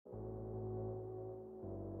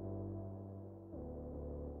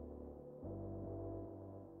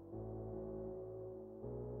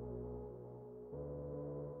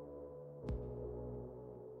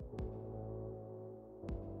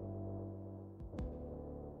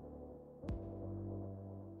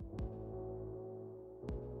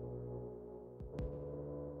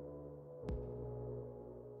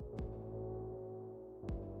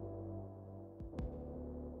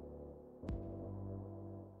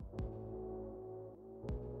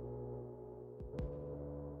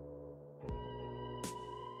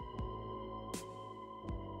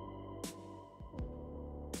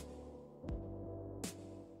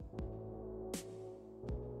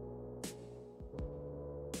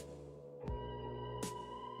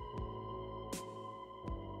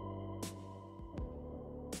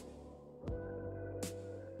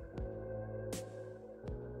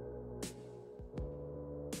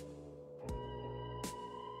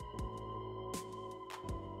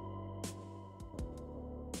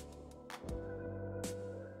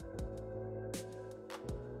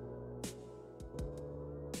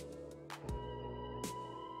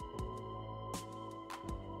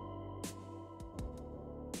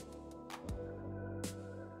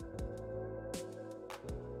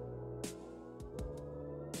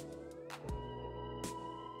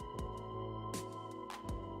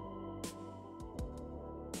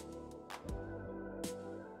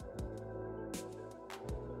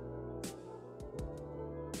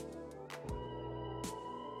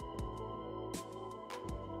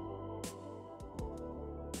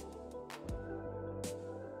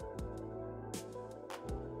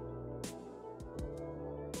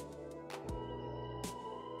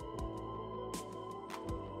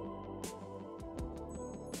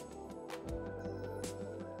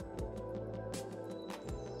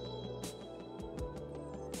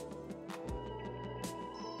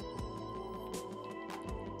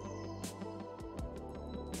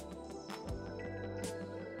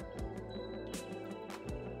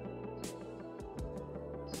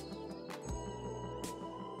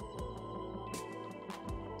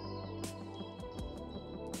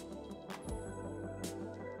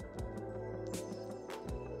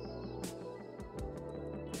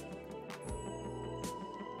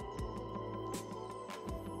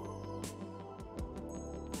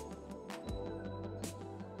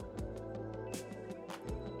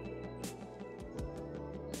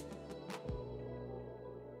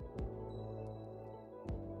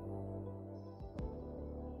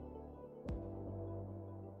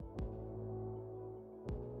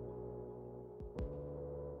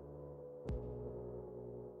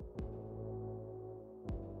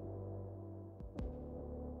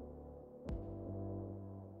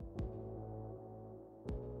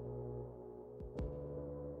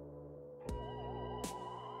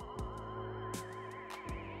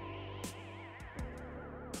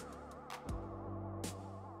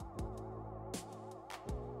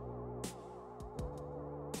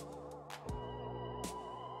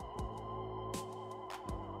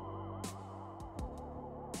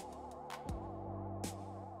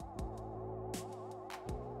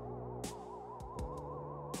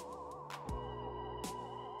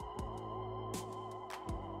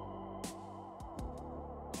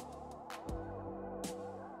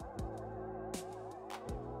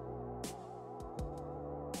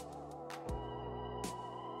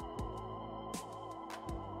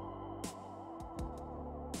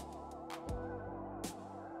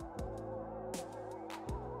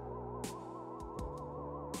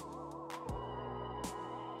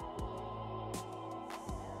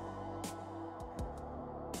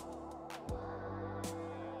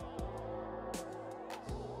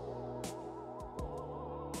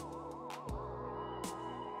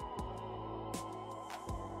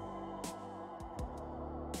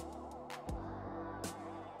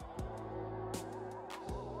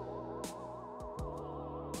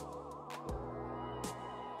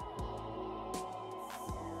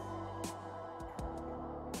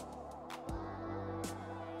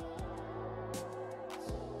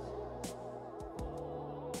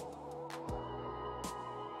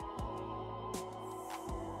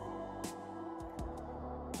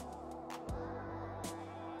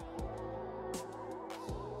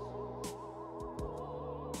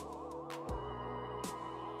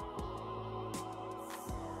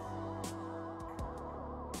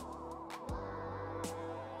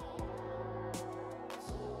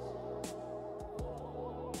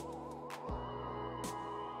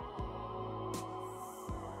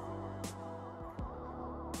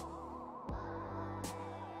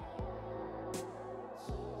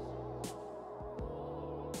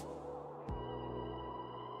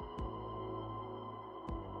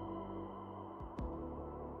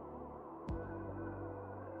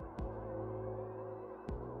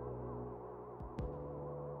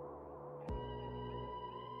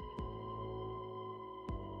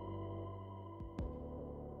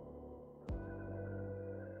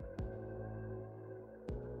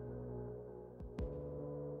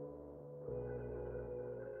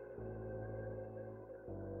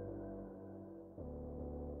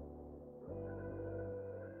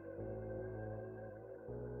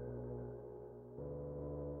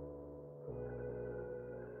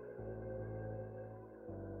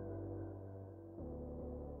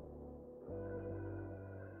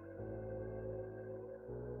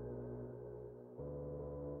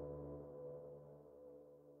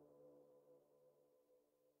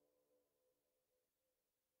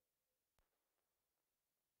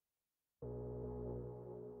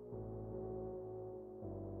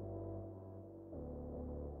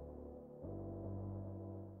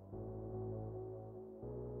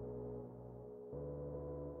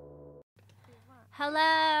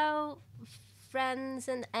Hello, friends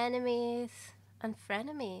and enemies and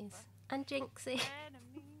frenemies and Jynxie.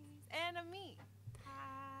 Enemies, enemy.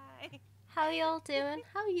 Hi. How y'all doing?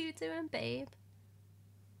 How you doing, babe?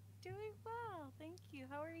 Doing well, thank you.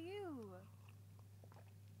 How are you?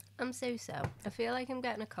 I'm so. I feel like I'm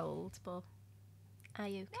getting a cold, but are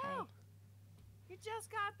you okay? No, you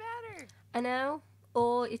just got better. I know.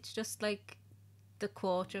 Or it's just like the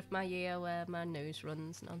quarter of my year where my nose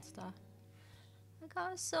runs non-stop. I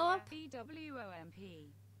got a sub. BWOMP.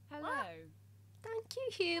 Hello. What? Thank you,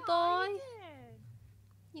 Hugh Aw, boy.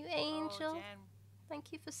 you did. You Oh, angel. Jen,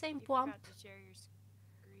 Thank you for saying you bwomp. forgot to share your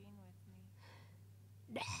screen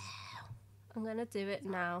with me. No. I'm gonna do it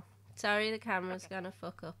now. Sorry, the camera's Okay. gonna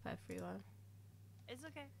fuck up everyone. It's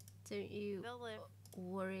okay. Don't you They'll live.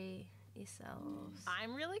 worry yourselves.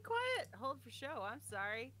 I'm really quiet. Hold for show. I'm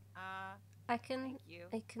sorry. I can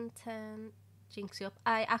Thank you. turn Jynxie up.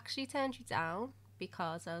 I actually turned you down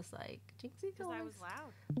because I was like, Jynxie's Because I always was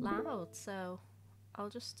loud. loud, so I'll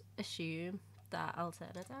just assume that I'll turn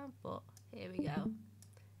her down. But here we go.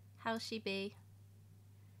 How's she be?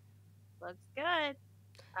 Looks good.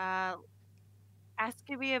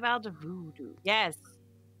 Asking me about the voodoo. Yes.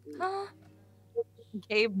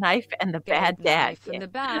 Gabe Knife and the Gabe Bad Dad. Knife and the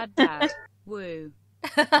Bad Dad. Woo.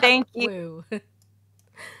 Thank you. Woo.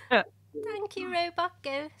 Thank you, Robot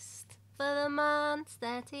Ghost, for the months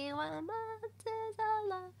 31 months is a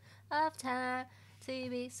lot of time to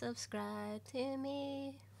be subscribed to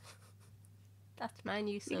me. That's my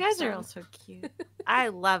new sub You guys are song. all so cute. I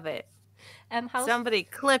love it. How's Somebody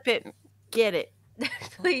clip it and get it.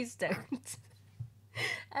 Please don't.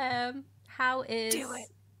 How is Do it.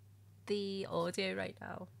 the audio right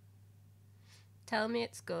now? Tell me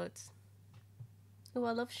it's good. Oh,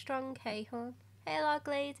 I love strong hey hon. Hey log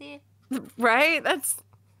lady. Right?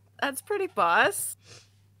 That's pretty boss.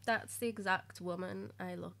 That's the exact woman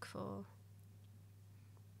I look for.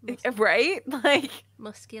 Right? Like,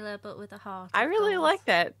 Muscular but with a heart. I of really gold. like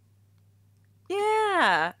that.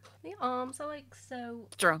 Yeah. The arms are like so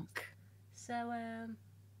Drunk.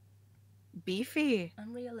 Beefy.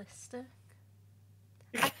 unrealistic.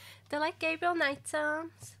 They're like Gabriel Knight's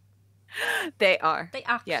arms. They are. They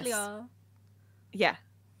actually Yes. are. Yeah.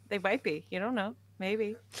 They might be. You don't know.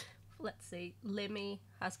 Maybe. Let's see. Limmy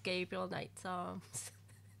has Gabriel Knight's arms.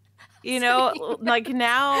 You know, like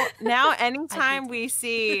now anytime do. we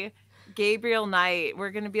see Gabriel Knight, we're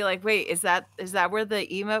gonna be like, wait, is that where the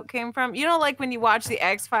emote came from? You know, like when you watch the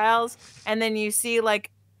X-Files and then you see like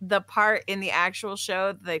the part in the actual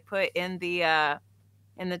show that they put in the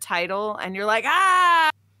title, and you're like,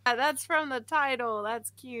 that's from the title. That's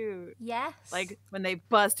cute. Yes. Like when they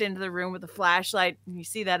bust into the room with a flashlight and you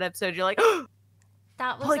see that episode, you're like,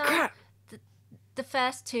 that was holy crap. The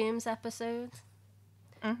first Tombs episode.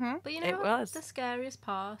 Mm-hmm. But you know what the scariest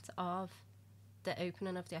part of the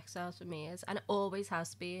opening of the X-Files for me is, and it always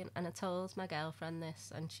has been, and I told my girlfriend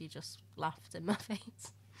this and she just laughed in my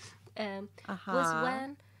face, was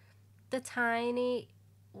when the tiny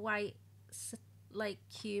white like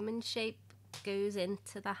human shape goes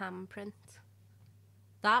into the handprint.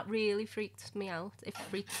 That really freaked me out. It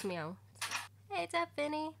freaks me out. Hey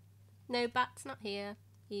Vinny. No, Bat's not here.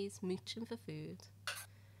 He's mooching for food.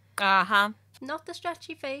 Not the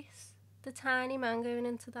stretchy face. The tiny man going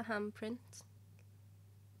into the handprint.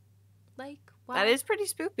 Like, wow. That is pretty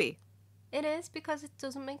spoopy. It is, because it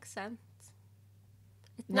doesn't make sense.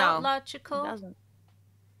 It's No, not logical. It doesn't.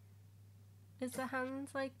 Is the hand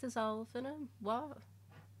like dissolving him? What?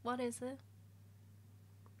 What is it?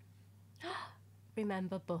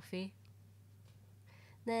 Remember Buffy?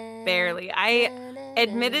 Barely.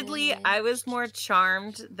 Admittedly, I was more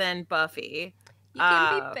charmed than Buffy. You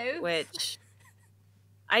can be both. Which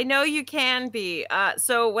I know you can be.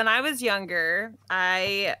 So when I was younger,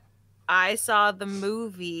 I saw the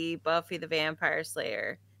movie Buffy the Vampire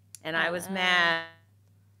Slayer, and I was mad.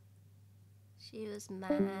 She was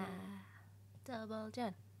mad. Double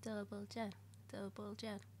Jen, double Jen, double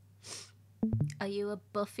Jen. Are you a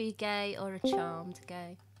Buffy gay or a Charmed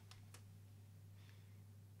gay?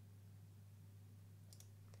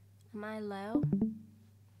 Am I low?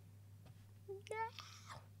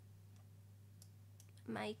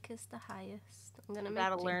 Mike is the highest. I'm gonna make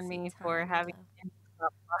That'll learn me Jynxie for tiny, having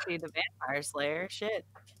Buffy the Vampire Slayer. Shit.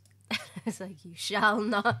 It's like, you shall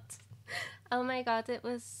not. Oh my god, it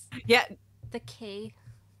was the key.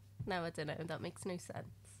 No, I don't know. That makes no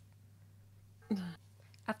sense.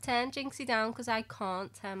 I've turned Jynxie down because I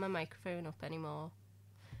can't turn my microphone up anymore.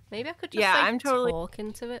 Maybe I could just I'm totally talk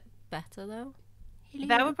into it better though.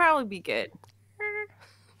 That would probably be good.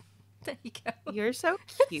 There you go. You're so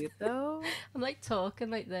cute, though. I'm like talking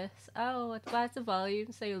like this. Oh, why is the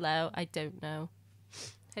volume so low? I don't know.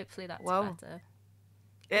 Hopefully that's Whoa. better.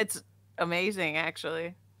 It's amazing,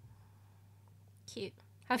 actually. Cute.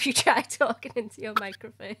 Have you tried talking into your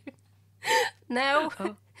microphone? No.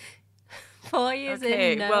 Oh. 4 years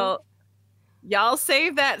Okay, in, no. well, y'all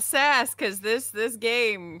save that sass, because this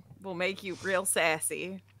game will make you real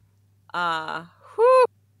sassy. Whew.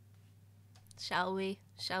 Shall we?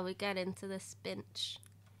 Shall we get into this binge?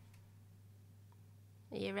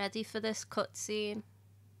 Are you ready for this cutscene?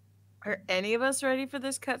 Are any of us ready for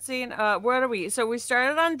this cutscene? What are we? So we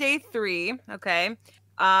started on day 3, okay?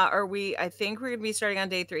 I think we're gonna be starting on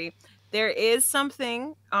day 3. There is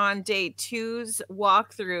something on day 2's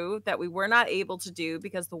walkthrough that we were not able to do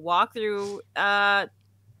because the walkthrough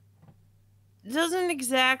doesn't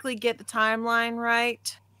exactly get the timeline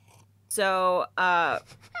right. So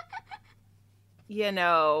you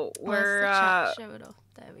know, Where's the chat? Show it up.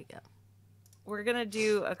 There we go. We're gonna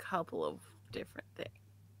do a couple of different things.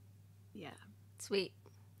 Yeah. Sweet.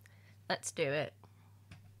 Let's do it.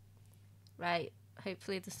 Right.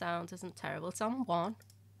 Hopefully the sound isn't terrible. It's on 1.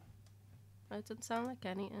 It doesn't sound like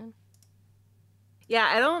anything. Yeah,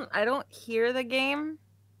 I don't hear the game.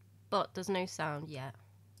 But there's no sound yet.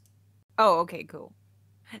 Oh, okay, cool.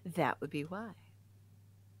 That would be why.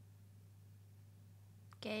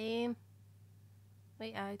 Game.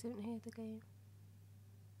 Wait, I don't hear the game.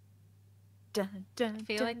 Dun, dun, I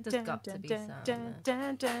feel like there's got to be sound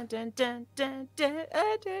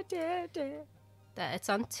there, it's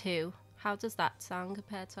on 2. How does that sound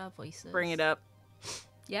compared to our voices? Bring it up.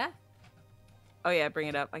 Yeah? Oh yeah, bring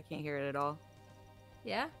it up. I can't hear it at all.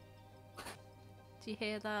 Yeah? Do you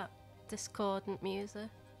hear that discordant music?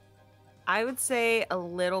 I would say a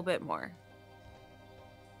little bit more.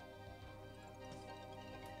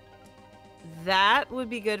 That would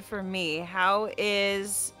be good for me. How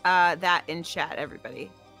is that in chat,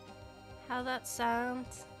 everybody? How that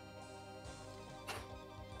sounds?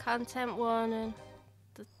 Content warning.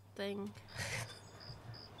 The thing.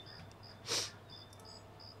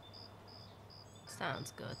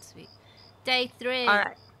 Sounds good, sweet. Day 3. All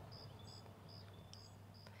right.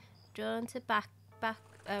 Drawn to back.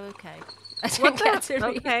 Oh, okay. I What didn't get to the?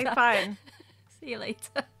 read Okay, that. fine. See you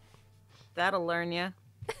later. That'll learn you.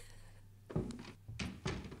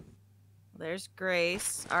 There's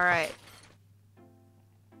Grace. All right.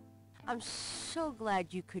 I'm so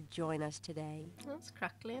glad you could join us today. That's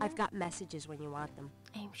crackling. I've got messages when you want them.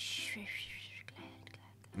 I'm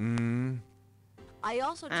glad. I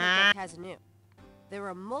also checked out Kazanu. There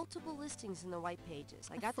are multiple listings in the white pages.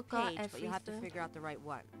 I got the forgot page, but you have to everything. figure out the right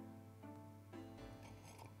one.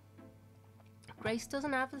 Grace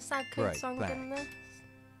doesn't have the sad code song in this.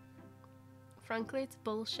 Frankly, it's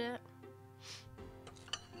bullshit.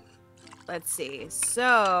 Let's see.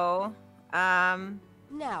 So,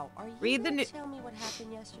 Now, are you read the going new- to tell me what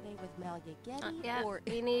happened yesterday with Malgageti, Yeah, or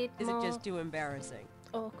we need is more it just too embarrassing?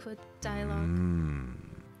 awkward dialogue.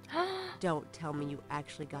 Don't tell me you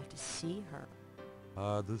actually got to see her.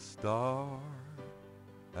 The star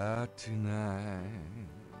at tonight.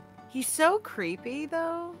 He's so creepy,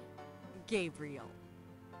 though. Gabriel,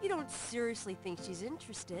 you don't seriously think she's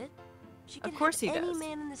interested? She Of could course have he any does.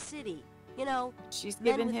 man in the city. You know, She's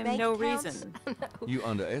men given with him bank no accounts. reason. You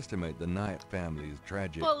underestimate the Knight family's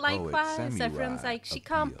tragic But poet likewise, samurai everyone's like, she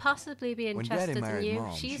can't appeal. possibly be When interested Daddy in married you.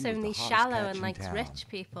 Mom, she She's was the only hottest shallow catch and in likes town. rich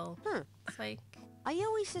people. It's like, I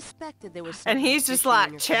always suspected there was And something he's just fishy in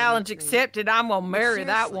like, your challenge family tree. accepted. I'm gonna marry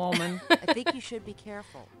that seriously. woman. I think you should be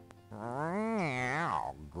careful.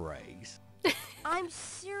 Grace. I'm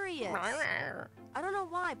serious. I don't know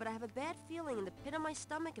why, but I have a bad feeling in the pit of my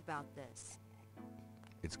stomach about this.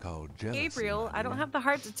 It's called jealousy. Gabriel, my I don't dear. have the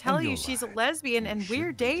heart to tell And you you're she's a right. lesbian You and should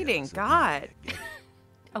we're be jealous dating. of God.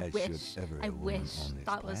 I As should wish. every I woman wish on this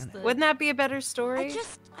that was planet. the. Wouldn't that be a better story?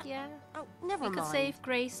 Yeah. Oh, never We mind. could save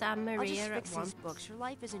Grace and I'll just Maria at fix once. these books. Your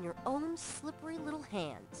life is in your own slippery little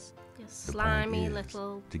hands. You The slimy point is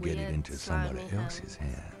little to get it weird into slimy somebody else's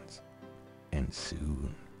hands. And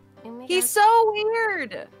soon. Oh my He's God, so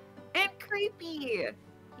weird and creepy.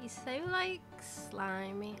 he's so like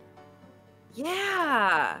slimy.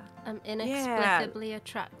 Yeah. I'm inexplicably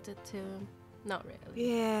attracted to him. Not really.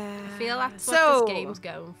 Yeah. I feel that's so, what this game's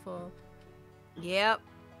going for. Yep.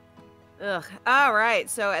 Ugh. All right.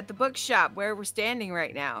 So at the bookshop where we're standing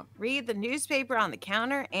right now, read the newspaper on the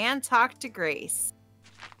counter and talk to Grace.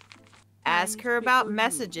 Ask her about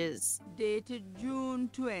messages. Dated June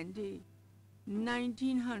 20,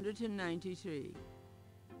 1993.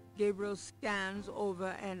 Gabriel scans over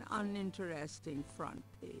an uninteresting front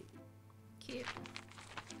page. Cute.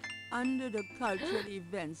 Under the cultural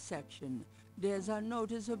events section, there's a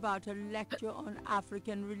notice about a lecture on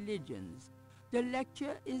African religions. The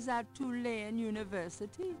lecture is at Tulane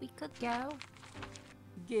University. We could go.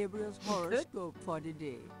 Gabriel's horoscope for the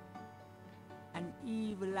day. An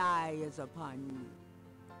evil eye is upon you.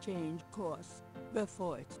 Change course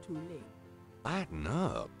before it's too late. Lighten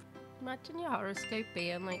up. Imagine your horoscope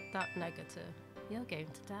being like that negative. You're going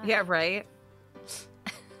to die. Yeah, right.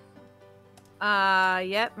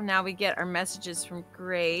 Yep. Now we get our messages from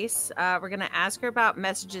Grace. We're gonna ask her about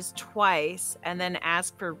messages twice, and then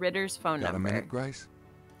ask for Ritter's phone Got number. a minute, Grace?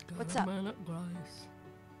 What's up?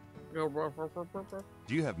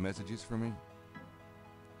 Do you have messages for me?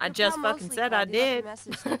 I Your just pal fucking mostly said I called. He left a did.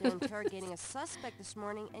 message that they're interrogating a suspect this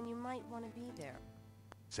morning, and you might want to be there.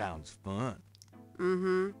 Sounds fun.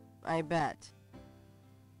 Mm-hmm. I bet.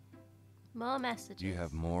 More messages. Do you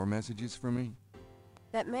have more messages for me?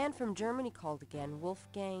 That man from Germany called again,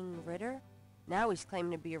 Wolfgang Ritter. Now he's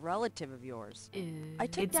claiming to be a relative of yours. I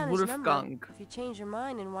took It's down his number. Wolfgang. If you change your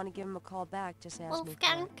mind and want to give him a call back, just ask me.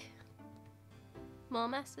 Wolfgang. More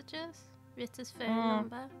messages. Ritter's phone Mm.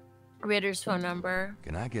 number. Ritter's phone number.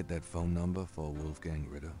 Can I get that phone number for Wolfgang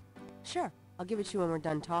Ritter? Sure, I'll give it to you when we're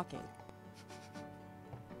done talking.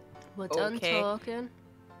 We're done Okay. talking.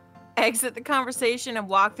 Exit the conversation and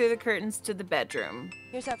walk through the curtains to the bedroom.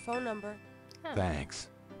 Here's that phone number. Oh, Thanks.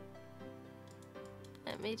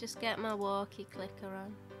 let me just get my walkie clicker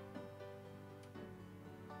on.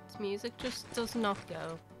 This music just does not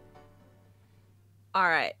go. All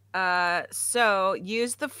right. So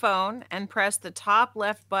use the phone and press the top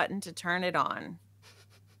left button to turn it on.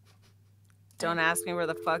 Don't ask me where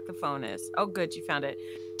the fuck the phone is. Oh, good, you found it.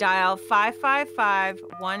 Dial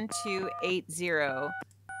 555-1280.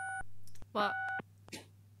 What?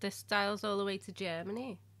 This dials all the way to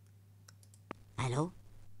Germany. Hello?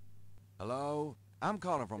 Hello? I'm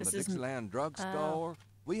calling from This the is- Dixieland drugstore.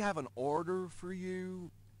 We have an order for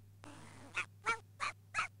you.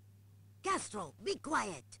 Castro, be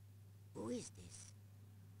quiet. Who is this?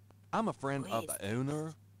 I'm a friend Who of is the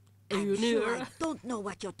owner. I'm sure I don't know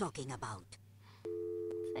what you're talking about.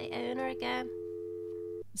 Say owner again.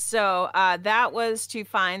 So that was to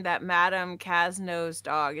find that Madame Casno's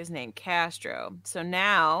dog is named Castro. So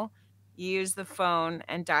now use the phone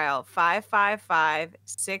and dial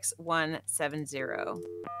 555-6170.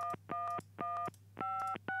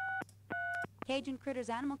 Cajun Critters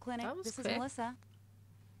Animal Clinic. That was This quick. is Melissa.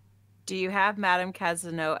 Do you have Madame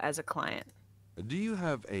Casno as a client? Do you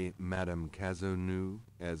have a Madame Cazonu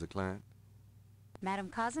as a client? Madame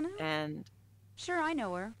Kazanu? And Sure, I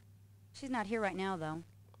know her. She's not here right now, though.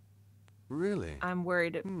 Really? I'm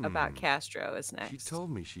worried about Hmm. Castro is next. She told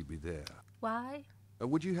me she'd be there. Why?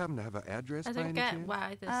 Would you happen to have an address I by don't any get chance?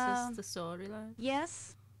 why this Um, is the storyline.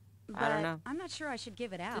 Yes, but I don't know. I'm not sure I should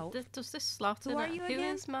give it out. Does this slot Who in are it? you Who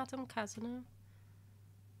again? is Madame Casino?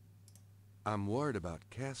 I'm worried about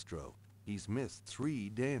Castro. He's missed 3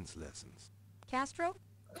 dance lessons. Castro?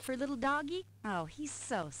 For little doggy? Oh, he's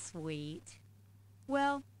so sweet.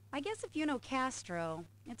 Well, I guess if you know Castro,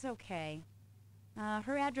 it's okay.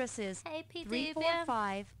 Her address is Hey, P.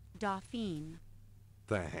 345 Dauphine.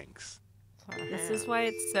 Thanks. This is why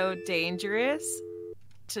it's so dangerous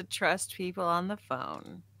to trust people on the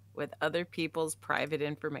phone with other people's private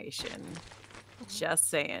information. Just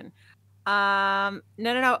saying. No.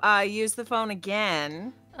 Use the phone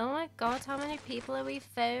again. Oh my god, how many people are we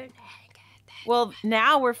phoned? Well,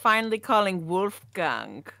 now we're finally calling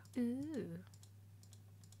Wolfgang. Ooh.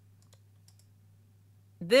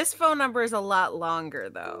 This phone number is a lot longer,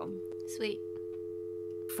 though. Sweet.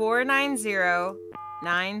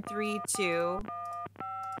 490-932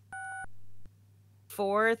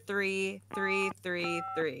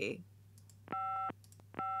 43333.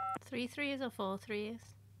 3 threes or 4 threes?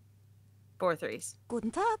 4 threes.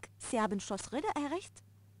 Guten Tag, Sie haben Schloss Ritter erreicht?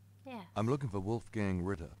 Yeah. I'm looking for Wolfgang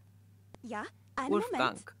Ritter. Ja, einen Wolfgang.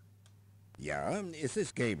 Moment. Yeah, is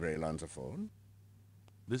this Gabriel on the phone?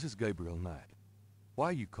 This is Gabriel Knight. Why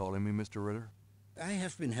are you calling me Mr. Ritter? I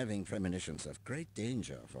have been having premonitions of great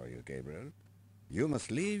danger for you, Gabriel. You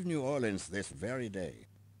must leave New Orleans this very day.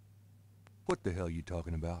 What the hell are you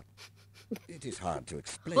talking about? It is hard to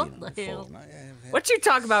explain What on the the hell? phone. I have had What you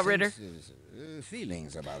talking about, Ritter? senses,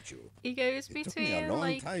 feelings about you. He goes It took me a between, long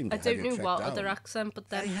like, time I to have don't you know tracked what down. other accent, but I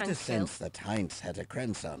then had a Hank Hill. sense that Heinz had a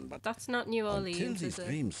grandson, but That's not New until Orleans, this is it?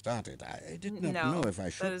 dream started, I did not No, know if I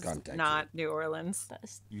that should is contact not New Orleans.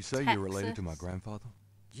 That's You say you're related to my Texas. grandfather?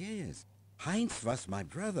 you. Yes, Heinz was my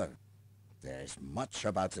brother. There's much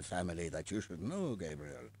about the family that you should know,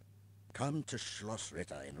 Gabriel. Come to Schloss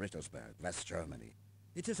Ritter in Rittersberg, West Germany.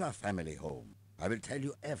 It is our family home. I will tell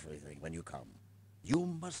you everything when you come. You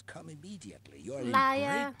must come immediately. You're in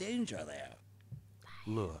Liar. great danger there.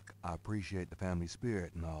 Look, I appreciate the family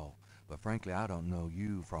spirit and all, but frankly, I don't know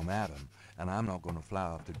you from Adam, and I'm not going to fly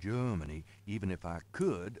off to Germany, even if I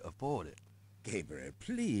could afford it. Gabriel,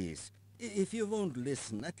 please. If you won't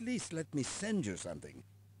listen, at least let me send you something.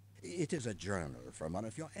 It is a journal from one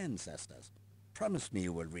of your ancestors. Promise me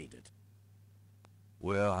you will read it.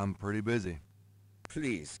 Well, I'm pretty busy.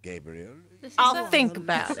 Please, Gabriel. I'll think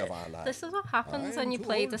about it. This is what happens when you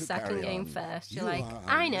play the second game first. You're like,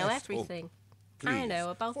 I know everything. I know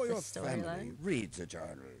about this storyline. Read the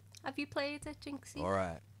journal. Have you played it, Jynxie? All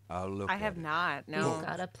right, I'll look I at have it. not. No. You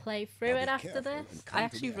gotta play through it after this. I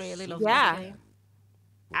actually really love Yeah. this game.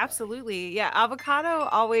 Absolutely. Yeah. Avocado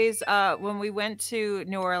always, when we went to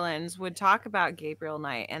New Orleans, would talk about Gabriel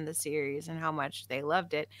Knight and the series and how much they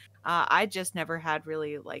loved it. I just never had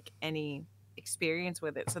really like any experience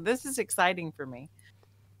with it. So this is exciting for me.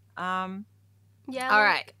 Yeah, all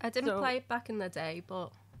right. I didn't So- play it back in the day,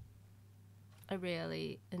 but I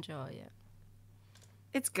really enjoy it.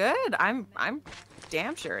 It's good. I'm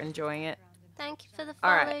damn sure enjoying it. Thank you for the All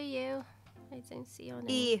follow, right. you. I don't see your name.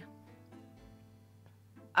 E.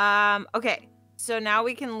 Okay. So now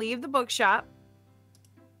we can leave the bookshop.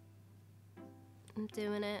 I'm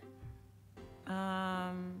doing it.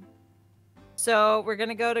 So we're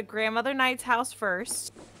gonna go to Grandmother Knight's house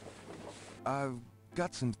first. I've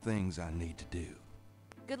got some things I need to do.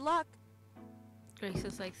 Good luck. Grace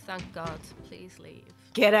is like, thank God, please leave.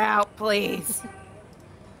 Get out, please.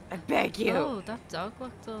 I beg you. Oh, that dog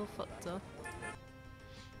looked all fucked up.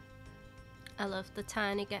 I love the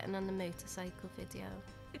Tiny getting on the motorcycle video.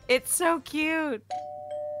 It's so cute.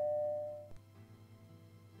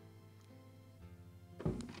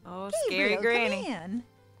 Oh, scary Granny.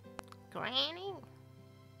 Granny?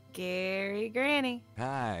 Scary Granny.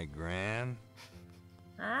 Hi, Gran.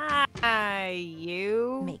 Hi,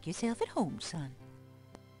 you. Make yourself at home, son.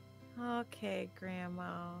 Okay,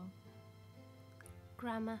 Grandma.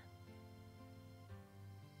 Grandma.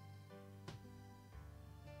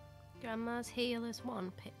 Grandma's heel is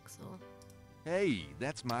 1 pixel. Hey,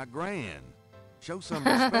 that's my Gran. Show some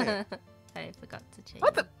respect. I forgot to change.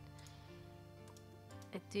 What the?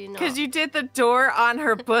 I do not. Because you did the door on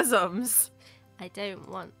her bosoms. I don't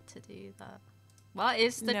want to do that. What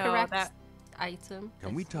is the No, correct that- item?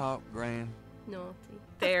 Can we talk, Gran? Naughty.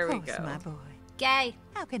 There we Of course, go. my boy. Gay.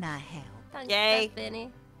 How can I help? Thanks, Yay.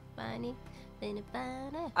 Finny. Bunny. Finny,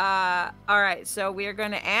 bunny. All right, so we're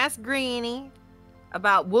going to ask Granny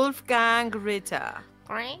about Wolfgang Ritter.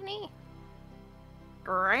 Granny. Do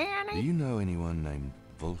Granny? you know anyone named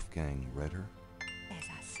Wolfgang Ritter? As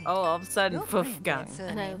I said, Oh, all of a sudden, your Wolfgang. granddad's I know,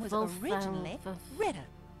 surname was Wolfgang, originally Ritter.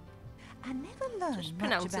 I never learned Just much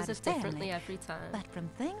pronounces about it his differently family, every time. but from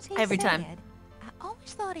things he Every said, time. I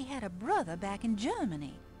always thought he had a brother back in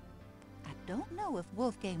Germany. I don't know if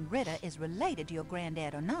Wolfgang Ritter is related to your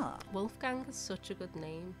granddad or not. Wolfgang is such a good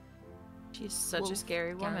name. She's such a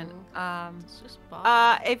scary woman. It's just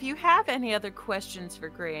Bob. If you have any other questions for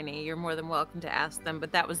Granny, you're more than welcome to ask them,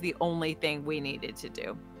 but that was the only thing we needed to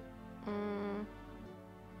do.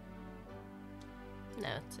 No,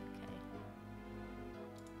 it's okay.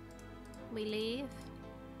 We leave?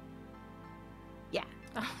 Yeah.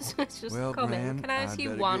 It's just Well, come in. Gran, Can I ask I'd you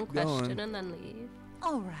better one get going. question and then leave?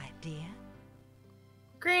 All right, dear.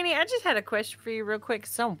 Granny, I just had a question for you real quick.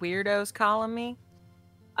 Some weirdo's calling me.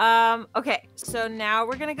 Okay, so now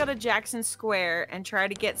we're gonna go to Jackson Square and try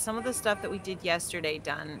to get some of the stuff that we did yesterday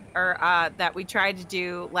done, or that we tried to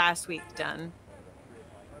do last week done.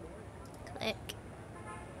 Click.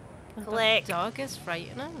 Click. The dog is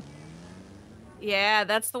frightening. Yeah,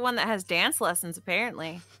 that's the one that has dance lessons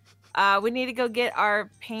apparently. We need to go get our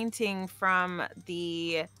painting from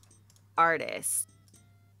the artist.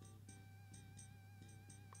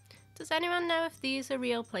 Does anyone know if these are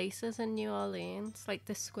real places in New Orleans? Like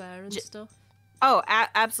the square and stuff? Oh,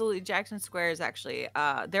 absolutely. Jackson Square is actually,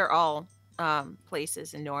 they're all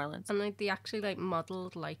places in New Orleans. And like they actually like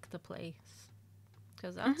modeled like the place.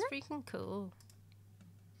 Because that's freaking cool.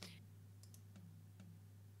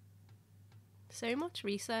 So much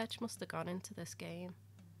research must have gone into this game.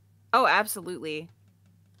 Oh, absolutely.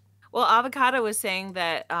 Well, Avocado was saying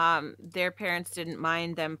that their parents didn't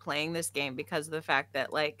mind them playing this game because of the fact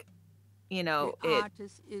that, like, you know, The it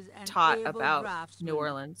artist is an taught able about draftsman, New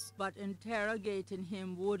Orleans. But interrogating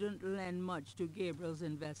him wouldn't lend much to Gabriel's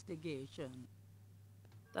investigation.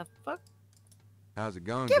 The fuck? How's it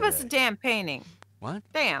going Give today? us a damn painting. What?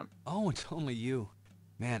 Damn. Oh, it's only you.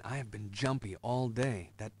 Man, I have been jumpy all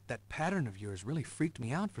day. That pattern of yours really freaked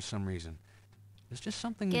me out for some reason. There's just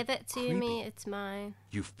something Give it to creepy. me, it's mine.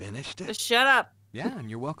 You finished it? Just shut up. Yeah, and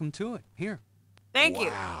you're welcome to it. Here. Thank you.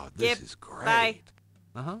 Wow, this Yep. is great. Bye.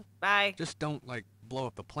 Uh-huh. Bye. Just don't, like, blow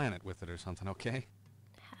up the planet with it or something, okay?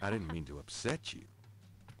 I didn't mean to upset you.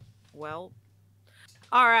 Well.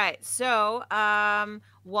 All right. So,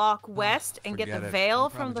 walk west and get the Forget it. veil I'm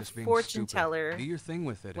from probably the just being fortune stupid. teller Do your thing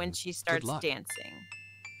with it when and she good starts luck. dancing.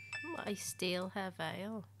 I steal her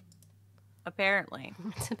veil. Apparently.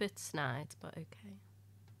 It's a bit snide, but okay.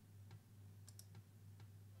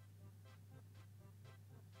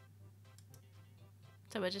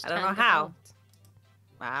 So we're just I don't know turned how.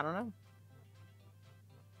 about. I don't know.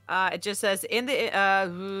 It just says in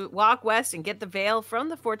the walk west and get the veil from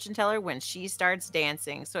the fortune teller when she starts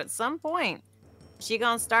dancing. So at some point, she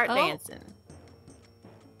gonna start dancing.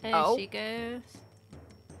 There she goes.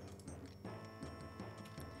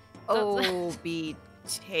 Oh, baby,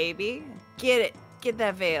 get it, get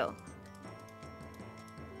that veil.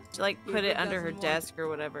 She like put it under her desk or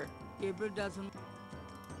whatever. Gabriel doesn't.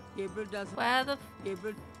 Where the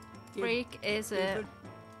Gabriel, freak is it?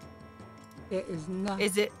 There is nothing.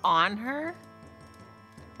 Is it on her?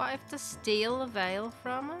 What, I have to steal the veil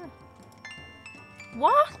from her?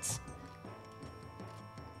 What?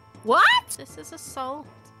 What? This is assault.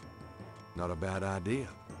 Not a bad idea.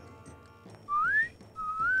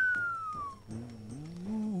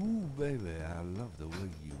 Ooh, baby, I love the way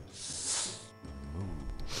you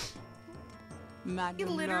move. You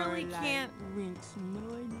literally Lorelei can't. winks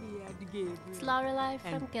knowingly at Gabriel. It's Lorelei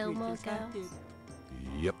from and Gilmore twitches her Girls.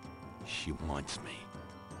 Yep, she wants me.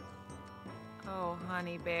 Oh,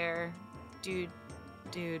 honey bear, dude,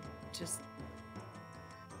 just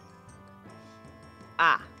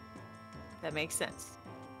that makes sense.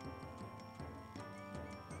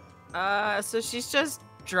 So she's just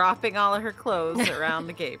dropping all of her clothes around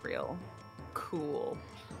the Gabriel. Cool.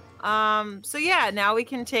 So yeah, now we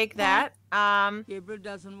can take that. Gabriel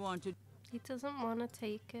doesn't want to. He doesn't want to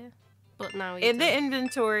take it, but now he In the does.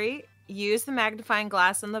 inventory, use the magnifying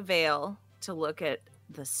glass on the veil to look at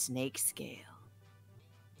the snake scale.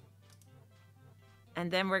 And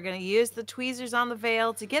then we're going to use the tweezers on the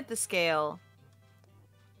veil to get the scale.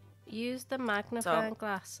 Use the magnifying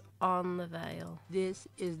glass on the veil. This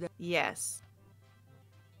is the. Yes.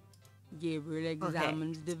 Gabriel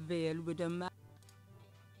examines the veil with a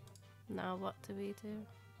Now what do we do?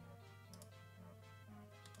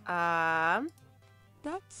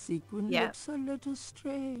 That sequin Yeah. looks a little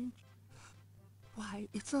strange. Why,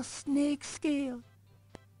 it's a snake scale.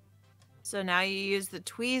 So now you use the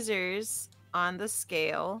tweezers on the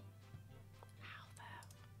scale.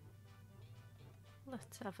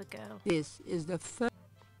 Let's have a go. This is the first.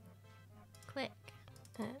 Click.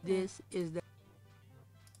 This is the.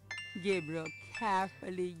 Gabriel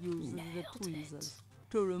carefully uses the tweezers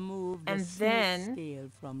to remove the And snake then- scale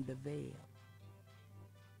from the veil.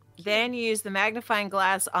 Then you use the magnifying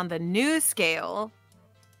glass on the new scale.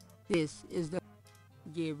 This is the.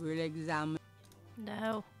 Gabriel examines.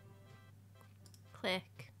 No. Click.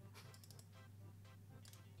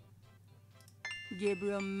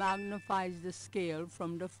 Gabriel magnifies the scale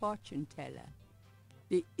from the fortune teller.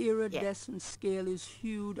 The iridescent scale is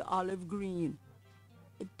hued olive green.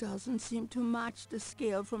 It doesn't seem to match the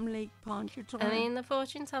scale from Lake Pontchartrain. I mean, the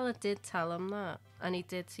fortune teller did tell him that, and he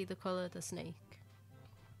did see the colour of the snake.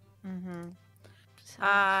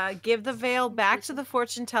 Give the veil back to the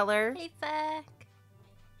fortune teller. Hey, back.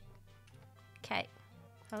 Okay.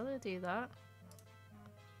 How do I do that?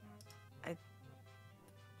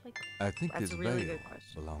 I think That's this a really veil good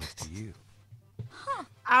question. belongs to you.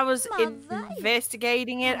 I was My veil.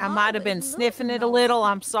 investigating it. I I'm might have been always sniffing looking it a over little.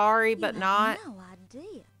 I'm things. sorry, You but have not. No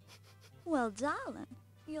idea. Well, darling,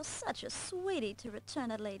 you're such a sweetie to return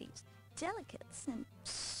a lady's delicates, and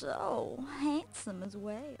so handsome as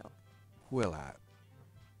well. Well,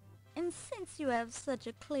 And since you have such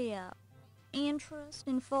a clear interest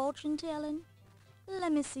in fortune telling,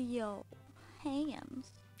 let me see your hands.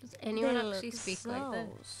 Does anyone They actually look speak so like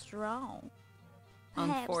this? strong.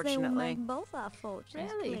 Perhaps they will Unfortunately. make both our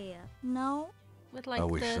fortunes Really? clear. No? With I like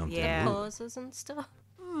wish the something Yeah. would. pauses and stuff.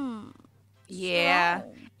 Yeah.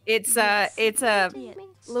 Strong. It's a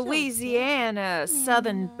Louisiana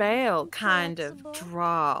Southern Belle kind of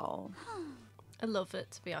drawl. I love it,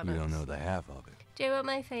 to be You honest. don't know the half of it. Do you know what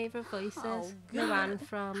my favourite voice is? Oh, Luann good.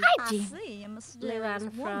 from... I see a mysterious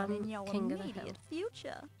Luann woman from in your King of the immediate Hill.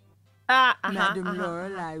 future. Madame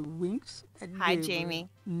Lorelei winks at Hi, Gabriel Jamie.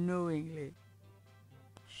 knowingly.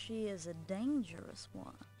 She is a dangerous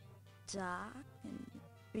one. Dark and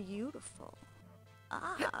beautiful.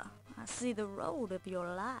 I see the road of your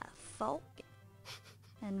life forking.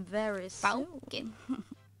 And very soon.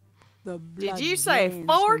 The Did blood you say drains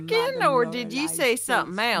from forking, Madame or did you Lorelai's say face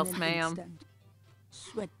something in else, an ma'am? instant.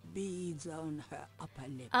 Sweat beads on her upper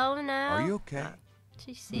lip. Oh no. Are you okay?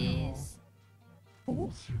 She sees.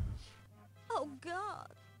 Oh God!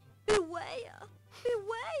 Beware!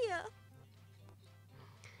 Beware!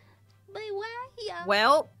 Beware!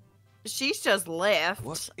 Well, she's just left.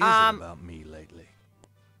 What is it about me lately?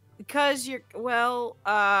 Because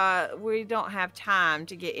we don't have time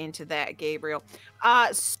to get into that, Gabriel.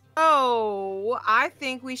 So I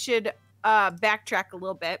think we should backtrack a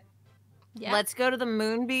little bit. Yeah. Let's go to the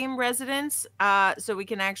Moonbeam residence so we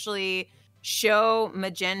can actually show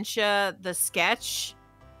Magenta the sketch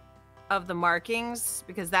of the markings,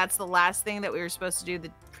 because that's the last thing that we were supposed to do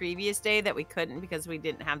the previous day that we couldn't because we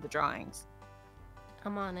didn't have the drawings.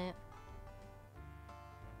 I'm on it.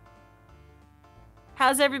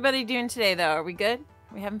 How's everybody doing today, though? Are we good?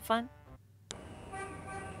 Are we having fun?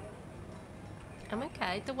 I'm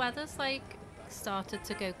okay. The weather's like started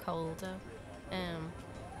to go colder.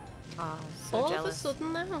 Oh, so all jealous. of a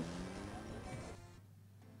sudden now.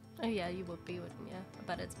 Oh yeah, you would be, wouldn't you? I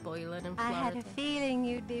bet it's boiling in Florida. I had a feeling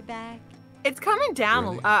you'd be back. It's coming down.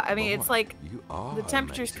 Really? I mean, it's Boy, like you are the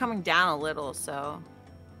temperature's amazing. coming down a little, so.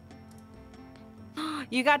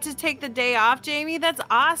 You got to take the day off, Jamie? That's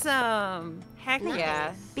awesome. Heck Nice.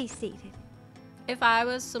 yeah. Be seated. If I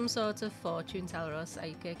was some sort of fortune teller or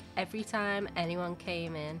psychic, every time anyone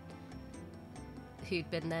came in who'd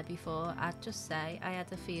been there before, I'd just say, I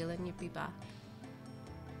had a feeling you'd be back.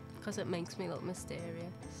 Because it makes me look mysterious.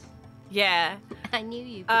 Yeah. I knew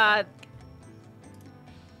you'd be back.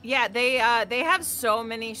 Yeah, they have so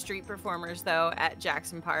many street performers though at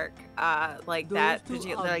Jackson Park. Like Those that two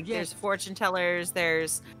particular, are like there's just- fortune tellers,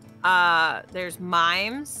 there's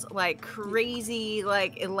mimes, like crazy,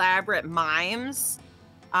 like elaborate mimes.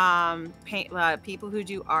 People who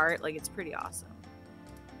do art, like it's pretty awesome.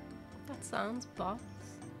 That sounds boss.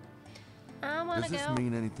 I wanna Does this go.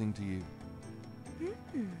 mean anything to you?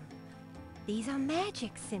 These are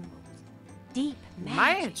magic symbols. Deep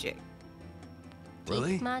magic. Magic.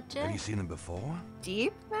 Really? magic? Have you seen them before?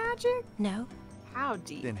 Deep magic? No. How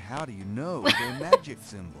deep? Then how do you know they're magic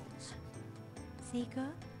symbols? Seeker,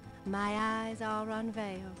 my eyes are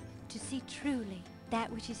unveiled to see truly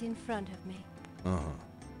that which is in front of me. Uh-huh.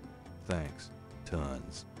 Thanks.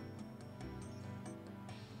 Tons.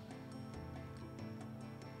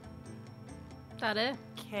 That it?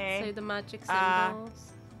 Okay. Say the magic Uh,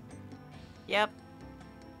 symbols. Yep.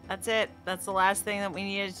 That's it. That's the last thing that we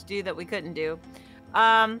needed to do that we couldn't do.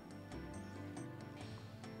 All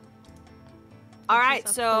right,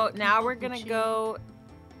 is a so funky now we're bubble gonna tea. go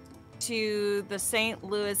to the St.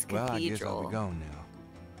 Louis Well, I guess I'll Cathedral. be gone now.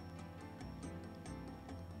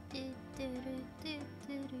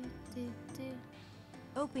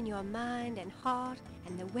 Open your mind and heart,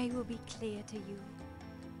 and the way will be clear to you.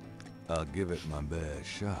 I'll give it my best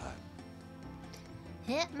shot.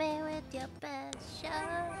 Hit me with your best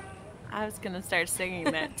shot. I was gonna start singing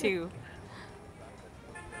that too.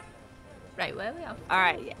 Right, where we are? All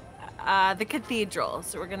right, the cathedral.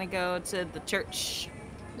 So we're gonna go to the church.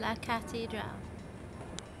 La Catedral.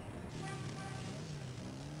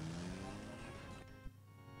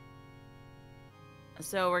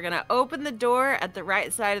 So we're gonna open the door at the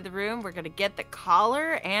right side of the room. We're gonna get the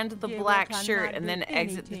collar and the Gabriel black cannot shirt, and do then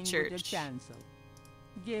exit the anything with the church. chancel.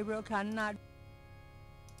 Gabriel cannot.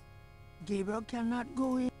 Gabriel cannot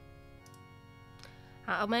go in.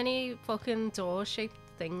 How many fucking door-shaped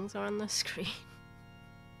things are on the screen?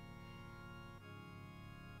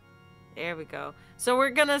 There we go. So we're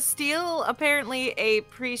gonna steal apparently a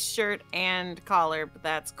priest shirt and collar, but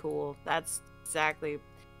that's cool. That's exactly.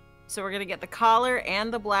 So we're gonna get the collar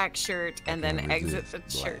and the black shirt, and then can't exit the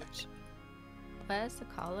resist black. church. Where's the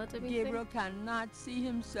collar, do we Gabriel think? cannot see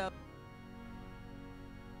himself.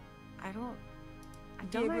 I don't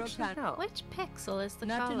Gabriel actually can- know. Which pixel is the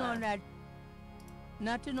Nothing collar? on that.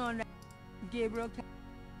 Nothing on that. Gabriel can.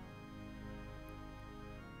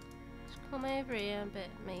 Just come over here a bit,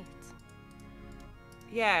 mate.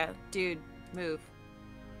 Yeah, dude, move.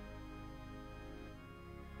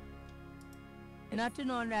 Nothing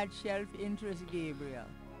on that shelf interests Gabriel.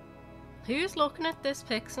 Who's looking at this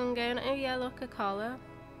pixel and going, oh yeah, look, a collar?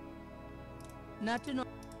 Nothing on.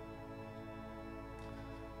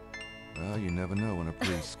 Well, you never know when a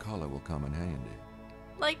priest's collar will come in handy.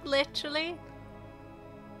 Like, literally?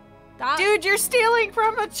 That Dude, you're stealing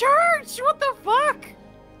from a church! What the fuck?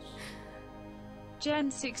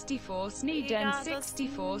 Gen 64 Snee, You Gen got us.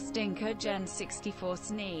 64 Stinker, Gen 64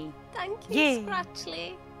 Snee. Thank you, Yeah.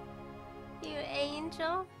 Scratchley. You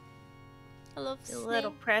angel. I love You Snake.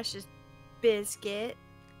 little precious biscuit.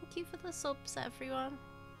 Thank you for the subs, everyone.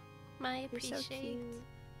 I You're so appreciate. cute.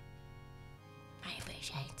 I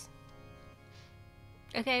appreciate.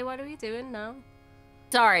 Okay, what are we doing now?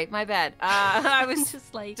 Sorry, my bad. I was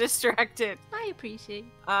just like distracted. I appreciate.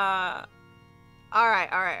 All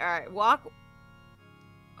right. Walk.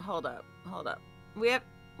 Hold up. We have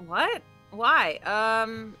what? Why?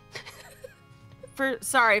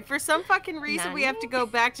 For some fucking reason we have to go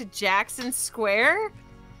back to Jackson Square.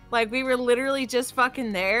 Like we were literally just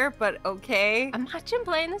fucking there, but okay. Imagine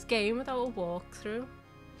playing this game without a walkthrough.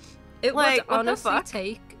 It like, would honestly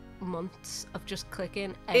take months of just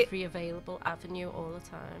clicking every available avenue all the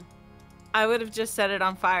time. I would have just set it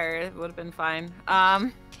on fire. It would have been fine.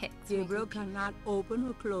 Gabriel cannot open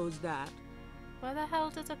or close that. Where the hell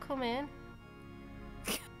did it come in?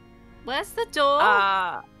 Where's the door?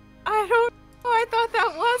 I don't know. I thought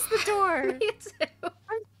that was the door. Me too.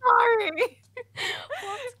 I'm sorry.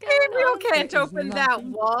 What's going Gabriel on? can't open that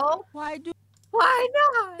wall. Why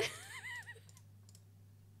not?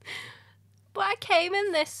 But I came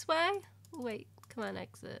in this way. Wait, come on,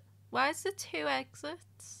 exit. Why is there 2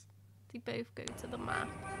 exits? They both go to the map.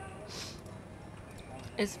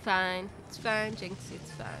 It's fine. It's fine, Jynxie.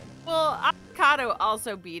 It's fine. Well, Avocado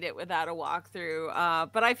also beat it without a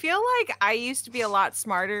walkthrough. But I feel like I used to be a lot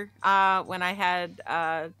smarter when I had,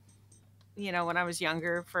 when I was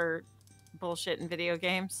younger for bullshit in video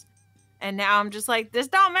games. And now I'm just like, this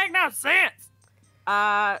don't make no sense.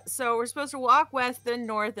 So we're supposed to walk west, then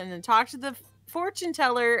north, and then talk to the fortune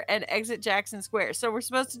teller and exit Jackson Square. So we're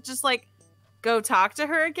supposed to just like go talk to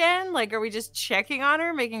her again? Like, are we just checking on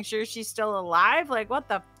her, making sure she's still alive? Like, what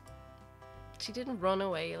the? She didn't run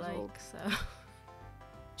away, like, so.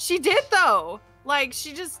 She did, though. Like,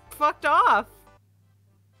 she just fucked off.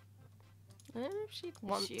 I don't know if she'd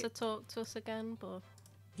want to talk to us again, but...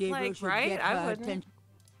 Like, right? I wouldn't.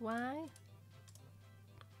 Why?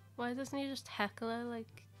 Why doesn't he just heckle her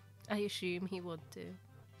like I assume he would do?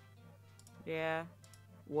 Yeah.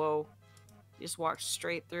 Whoa. You just walked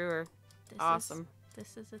straight through her. Awesome.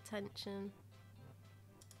 This is attention.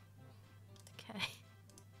 Okay.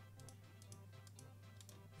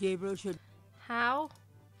 Gabriel should... How?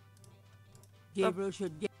 Gabriel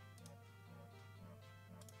should get...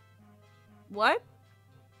 What?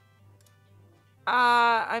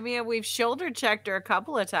 I mean, we've shoulder checked her a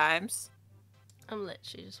couple of times. I'm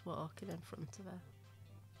literally just walking in front of her.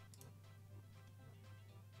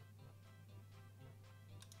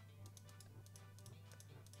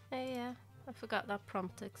 Hey, yeah. I forgot that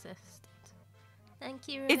prompt existed. Thank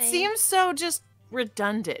you, Renee. It seems so just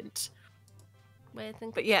redundant. Weird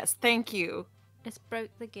thing. But yes, thank you. It's broke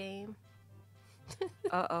the game.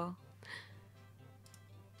 Uh-oh.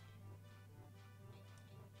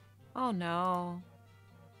 Oh, no.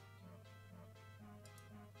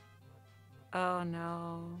 Oh,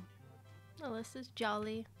 no. Oh, this is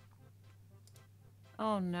jolly.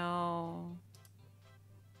 Oh, no.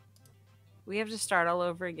 We have to start all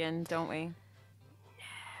over again, don't we? No.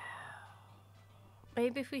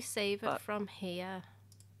 Maybe if we save it from here.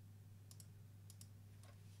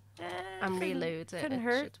 And reload it, couldn't it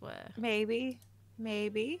hurt. should work. Maybe.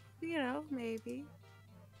 Maybe. You know, maybe.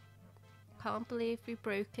 Can't believe we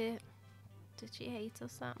broke it. Did she hate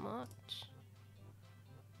us that much?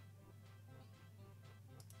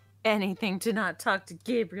 Anything to not talk to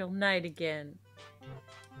Gabriel Knight again.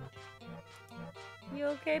 You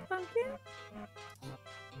okay, Pumpkin?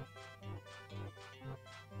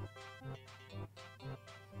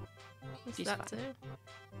 She's that too.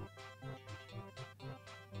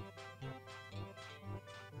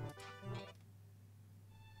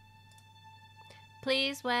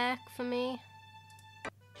 Please work for me.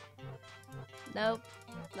 Nope.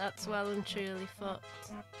 That's well and truly fucked.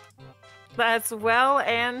 That's well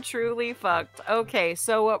and truly fucked. Okay,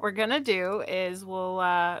 so what we're gonna do is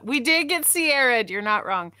we did get Sierra'd, you're not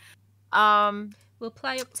wrong. We'll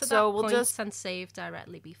play up to so that we'll point just and save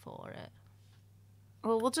directly before it.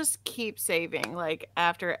 Well, we'll just keep saving, like,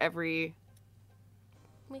 after every...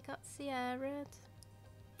 We got Sierra'd.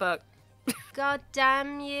 Fuck. God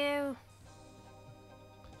damn you.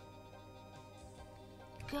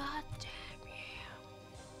 God damn you.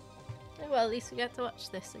 Oh, well, at least we get to watch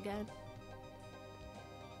this again.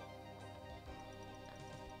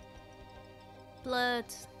 Blood.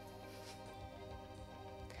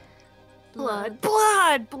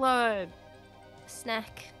 Blood!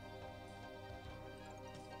 Snack.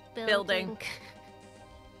 Building.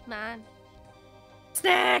 Man.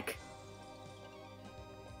 Snack!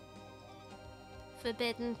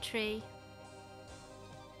 Forbidden tree.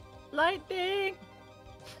 Lightning!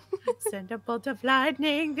 Send a bolt of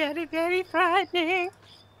lightning, very, very frightening.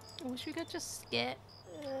 I wish we could just skip.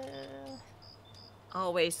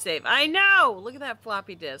 Always save. I know! Look at that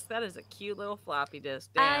floppy disk. That is a cute little floppy disk.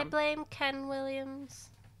 I Damn. blame Ken Williams.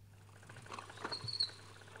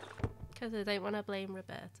 Because I don't want to blame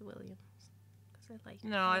Roberta Williams. I like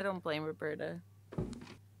No, I don't blame Roberta.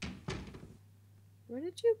 Where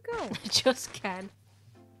did you go? Just Ken.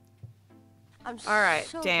 I'm Alright,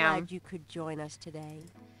 so damn. glad you could join us today.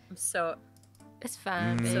 I'm so... It's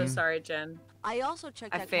fine. I'm so sorry, Jen. I also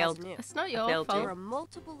checked I out failed. Casimir. It's not your failed fault. you. There are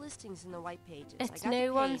multiple listings in the white pages. It's I got the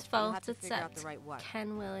no one's page, but you'll fault have to figure out except the right one.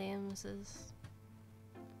 Ken Williams's.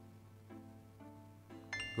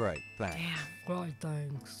 Great, thanks. Right,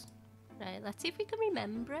 thanks. Right, let's see if we can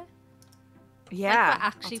remember it. Yeah. Like we're I'll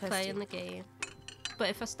actually test playing you. the game. But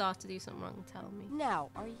if I start to do something wrong, tell me. Now,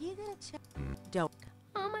 are you gonna check? Don't.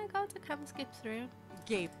 Oh my god, I can't skip through.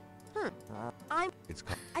 Gabe. I'm. It's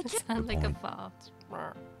called I It just. sounds like a point.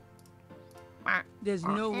 fart. There's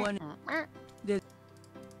no one. There's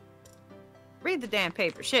Read the damn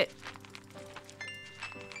paper. Shit.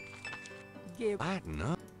 Gabe. Lighten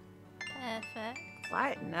up. Perfect.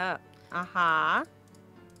 Lighten up. Uh-huh.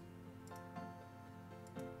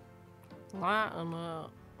 Lighten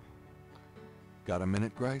up. Got a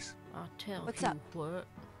minute, Grace? I'll tell What's you up? what.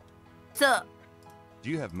 What's up? Do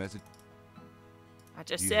you have message? I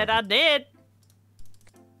just You said have- I did.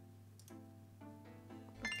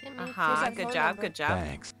 Look at me. Uh-huh. that Good phone job. number? Good job.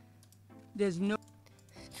 Thanks. There's no.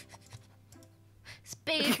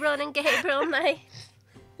 Speed running Gabriel Knight.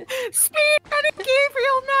 Speed running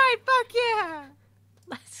Gabriel Knight. Fuck yeah.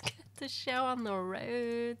 Let's get the show on the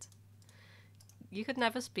road. You could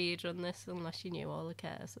never speedrun this unless you knew all the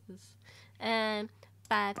curses.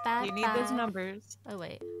 555. You need those numbers. Oh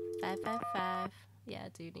wait, 555. Yeah, I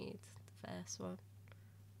do need the first one.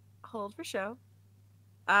 Hold for show.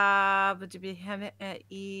 But to be at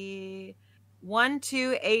E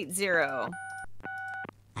 1280.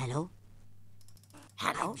 Hello.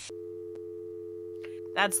 Hello.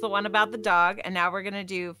 That's the one about the dog. And now we're gonna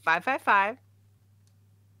do 555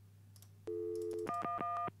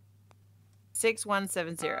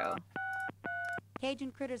 6170.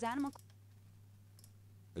 Cajun Critters Animal.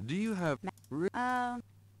 Do you have...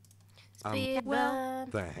 Speed well- run.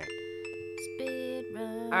 Thanks. Speed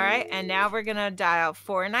run. All right, and now we're gonna dial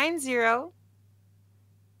 490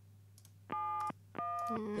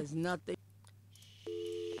 There's nothing.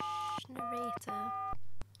 Narrator.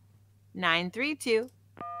 932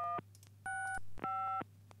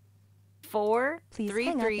 Please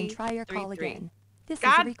hang up and try your call 433. again. This is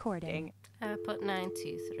God a recording. I put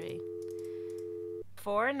 923.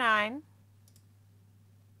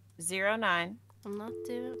 4909 I'm not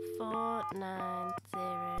doing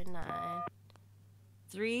 4909.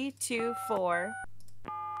 324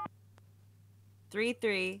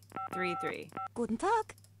 3333. Guten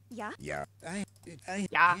Tag. Ja? Yeah,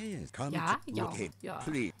 Yeah. yes, come Yeah, to yeah, okay, yeah.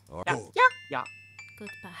 please. Or Yeah, go. yeah, yeah.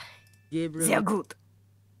 Goodbye. Gabriel. Sehr gut.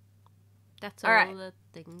 That's All all right. the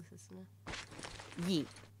things, isn't it? Yeah.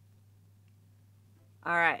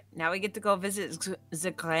 All right, now we get to go visit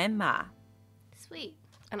the grandma. Sweet.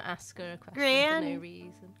 And ask her a question Gran. for no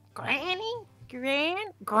reason. Granny?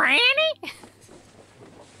 Granny?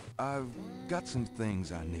 I've got some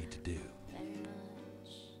things I need to do. Very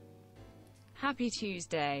much. Happy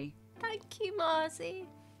Tuesday. Thank you, Marcy.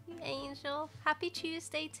 You angel. Happy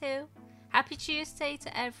Tuesday too. Happy Tuesday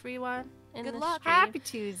to everyone in Good the luck. stream, Happy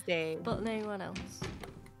Tuesday. but no one else.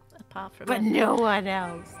 Apart from But no one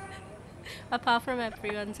else. apart from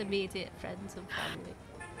everyone's immediate friends and family.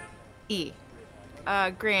 E.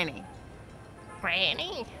 Granny.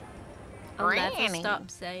 Granny. I'll never Granny. stop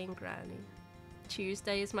saying granny.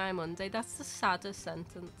 Tuesday is my Monday. That's the saddest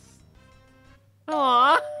sentence.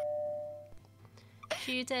 Aww.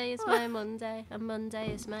 Tuesday is my Monday, and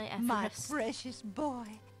Monday is my My Everest. precious boy.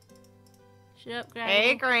 Shut up, Granny.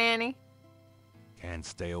 Hey, Granny. Can't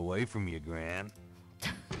stay away from you, Gran.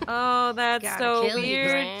 Oh, that's Gotta so kill you,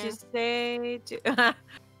 weird Gran. to say.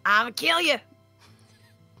 I'ma kill you.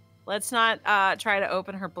 Let's not try to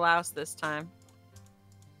open her blouse this time.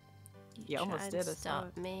 You almost tried did to us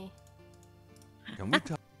stop me. Can we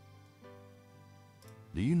talk?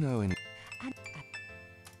 Do you know any...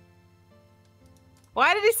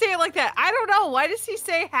 Why did he say it like that? I don't know. Why does he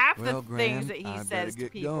say half Well, the things Gran, that he I says better to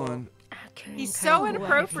get people? going. He's so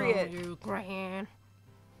inappropriate. You, Gran.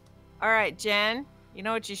 All right, Jen. You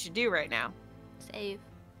know what you should do right now? Save.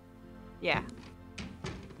 Yeah.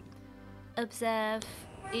 Observe.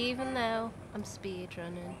 Even though I'm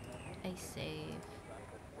speedrunning, I save.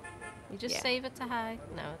 You just Yeah. save it to high?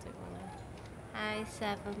 No, I don't want to. High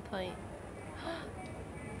 7 point.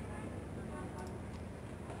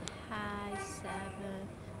 High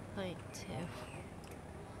 7.2.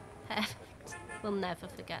 Perfect. We'll never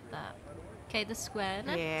forget that. Okay, the square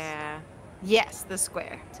next. Yeah. Yes, the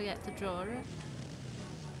square. To get to draw it.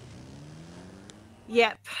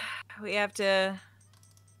 Yep. We have to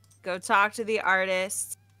go talk to the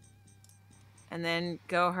artist and then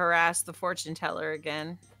go harass the fortune teller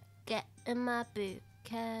again. Get in my boot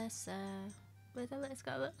case. It's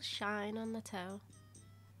got a little shine on the toe.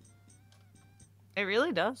 It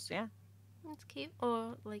really does, yeah. It's cute.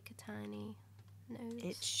 Or like a tiny nose.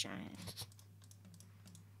 It shines.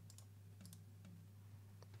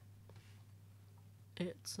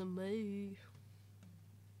 It's a me.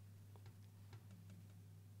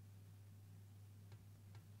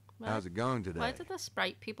 How's it going today? Why did the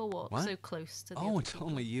sprite people walk so close to the Oh, other it's people?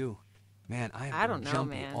 only you. Man, I have I don't know,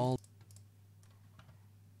 jumpy man. all...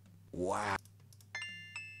 Wow.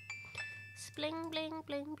 Spling, bling,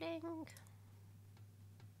 bling, bling.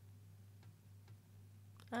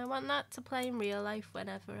 I want that to play in real life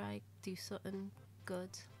whenever I do something good.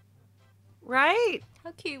 Right?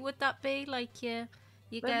 How cute would that be? Like you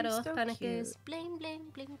That'd get be up so and it cute. goes bling, bling,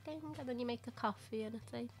 bling, bling, and then you make a coffee and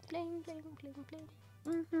it's like bling, bling, bling, bling.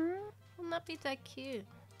 Mm-hmm. Wouldn't that be that cute?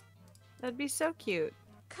 That'd be so cute.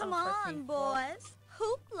 Come on, boys.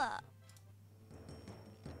 Hoopla.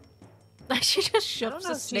 Like she just shoves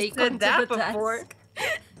know a if she snake said onto that the before.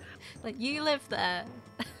 desk. Like you live there.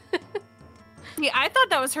 Yeah, I thought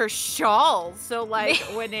that was her shawl. So like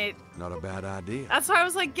when it Not a bad idea. that's why I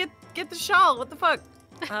was like, get the shawl. What the fuck?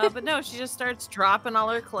 But no, she just starts dropping all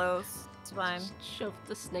her clothes. It's fine. Shove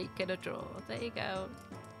the snake in a drawer. There you go.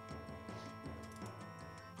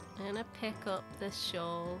 I'm gonna pick up this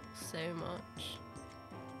shawl so much.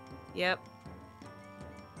 Yep.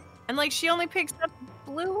 And like she only picks up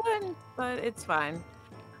the blue one, but it's fine.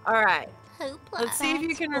 All right. Let's see if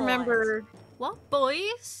you can remember. What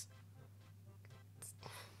boys?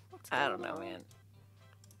 I don't know, man.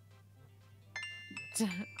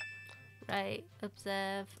 Right,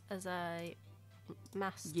 observe as I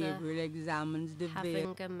master Gabriel examines the veil.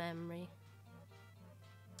 having a memory.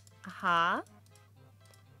 Uh-huh.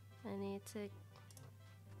 I need to.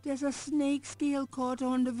 There's a snake scale caught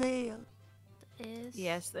on the veil. There is.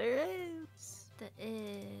 Yes, there is. There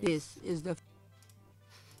is. This is the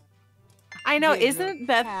I know, Gabriel isn't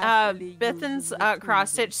carefully Bethan's uses the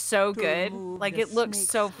cross stitch so to good? remove Like the it looks snake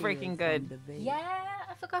so scale freaking from good. the veil. Yeah,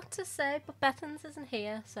 I forgot to say, but Bethan's isn't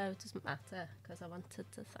here, so it doesn't matter because I wanted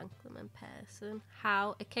to thank them in person.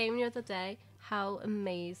 How it came the other day. How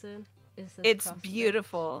amazing is this? It's cross stitch?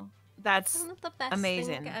 beautiful. That's Isn't it the best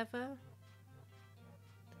amazing. thing ever?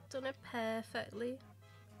 Done it perfectly,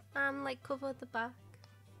 and like covered the back.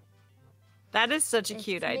 That is such a It's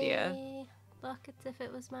cute idea. me. Look, it's if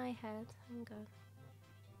it was my head. I'm good.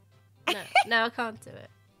 No, no, I can't do it.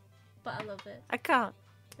 But I love it. I can't.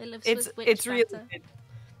 It lives It's with Witch it's really Better. good.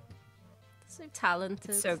 So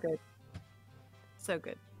talented. It's so good. So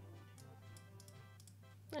good.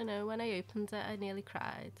 I know, when I opened it, I nearly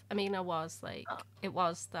cried. I mean, I was like, it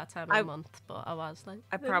was that time of I- the month, but I was like,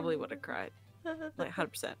 I probably would have cried. Like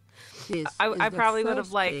 100%. This I is the probably would have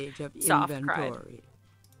first like page of soft cried. inventory.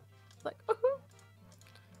 Like,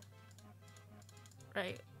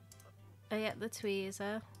 right. I get the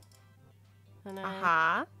tweezer. And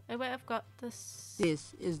uh-huh. Oh wait, I've got this.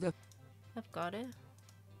 This is the I've got it.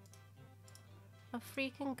 I've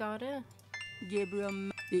freaking got it.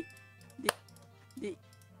 Gabriel.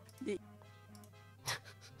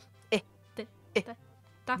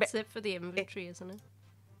 That's it for the inventory, isn't it?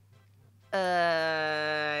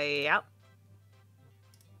 Yep.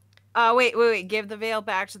 Wait. Give the veil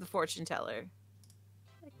back to the fortune teller.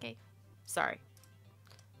 Okay. Sorry.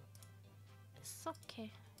 It's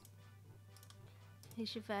okay.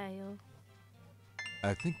 Here's your veil.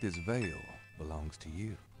 I think this veil belongs to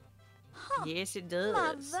you. Huh, Yes, it my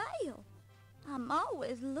does. veil. I'm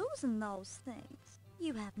always losing those things.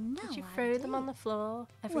 You have no Did you idea. throw them on the floor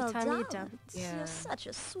every well, time you darling, dance? Yeah. You're such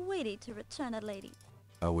a sweetie to return a lady.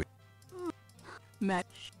 Are we?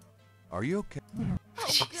 Match. Are you okay?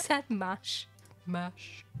 She said mash.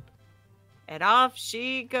 Mash. And off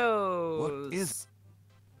she goes. What is?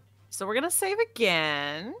 So we're gonna save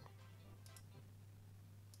again.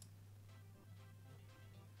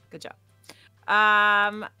 Good job.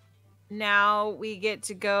 Now we get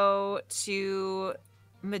to go to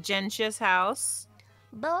Magentia's house.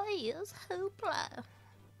 Boys, hoopla.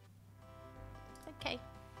 Okay.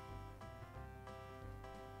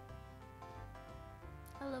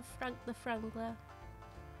 I love Frank the Frangler.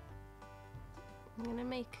 I'm gonna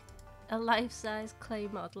make a life-size clay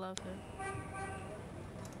model of him.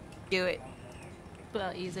 Do it.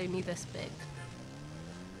 But he's only this big.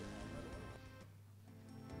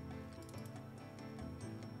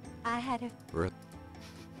 I had a Really?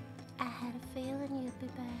 feeling you'd be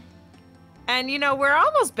back. And you know, we're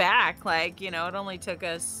almost back. Like, you know, it only took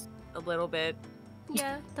us a little bit.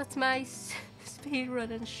 Yeah, that's my speed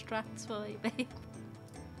running strats for you, babe.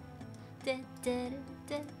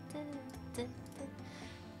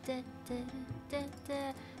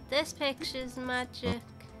 This picture's magic.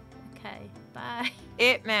 Okay, bye.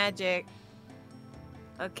 It magic.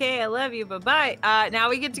 Okay, I love you. Bye-bye. Now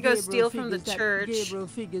we get to go steal from the church. Gabriel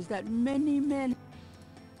figures that many men...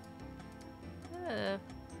 I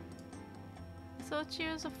thought she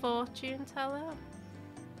was a fortune teller.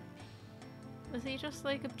 Was he just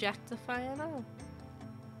like objectifying her?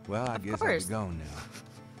 Well, I guess I'll be gone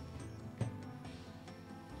now.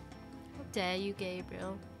 How dare you,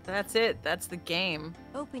 Gabriel? That's it. That's the game.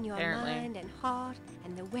 Open your apparently. mind and heart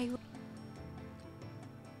and the way...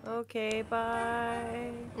 Okay,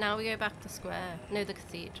 bye. Now we go back to square. No, the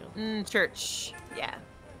cathedral. Church. Yeah.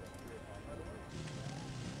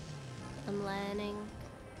 I'm learning.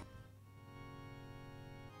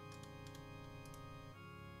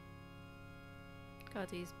 God,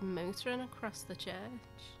 he's motoring across the church.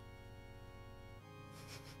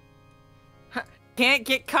 Can't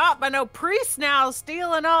get caught by no priest now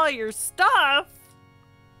stealing all your stuff.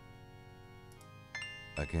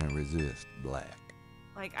 I can't resist black.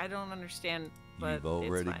 Like, I don't understand, but You've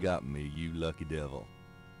already it's fine. got me, you lucky devil.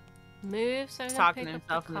 Move so I He's can talking pick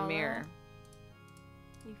to up himself the in the collar. mirror.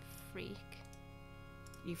 You freak.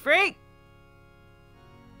 You freak!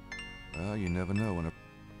 Well, you never know when a...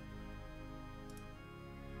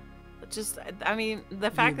 Just, I mean,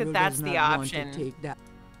 the fact that Gabriel that's does the not want option. to take that.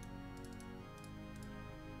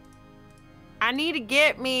 I need to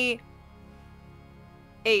get me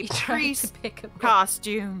a priest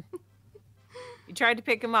costume. You tried to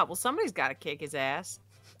pick him up. Well, somebody's got to kick his ass.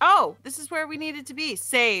 Oh, this is where we needed to be.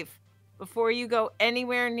 Save. Before you go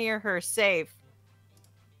anywhere near her, save.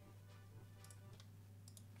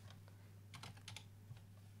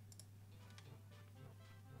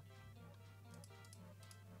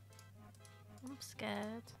 I'm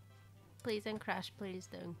scared. Please don't crash. Please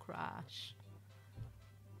don't crash.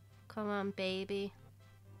 Come on, baby.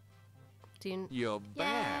 You're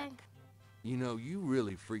back. You know, you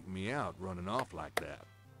really freaked me out running off like that.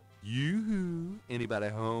 Yoo-hoo. Anybody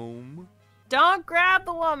home? Don't grab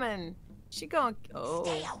the woman. She going. Oh.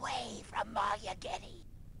 Stay away from Maria Getty,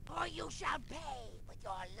 or you shall pay with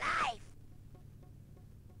your life.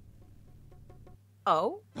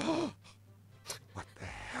 Oh. What the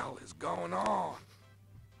hell is going on?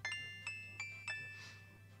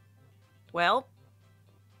 Well.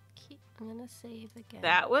 I'm gonna save again.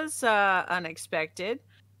 That was unexpected.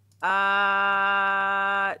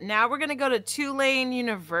 Now we're gonna go to Tulane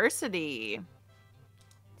University.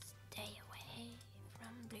 Stay away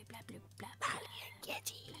from blah blah blah blah blah.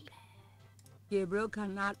 Getty. Gabriel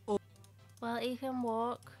cannot... Well, he can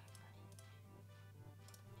walk.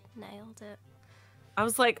 Nailed it. I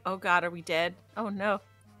was like, oh god, are we dead? Oh no.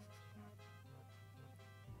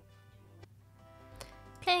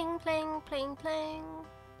 Pling pling pling pling.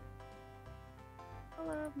 I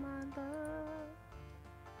love my love.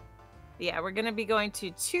 Yeah, we're gonna be going to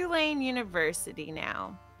Tulane University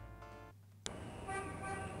now.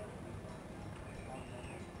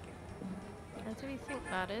 How do we think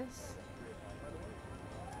that is?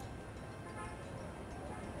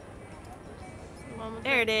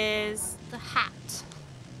 There it is. The hat.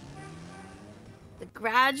 The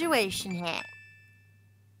graduation hat.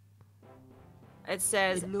 It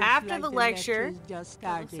says, It looks after like the the lecture... lecture is just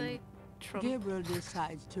starting. Gabriel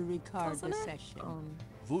decides to record the session.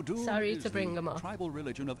 Voodoo Sorry is to bring the them up. tribal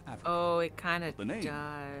religion of Africa. Oh, it kind of The name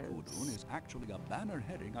does. Voodoo is actually a banner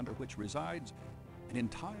heading under which resides an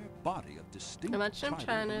entire body of distinct Imagine I'm tribal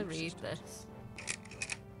trying to belief read systems.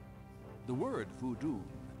 this. The word voodoo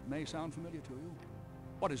may sound familiar to you.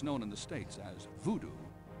 What is known in the States as voodoo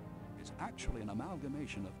is actually an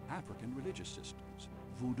amalgamation of African religious systems,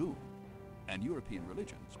 voodoo, and European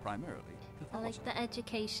religions, primarily I Catholicism. like the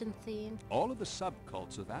education theme. All of the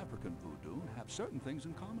subcults of African voodoo have certain things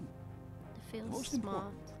in common. It The feels most smart.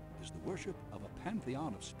 important is the worship of a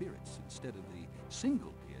pantheon of spirits instead of the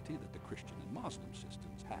single deity that the Christian and Muslim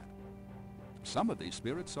systems had. Some of these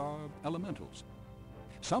spirits are elementals.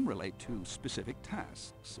 Some relate to specific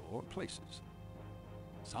tasks or places.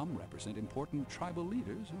 Some represent important tribal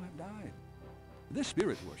leaders who have died. This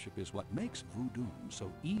spirit worship is what makes voodoo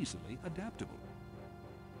so easily adaptable.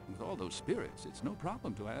 With all those spirits, it's no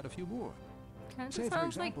problem to add a few more. Kind Say, of for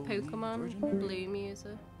sounds like example, the Pokemon Virgin Mary. blue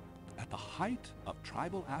music. At the height of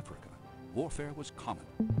tribal Africa, warfare was common.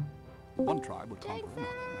 One tribe would conquer another,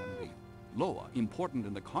 and the Loa, important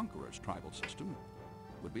in the conqueror's tribal system,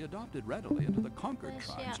 would be adopted readily into the conquered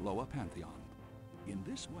tribe's Loa pantheon. In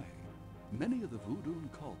this way, many of the voodoo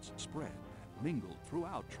cults spread and mingled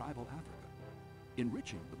throughout tribal Africa,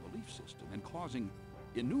 enriching the belief system and causing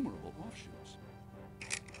innumerable offshoots.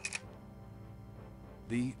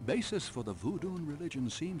 The basis for the voodoo religion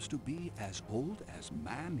seems to be as old as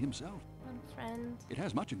man himself. It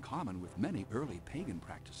has much in common with many early pagan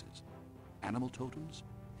practices: animal totems,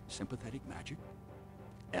 sympathetic magic,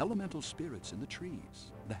 elemental spirits in the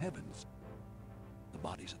trees, the heavens, the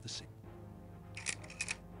bodies of the sick.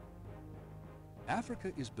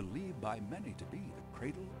 Africa is believed by many to be the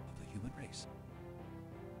cradle of the human race.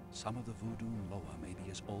 Some of the voodoo Loa may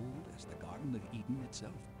be as old as the Garden of Eden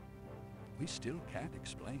itself. We still can't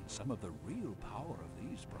explain some of the real power of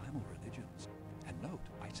these primal religions. And note,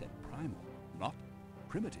 I said primal, not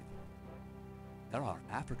primitive. There are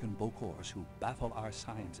African Bokors who baffle our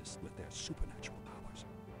scientists with their supernatural powers.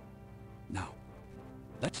 Now,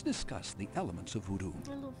 let's discuss the elements of voodoo.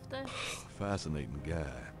 I love this. Fascinating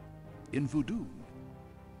guy. In voodoo,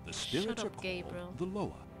 the spirits are called Gabriel. the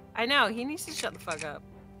Loa. I know, he needs to shut the fuck up.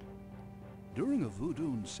 During a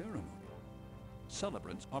voodoo ceremony,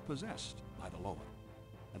 celebrants are possessed by the Loa,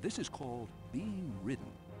 and this is called being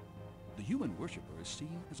ridden. The human worshiper is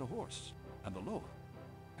seen as a horse, and the Loa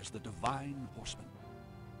as the divine horseman.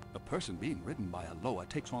 A person being ridden by a Loa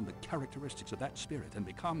takes on the characteristics of that spirit and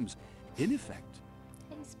becomes, in effect,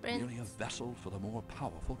 merely a vessel for the more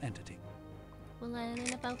powerful entity. We're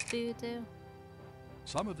learning about voodoo.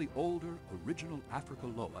 Some of the older original Africa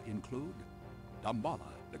Loa include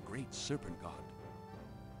Dambala, the great serpent god,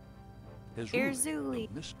 Erzuli,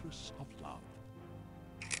 the mistress of love,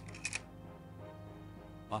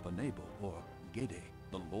 Papa Nebo, or Gede,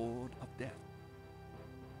 the lord of death,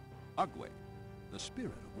 Agwe, the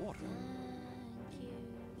spirit of water,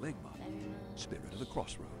 Legba, spirit of the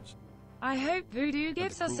crossroads. I hope voodoo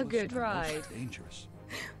gives us a good ride. Dangerous.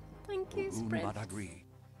 Thank you, Spritz. Badagri,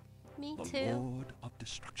 Me the too. lord of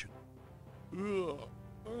destruction.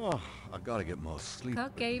 Oh, I gotta get more sleep.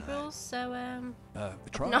 God, Gabriel's so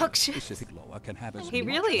Obnoxious. Specific Loa can have as He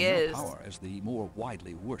much really or more is. power as the more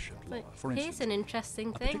widely worshipped Loa. But For here's instance, an interesting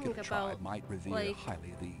a thing particular tribe about might revere like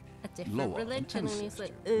highly the a different Loa, an religion, and he's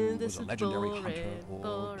like, ancestor who this was a is legendary boring, hunter or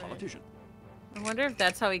boring. politician. I wonder if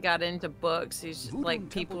that's how he got into books. He's just, Voodoo like,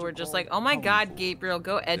 people temples were are just called like, oh my god, powerful. Gabriel,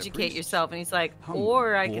 go educate priests yourself. And he's like, hungry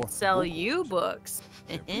or I for could sell vocals. you books.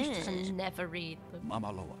 And never read them.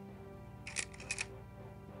 Mama Loa.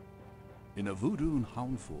 In a voodoo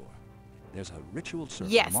houndfour, there's a ritual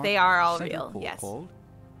circle Yes, marked they are by a all center real, pole yes. called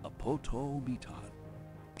a poto mitan.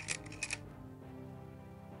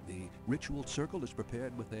 The ritual circle is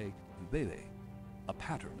prepared with a veve, a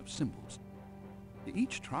pattern of symbols.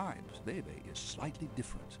 Each tribe's veve is slightly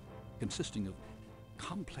different, consisting of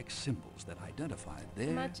complex symbols that identify their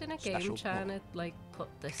Imagine a game special trying Loa. to like put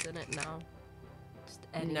this in it now. Just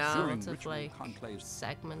any No. During sort of ritual like conclaves,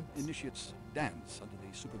 segment. initiates dance under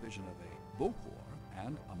the supervision of a Bokor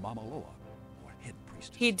and a Mama Loa, or head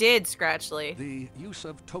priestess. He did, Scratchly. The use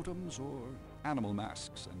of totems or animal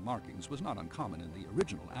masks and markings was not uncommon in the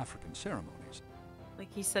original African ceremonies.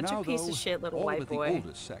 Like, he's such Now, a piece though, of shit little all white but boy. the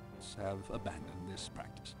oldest sects have abandoned this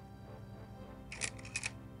practice.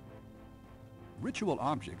 Ritual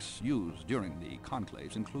objects used during the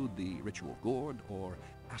conclaves include the ritual gourd or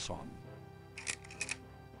asson,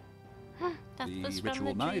 That the was from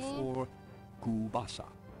ritual the knife dream. or kubasa.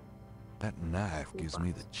 That knife gives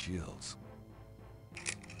me the chills.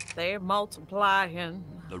 They're multiplying.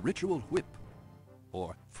 The ritual whip,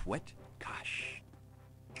 or fouet cash.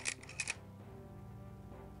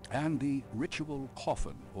 And the ritual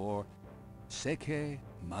coffin, or seke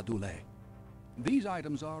madule. These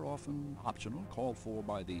items are often optional, called for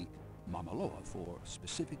by the Mama Loa for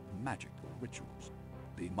specific magical rituals.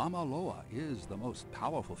 The Mama Loa is the most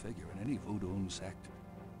powerful figure in any voodoo sect.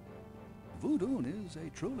 Voodoo is a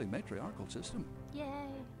truly matriarchal system. Yay.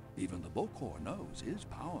 Even the Bokor knows his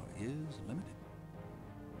power is limited.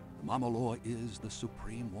 The Mama Loa is the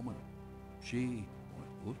supreme woman. She,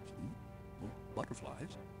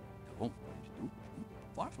 butterflies,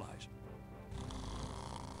 fireflies.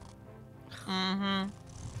 Mm-hmm.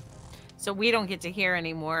 So we don't get to hear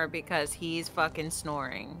anymore because he's fucking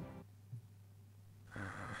snoring.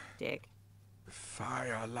 Dick.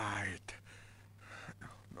 Firelight.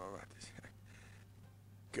 No, what is it?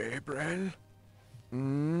 Gabriel?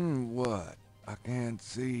 What? I can't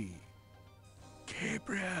see.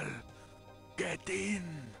 Gabriel, get in.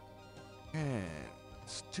 Can't.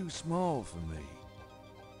 It's too small for me.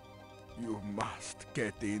 You must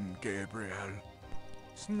get in, Gabriel.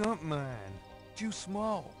 It's not mine. Too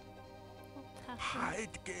small.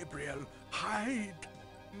 Hide, Gabriel, hide.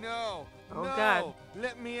 No. Oh, no. God.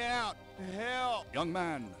 Let me out. Help. Young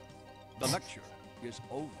man, the lecture is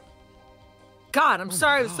over. God, I'm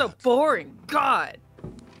sorry it was so boring. God.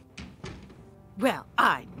 Well,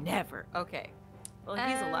 I never. Okay. Well,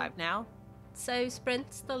 he's alive now. So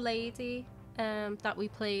Sprint's the lady that we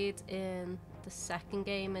played in the second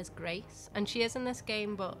game is Grace. And she is in this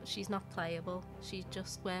game, but she's not playable. She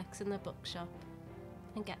just works in the bookshop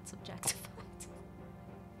and gets objectified.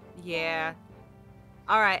 Yeah.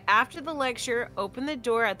 All right. After the lecture, open the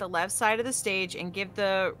door at the left side of the stage and give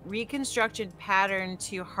the reconstructed pattern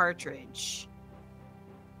to Hartridge.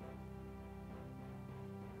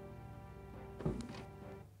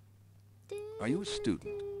 Are you a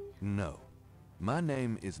student? No. My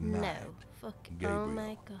name is Knight. No. Fuck. Gabriel Oh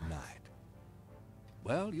my God. Knight.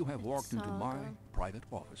 Well, you have walked into my Saga. private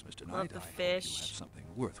office, Mr. Love Knight. the I hope you fish. have something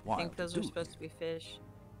worthwhile I think those to are do supposed to be fish.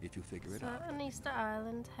 if you figure Is it out. that an Easter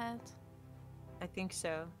Island head? I think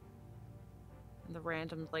so. And the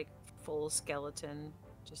random, like, full skeleton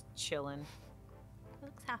just chilling.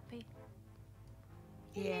 Looks happy.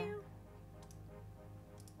 Yeah.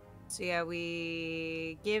 So yeah,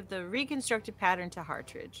 we give the reconstructed pattern to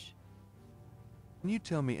Hartridge. Can you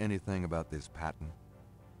tell me anything about this pattern?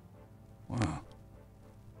 Wow.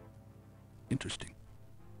 Interesting.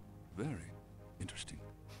 Very interesting.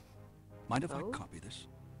 Mind if I copy this?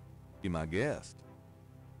 Be my guest.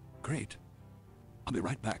 Great. I'll be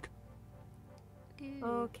right back.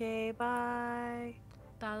 Okay, bye.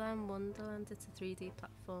 Balan Wonderland, it's a 3D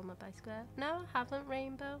platformer by Square. No, I haven't,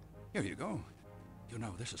 Rainbow. Here you go. You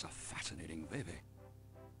know, this is a fascinating baby.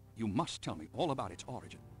 You must tell me all about its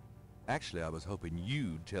origin. Actually, I was hoping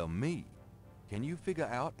you'd tell me. Can you figure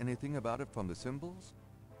out anything about it from the symbols?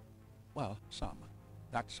 Well, some.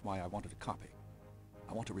 That's why I wanted a copy.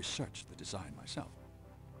 I want to research the design myself.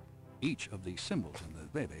 Each of these symbols in the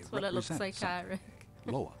baby That's what it looks like, something. Eric.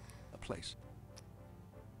 Loa, a place.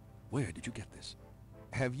 Where did you get this?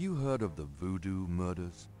 Have you heard of the voodoo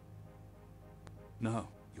murders? No,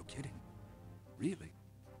 you're kidding. Really?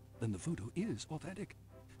 Then the voodoo is authentic.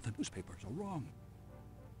 The newspapers are wrong.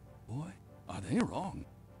 Boy, are they wrong.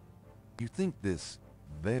 You think this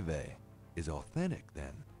Veve is authentic,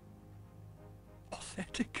 then?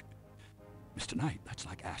 Authentic? Mr. Knight, that's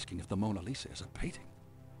like asking if the Mona Lisa is a painting.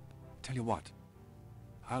 Tell you what,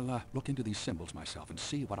 I'll look into these symbols myself and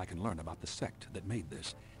see what I can learn about the sect that made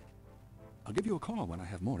this. I'll give you a call when I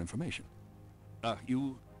have more information.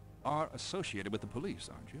 You are associated with the police,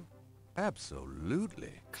 aren't you? Absolutely.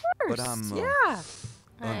 Of course, But I'm yeah.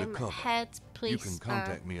 undercover. Head police. You can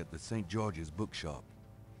contact me at the St. George's bookshop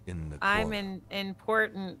in the I'm quarter. an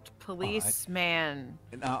important policeman,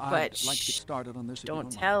 Now, but I'd like to get started on this. If you don't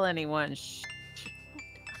mind. tell anyone.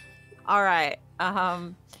 All right.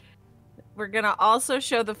 We're gonna also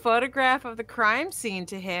show the photograph of the crime scene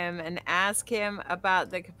to him and ask him about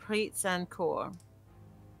the complete Sancour.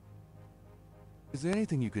 Is there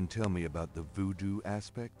anything you can tell me about the voodoo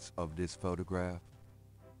aspects of this photograph?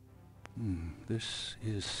 This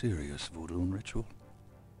is serious voodoo ritual.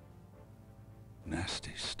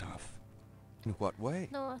 Nasty stuff. In what way?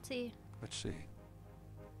 Naughty. Let's see.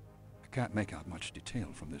 I can't make out much detail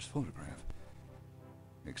from this photograph.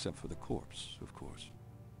 Except for the corpse, of course.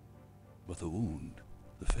 But the wound,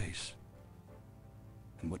 the face,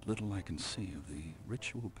 and what little I can see of the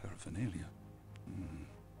ritual paraphernalia.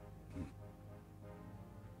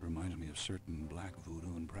 Reminds me of certain black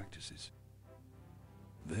voodoo practices.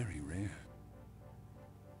 Very rare.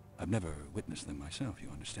 I've never witnessed them myself, you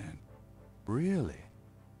understand? Really?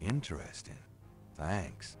 Interesting.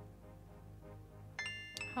 Thanks.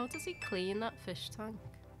 How does he clean that fish tank?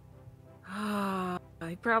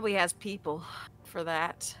 He probably has people for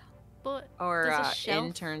that. But or there's a shelf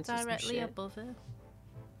interns or some directly shit. above it.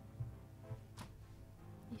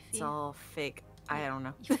 It's all fake. I don't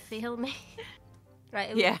know. You feel me?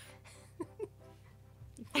 Right. Yeah.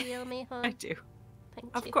 You feel me, hon? I do.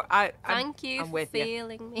 Thank Of you. course. Thank you I'm for with you.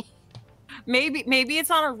 feeling me. Maybe it's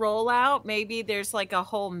on a rollout. Maybe there's like a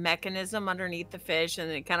whole mechanism underneath the fish and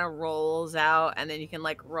it kind of rolls out and then you can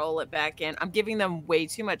like roll it back in. I'm giving them way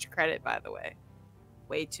too much credit, by the way.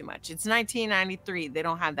 Way too much. It's 1993. They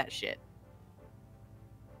don't have that shit.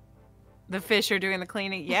 The fish are doing the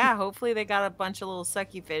cleaning. Yeah, hopefully they got a bunch of little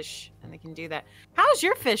sucky fish and they can do that. How's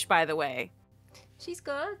your fish, by the way? She's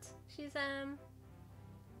good. She's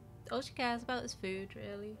all she cares about is food,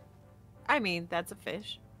 really. I mean, that's a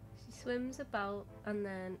fish. She swims about and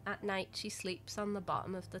then at night she sleeps on the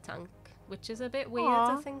bottom of the tank, which is a bit weird,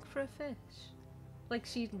 Aw. I think, for a fish. Like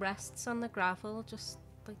she rests on the gravel just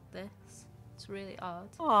like this. It's really odd.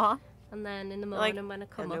 Aw. And then in the Like, morning when I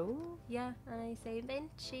come up, hello? yeah, and I say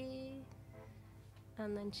Vinci.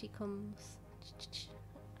 and then she comes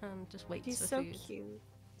and just waits She's for so food. cute.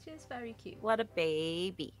 She's very cute. What a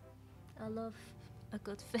baby. I love a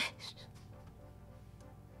good fish.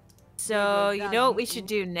 So, you know what we should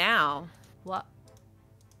do now? What?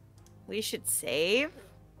 We should save.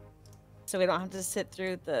 So we don't have to sit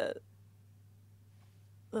through the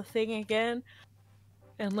thing again.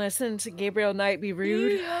 And listen to Gabriel Knight be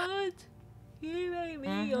rude. You made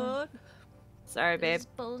me yawn. Sorry, babe. This is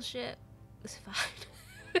bullshit. It's fine.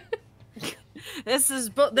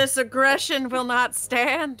 This aggression will not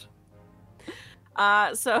stand.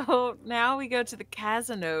 So now we go to the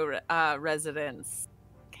Casino residence.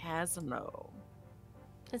 Casino.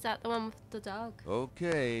 Is that the one with the dog?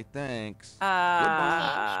 Okay, thanks.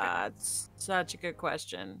 It's such a good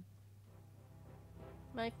question.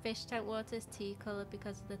 My fish tank water is tea color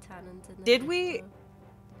because of the tannins in the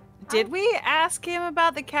Did we ask him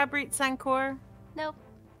about the Cabrit Sancor? Nope.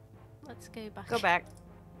 Let's go back. Go back.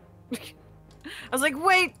 I was like,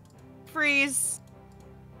 wait, freeze.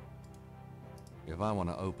 If I want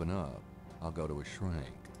to open up, I'll go to a shrink.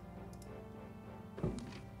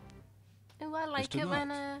 Oh, I like Mr. it when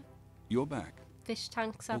Knight, you're back. fish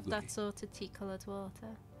tanks have goody. that sort of tea-coloured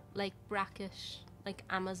water, like brackish, like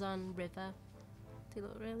Amazon River. They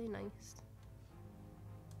look really nice.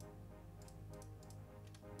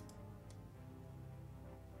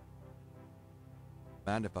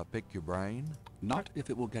 Mind if I pick your brain? Not if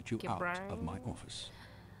it will get you Your out of my brain. office.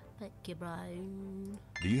 Pick your brain.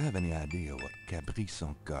 Do you have any idea what Cabrice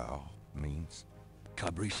encore means?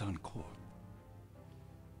 Cabrice encore.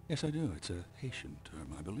 Yes, I do. It's a Haitian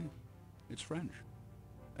term, I believe. It's French.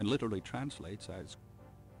 And literally translates as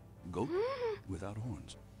goat without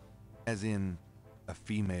horns. As in a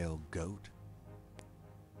female goat?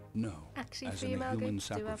 No, Actually, as in a female human goats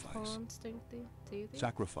do have sacrifice. horns, don't they? Do they?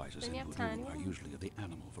 Sacrifices Don't in you have voodoo tiny are ones? usually of the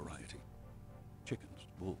animal variety. Chickens,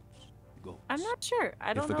 bulls, goats. I'm not sure.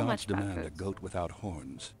 I don't if the know gods much about demand a goats. goat without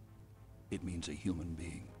horns, it means a human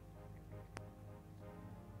being.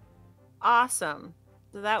 Awesome.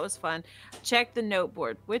 So that was fun. Check the note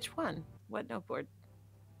board. Which one? What note board?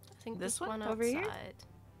 I think This there's one one over here? outside.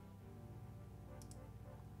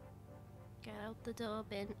 Get out the door,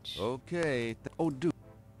 bench. Okay. Oh, dude.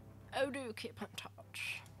 Oh, do keep in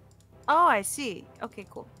touch. Oh, I see. Okay,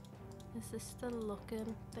 cool. Is this the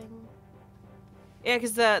looking thing? Yeah,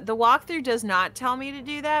 because the walkthrough does not tell me to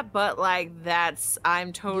do that, but like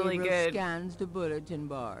I'm totally Gabriel good. scans the bulletin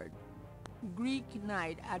board. Greek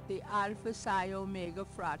night at the Alpha Psi Omega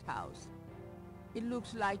frat house. It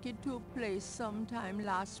looks like it took place sometime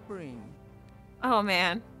last spring. Oh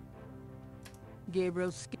man.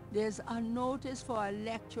 Gabriel, there's a notice for a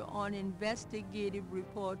lecture on investigative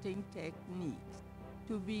reporting techniques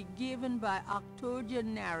to be given by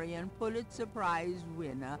octogenarian Pulitzer Prize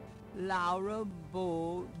winner Laura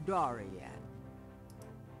Bo Dorian.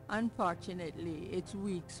 Unfortunately, it's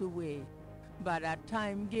weeks away, but at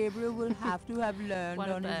time Gabriel will have to have learned What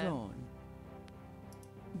a on his bird. own.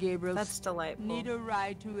 Gabriel That's delightful. need a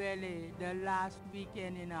ride to LA the last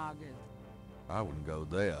weekend in August. I wouldn't go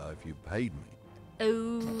there if you paid me.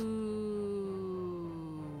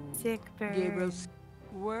 Oh. Sick bird. Gabriel,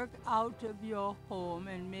 work out of your home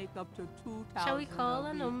and make up to $2,000 Shall we call a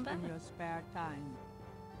week number? in your spare time.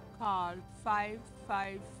 Call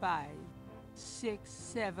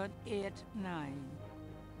 555-6789.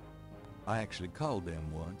 I actually called them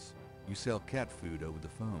once. You sell cat food over the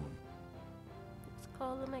phone. Let's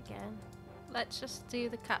call them again. Let's just do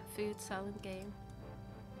the cat food selling game.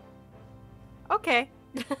 Okay.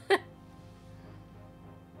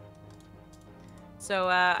 So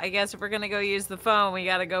I guess if we're gonna go use the phone, we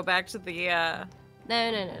gotta go back to the No.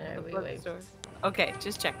 We won't. bookstore. Okay,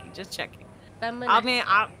 just checking. Then I mean,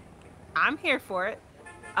 I'm here for it.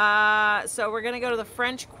 So we're gonna go to the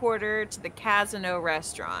French Quarter to the Casino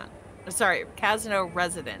restaurant. Sorry, Casino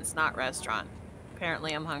residence, not restaurant.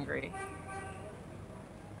 Apparently, I'm hungry.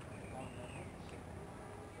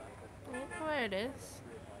 I don't know where it is.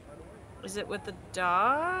 Is it with the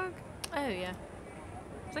dog? Oh yeah.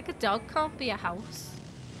 It's like a dog can't be a house.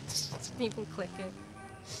 Just didn't even click it.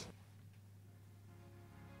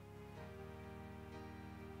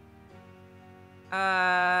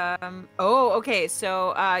 Oh, okay.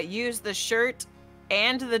 So use the shirt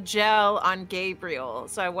and the gel on Gabriel.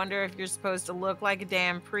 So I wonder if you're supposed to look like a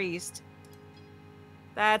damn priest.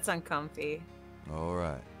 That's uncomfy. All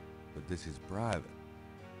right. But this is private.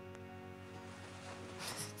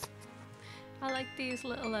 I like these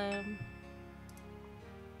little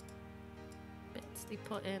bits they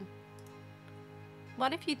put in.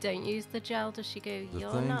 What if you don't use the gel? Does she go, The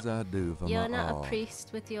you're things not I do for you're my not art. a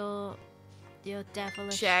priest with your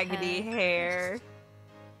devilish Shaggy hair.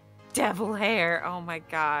 Devil hair. Oh my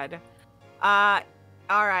god. All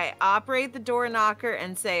right. Operate the door knocker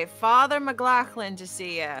and say, Father McLaughlin to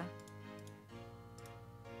see ya.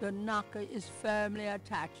 The knocker is firmly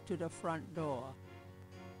attached to the front door.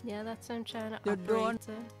 Yeah, that's what I'm trying to The door. operate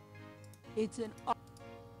it. It's an.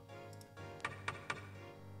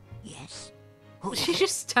 Yes? She's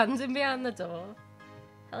just standing behind the door.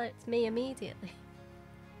 Hello, it's me immediately.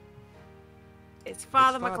 It's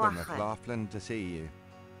Father It's McLaughlin. McLaughlin to see you.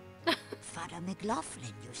 Father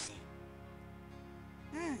McLaughlin, you say?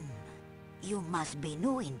 You must be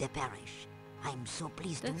new in the parish. I'm so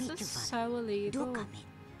pleased to meet you, This is Father. so illegal. Do come in.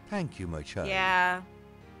 Thank you, my child. Yeah.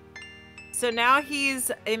 So now he's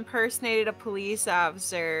impersonated a police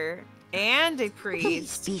officer and a Please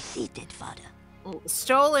priest. be seated, Father.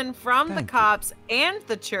 Stolen from the Thank you. cops and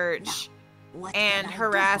the church. What And can I do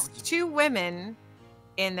harassed for you? 2 women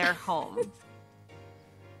in their home.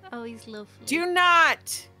 Oh, he's lovely. Do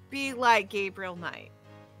not be like Gabriel Knight.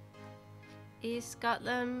 He's got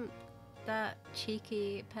that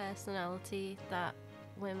cheeky personality that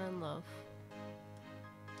women love.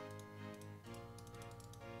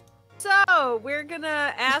 So we're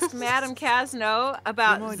gonna ask Madame Casno Do you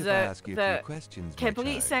about mind if I ask you a the few questions, my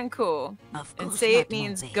Complete child? Senku Of and course say not, it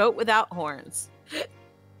means Montbay. goat without horns. Do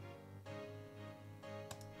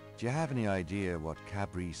you have any idea what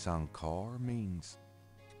Cabri Sankar means?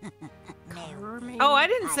 Oh, I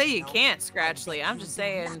didn't say I you know. can't, I Scratchley. bet I'm you just do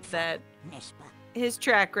saying not, that N'est-ce pas? his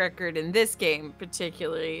track record in this game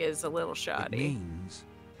particularly is a little It shoddy. means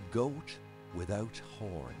goat without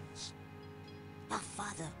horns. But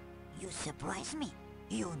Father, you surprise me.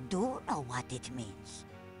 You do know what it means.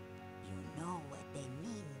 You know what they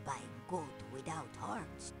mean by goat without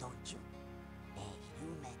horns, don't you? A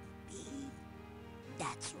human being.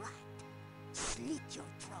 That's right. Slit your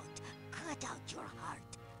throat, cut out your heart.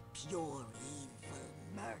 Pure evil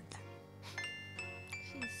murder.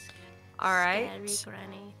 She's All right. scary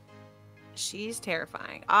granny. She's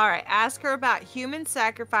terrifying. All right. Ask her about human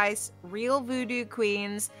sacrifice, real voodoo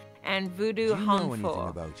queens, and voodoo Do you know anything hanfo.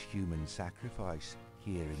 about human sacrifice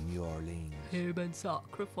here in New Orleans? Human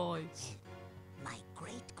sacrifice. My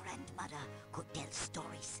great-grandmother could tell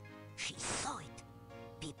stories. She saw it.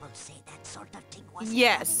 People say that sort of thing was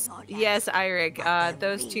Yes. done in Orleans. Yes, Eirik. But the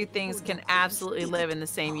Those real 2 things voodoo can queens absolutely did live it. in the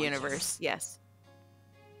same Oh, universe. Yes.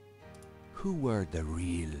 Who were the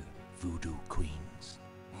real voodoo queens?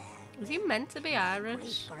 Is he meant to be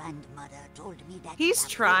Irish? Great-grandmother told me that He's La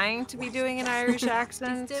trying Bruna to be was doing an just Irish a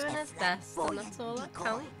accent. He's doing a his best, and that's all that flamboyant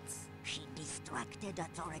counts. She distracted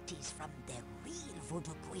authorities from the real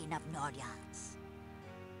voodoo queen of New Orleans.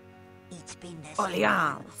 It's been the same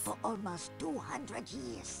Orleans. for almost 200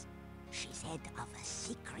 years. She's head of a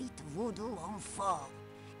secret voodoo enfant.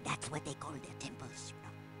 That's what they call their temples, you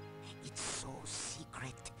know. It's so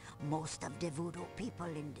secret. Most of the voodoo people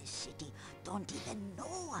in the city don't even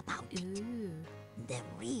know about it. Ooh. The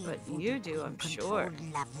real But voodoo you do, queen I'm controlled sure.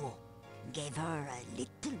 Lavaux, gave her a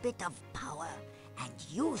little bit of power, and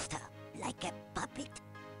used her like a puppet.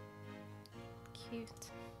 Cute.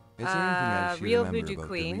 Is there anything else you real remember voodoo about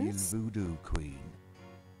queens? the real voodoo queen?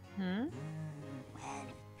 Hmm? Well,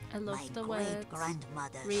 I my love the words.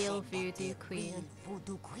 great-grandmother Real said that voodoo the queen. real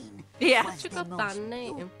voodoo queen Yeah. was Such a the good most band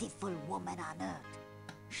name. beautiful woman on earth.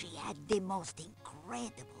 She had the most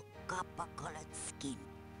incredible copper-colored skin.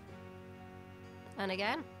 And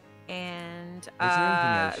again. And there anything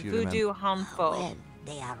else you voodoo hanfo. Well,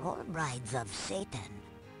 they are all brides of Satan.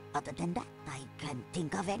 Other than that, I can't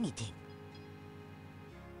think of anything.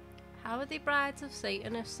 How are they brides of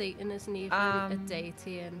Satan if Satan isn't even a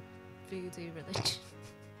deity in voodoo religion?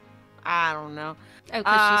 I don't know. Oh,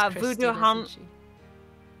 because she's voodoo Christian, isn't she?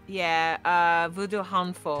 Yeah, voodoo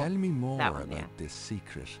hanfo. Tell me more That one, about yeah. this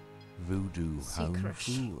secret voodoo Secret.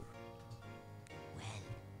 hanfour. Well,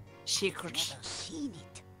 Secret. I've never seen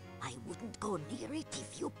it. I wouldn't go near it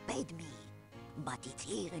if you paid me. But it's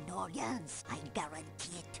here in Orleans, I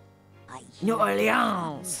guarantee it. I New hear the Orleans.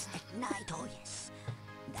 drums at night, oh yes.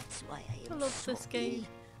 That's why I I am love so this game.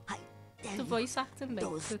 ill. I tell The you, voice acting makes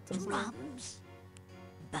those it, doesn't it? drums.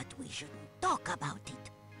 But we shouldn't talk about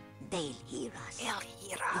it. They'll hear us. They'll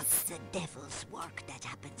hear It's the devil's work that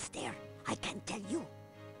happens there. I can tell you.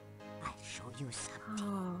 I'll show you something.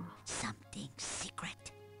 Oh. Something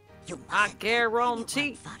secret. You I mustn't tell guarantee.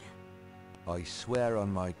 anyone, Father. I swear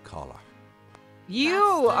on my collar.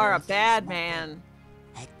 You That's are a the- bad man.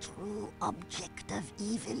 A true object of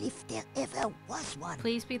evil if there ever was one.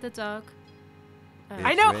 Please be the dog. Oh.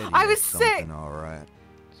 I know, It's I radio was sick. something, all right.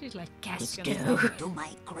 She's like, It guess belonged to my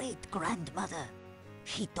great-grandmother.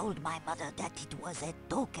 She told my mother that it was a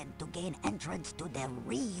token to gain entrance to the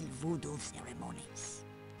real voodoo ceremonies.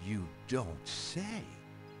 You don't say.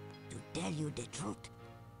 To tell you the truth,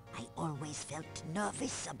 I always felt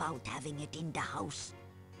nervous about having it in the house.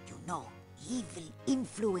 You know, evil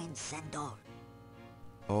influence and all.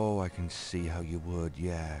 Oh, I can see how you would,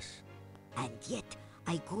 yes. And yet,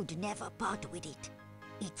 I could never part with it.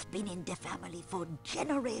 It's been in the family for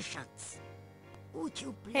generations. Would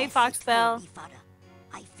you bless Hey, it Foxbelle. for me, Father?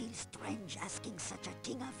 I feel strange asking such a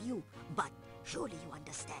thing of you, but surely you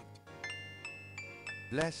understand.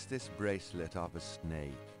 Bless this bracelet of a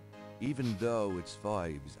snake, even though its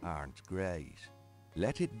vibes aren't great.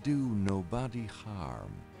 Let it do nobody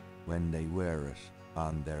harm when they wear it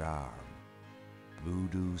on their arm.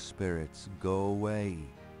 Voodoo spirits, go away.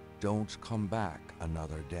 Don't come back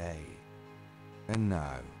another day. And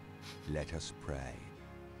now, let us pray.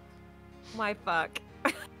 My fuck.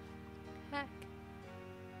 Heck.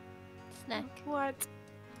 Snack. What?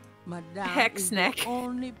 Madame Heck is snack. the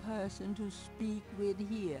only person to speak with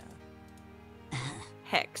here.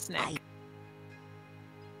 Heck snack.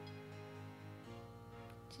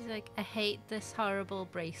 She's like, I hate this horrible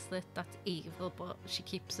bracelet that's evil, but she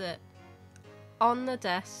keeps it on the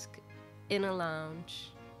desk, in a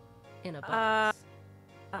lounge, in a box.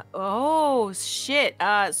 Oh, shit.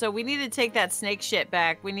 So we need to take that snake shit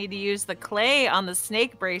back. We need to use the clay on the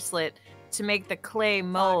snake bracelet to make the clay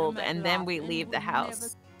mold, and then we leave the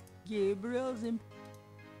house. Gabriel's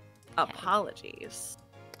Apologies.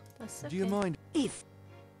 That's okay. Do you mind? If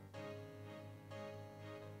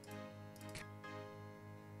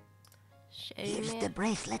here's the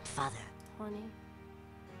bracelet, Father. Honey.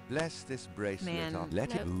 Bless this bracelet Man, of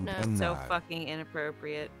let it move no. and So now. fucking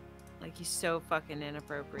inappropriate. Like, he's so fucking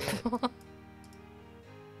inappropriate.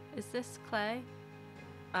 Is this clay?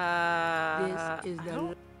 This is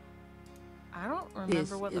I don't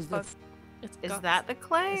remember what the fuck. Is got- that the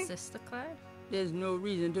clay? Is this the clay? There's no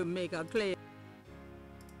reason to make a clay.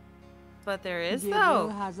 But there is, Gabriel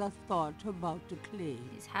though. has a thought about the clay.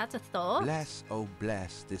 He's had a thought. Bless, oh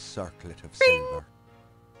bless this circlet of silver.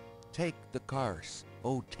 Take the curse,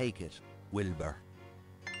 oh take it, Wilbur.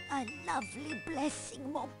 A lovely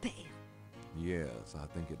blessing, mon père. Yes, I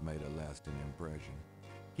think it made a lasting impression.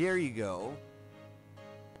 Here you go.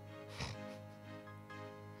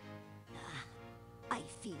 I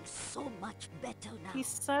feel so much better now. He's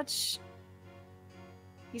such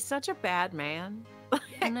a bad man.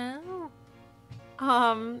 No.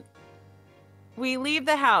 We leave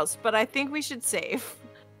the house, but I think we should save.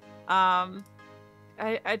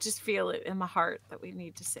 I just feel it in my heart that we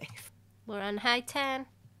need to save. We're on high 10.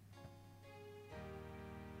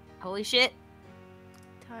 Holy shit.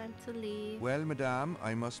 Time to leave. Well, madame,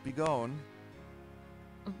 I must be going.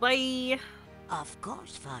 Bye. Of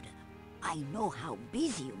course, Father. I know how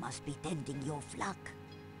busy you must be tending your flock.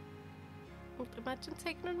 Imagine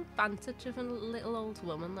taking advantage of a little old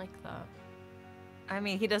woman like that. I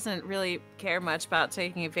mean, he doesn't really care much about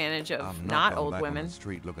taking advantage of I'm not going old back on women. the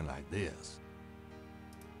street looking like this.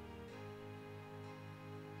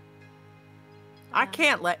 I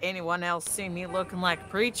can't let anyone else see me looking like a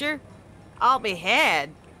preacher. I'll be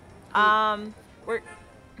had. We're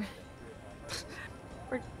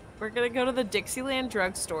gonna go to the Dixieland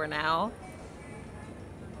drugstore now.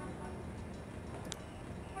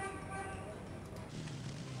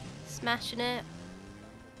 Smashing it.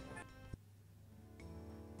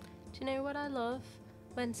 Do you know what I love?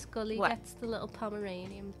 When Scully What? gets the little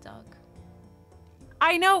Pomeranian dog.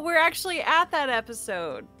 I know, we're actually at that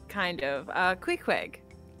episode, kind of. Queequeg.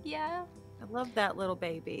 Yeah. I love that little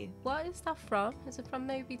baby. What is that from? Is it from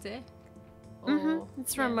Moby Dick?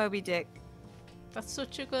 It's from Moby Dick. That's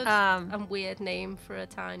such a good and weird name for a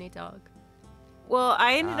tiny dog. Well,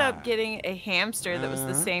 I ended up getting a hamster that was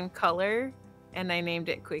the same color, and I named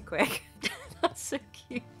it Queequeg. That's so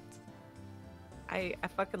cute. I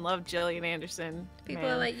fucking love Gillian Anderson. People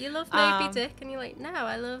man. are like, you love Moby Dick, and you're like, no,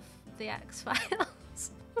 I love the X-Files.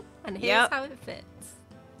 And here's Yep. how it fits.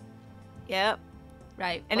 Yep.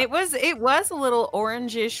 Right. And it was a little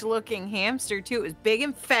orangish looking hamster too. It was big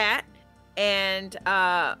and fat and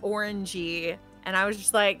orangey. And I was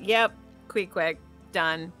just like, yep, Queequeg,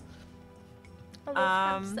 done. I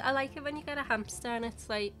love hamster. I like it when you get a hamster and it's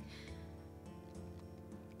like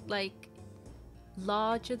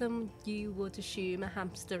larger than you would assume a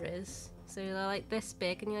hamster is. So they're like this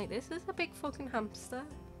big and you're like, this is a big fucking hamster.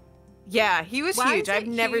 Yeah, he was Why huge. is I've it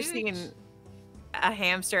never huge? seen a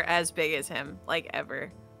hamster as big as him, like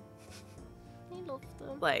ever. I love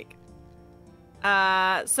them. Like,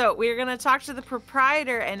 so we're gonna talk to the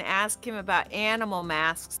proprietor and ask him about animal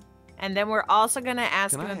masks, and then we're also gonna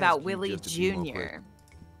ask Can him I about ask you Willie just a few more Jr. quick-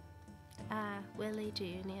 Willie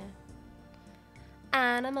Jr.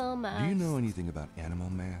 Animal mask. Do you know anything about animal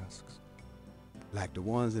masks? Like the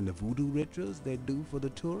ones in the voodoo rituals they do for the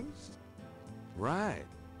tourists? Right.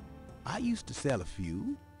 I used to sell a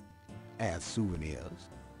few as souvenirs.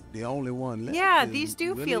 The only one left. Yeah, is these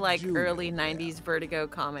do Willie feel like Jr. early 90s Vertigo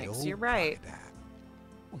comics. You're right.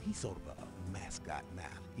 Well, he's sort of a mascot now.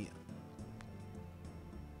 Yeah.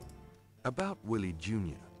 About Willie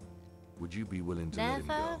Jr. Would you be willing to let him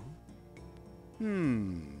go?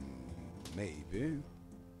 Maybe.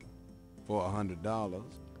 For $100.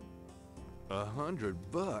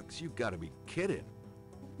 $100? You've got to be kidding.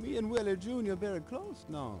 Me and Willie Jr. very close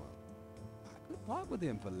now. I could part with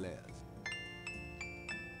him for less.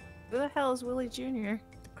 Who the hell is Willie Jr.?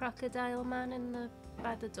 The crocodile man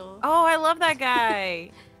by the door. Oh, I love that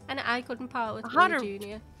guy. And I couldn't part with 100 Willie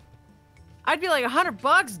Jr. I'd be like,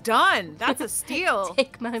 $100, done. That's a steal.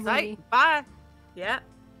 Take my money. Bye. Yeah.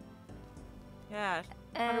 Yeah.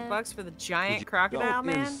 $100 for the giant crocodile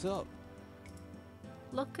man.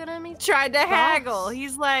 Look at him. He tried to haggle.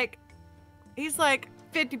 He's like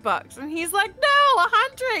 $50, and he's like, no,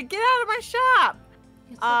 100. Get out of my shop.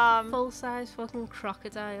 It's like a full-size fucking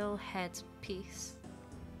crocodile head piece.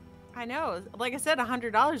 I know. Like I said,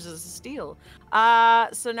 $100 is a steal.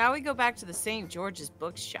 So now we go back to the St. George's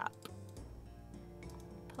bookshop.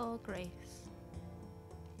 Poor Grace.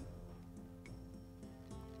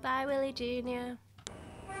 Bye, Willie Jr.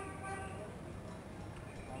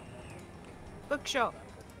 Bookshop.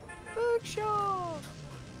 Bookshop.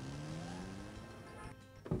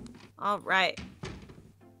 All right.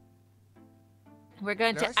 We're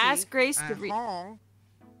going to ask Grace to read.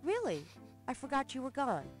 Really? I forgot you were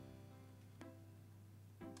gone.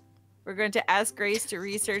 We're going to ask Grace to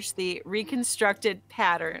research the reconstructed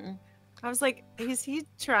pattern. I was like, is he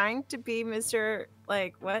trying to be Mr.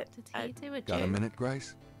 Like, what? Did he do a joke? Got a minute,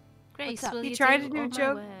 Grace? Grace, What's up? will You you tried do to do a all my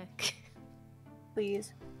joke? work?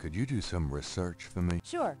 Please. Could you do some research for me?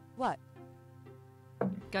 Sure. What?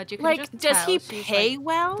 God, you can Like, just does tell he she's pay like,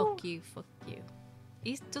 well? Fuck you, fuck you.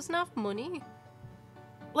 He doesn't have money.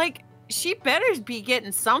 Like, she better be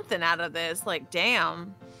getting something out of this. Like,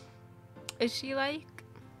 damn. Is she like...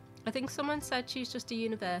 I think someone said she's just a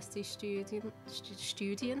university student,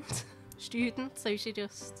 so she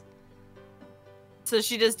just... So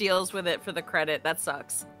she just deals with it for the credit. That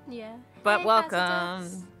sucks. Yeah. But Hey,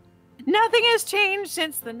 welcome. Nothing has changed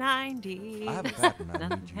since the 90s. I have a pattern I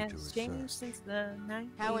Nothing need you to has research. changed since the 90s.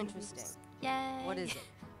 How interesting. Yay. What is it?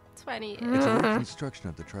 20 It's years. a reconstruction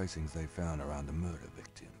of the tracings they found around the murder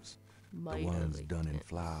victims. The ones done in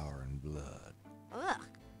flour and blood. Ugh.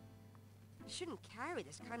 You shouldn't carry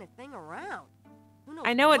this kind of thing around. Who knows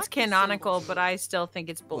I know it's what the canonical, symbols but mean. I still think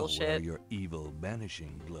it's Well, wear bullshit. your evil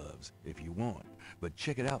banishing gloves if you want, but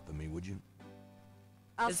check it out for me, would you?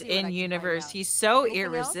 I'll Because see what I can in find universe, out. he's so Anything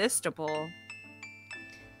else? irresistible,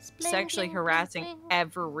 sexually harassing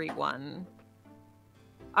everyone.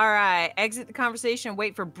 All right, exit the conversation.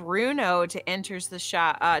 Wait for Bruno to enter the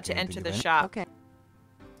shop. Okay.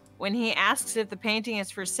 When he asks if the painting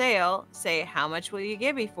is for sale, say, "How much will you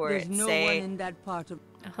give me for There's it?" no Say, one in that part of...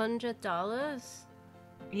 $100?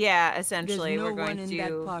 yeah, essentially, There's no we're going one in that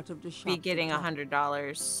to part of the shop be to getting talk.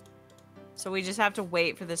 $100. So we just have to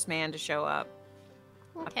wait for this man to show up.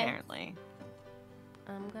 Okay. Apparently.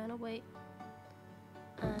 I'm gonna wait.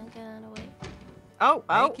 I'm gonna wait. Oh,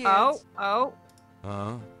 Hey, oh, kids. oh,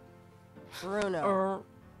 Huh? Bruno.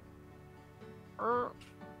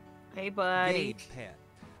 Hey, buddy. Gabe, pet.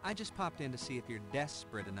 I just popped in to see if you're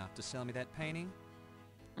desperate enough to sell me that painting.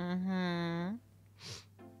 Mm-hmm.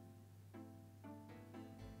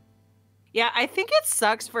 Yeah, I think it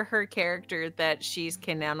sucks for her character that she's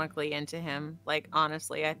canonically into him. Like,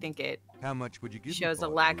 honestly, I think it How much would you give me shows for a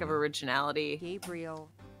it, lack of Bruno? originality. Gabriel,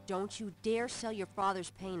 don't you dare sell your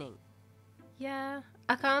father's painting. Yeah,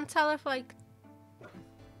 I can't tell if like...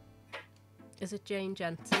 Is it Jane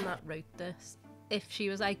Jensen that wrote this? If she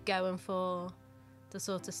was like going for the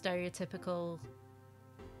sort of stereotypical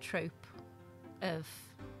trope of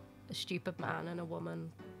a stupid man and a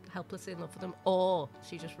woman helplessly in love with him, or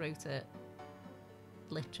she just wrote it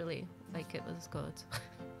literally like it was good.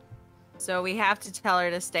 So we have to tell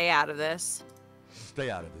her to stay out of this. Stay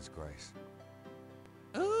out of this, Grace.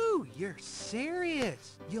 Ooh, you're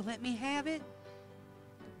serious? You'll let me have it?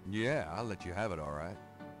 Yeah, I'll let you have it, all right.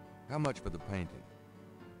 How much for the painting?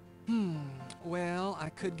 Well, I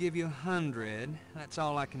could give you 100. That's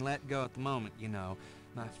all I can let go at the moment, you know.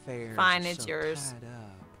 My fares Fine, are it's so yours. tied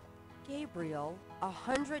up. Gabriel,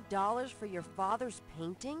 $100 for your father's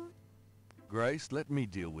painting? Grace, let me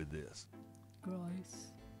deal with this.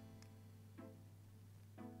 Grace.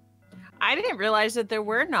 I didn't realize that there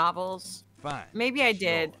were novels. Fine. Maybe I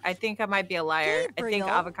did. I think I might be a liar. I think Gabriel.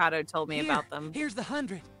 Avocado told me Here, about them. Here's the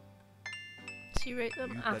 100. She wrote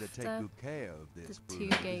them You after better take good care of this, the 2 Bruno.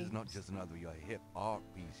 This games. is not just another of your hip art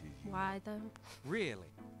pieces. Why though? Really?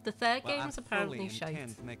 The third Well, game's I apparently fully shite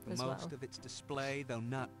intend to make the as most well. of its display, though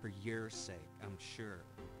not for your sake, I'm sure.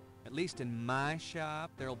 At least in my shop,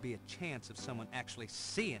 there'll be a chance of someone actually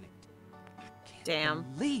seeing it. I can't Damn.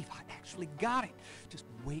 believe I actually got it. Just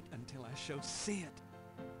wait until I show Sid.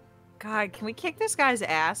 God, can we kick this guy's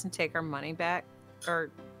ass and take our money back? Or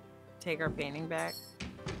take our painting back?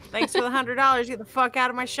 Thanks for the $100. Get the fuck out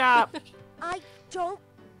of my shop. I don't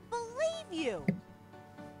believe you.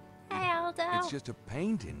 Hey, Aldo. It's just a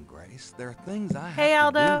painting, Grace. There are things I Hey,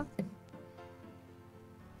 have to Aldo. do.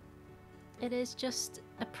 It is just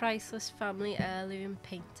a priceless family heirloom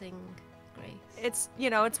painting, Grace. It's,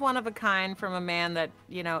 it's one of a kind from a man that,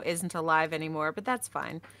 isn't alive anymore, but that's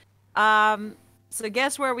fine. So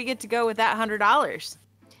guess where we get to go with that $100?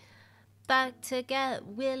 Back to get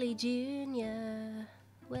Willie Jr.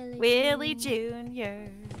 Willie Jr.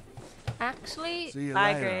 Actually, See you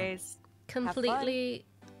Bye, later. Grace. completely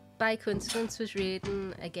by coincidence was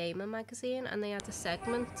reading a gamer magazine and they had a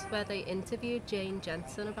segment where they interviewed Jane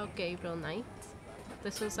Jensen about Gabriel Knight.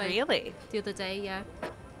 This was like Really? the other day, yeah.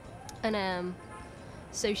 And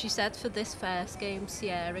so she said for this first game,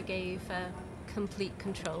 Sierra gave complete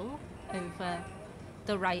control over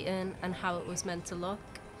the writing and how it was meant to look.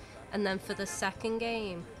 And then for the second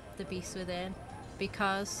game, The Beast Within,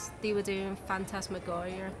 because they were doing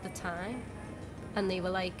Phantasmagoria at the time, and they were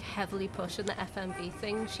like heavily pushing the FMV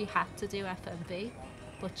thing, she had to do FMV,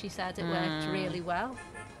 but she said it worked really well.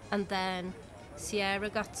 And then Sierra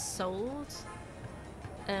got sold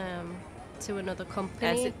to another company.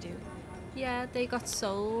 As it do. Yeah, they got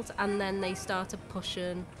sold, and then they started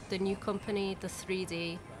pushing the new company, the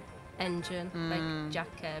 3D engine, like Jack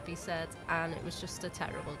Kirby said, and it was just a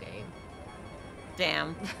terrible game.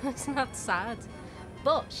 Damn. It's not sad.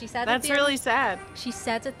 But she said That's really sad. She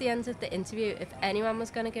said at the end of the interview, if anyone was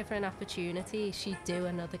going to give her an opportunity, she'd do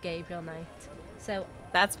another Gabriel Knight. So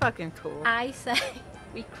that's fucking cool. I say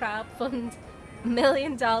we crowdfund $1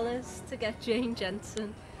 million to get Jane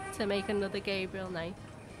Jensen to make another Gabriel Knight.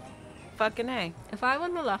 Fucking A. If I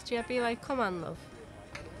won the lottery, I'd be like, come on, love.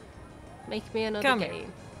 Make me another Come game. here.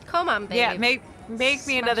 Come on, babe. Yeah, make me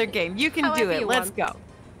Smash another it. game. You can do However it. you Let's want. go.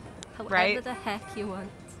 However Right? the heck you want.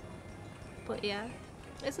 But yeah,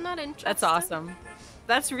 isn't that interesting? That's awesome.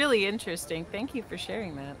 That's really interesting. Thank you for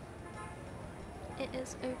sharing that. It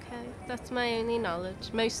is okay. That's my only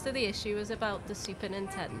knowledge. Most of the issue was about the Super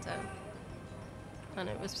Nintendo. And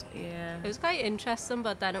it was quite interesting,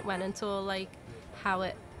 but then it went into all like how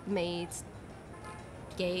it made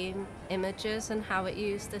game images and how it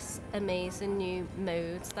used this amazing new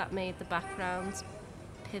mode that made the backgrounds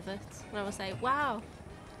pivot. And I was like, wow,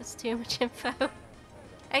 that's too much info.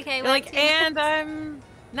 Okay, You're like, and I'm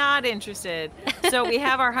not interested. So we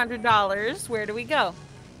have our $100. Where do we go?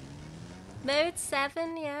 Mode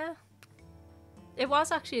 7, yeah. It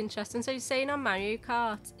was actually interesting. So you're saying on Mario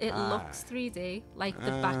Kart, it looks 3D, like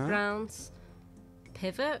the backgrounds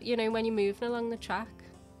pivot, you know, when you're moving along the track,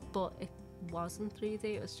 but it wasn't 3D,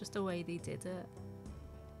 it was just the way they did it.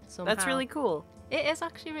 Somehow. That's really cool. It is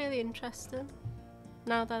actually really interesting,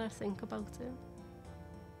 now that I think about it.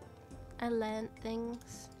 I learned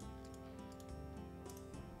things.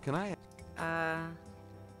 Can I?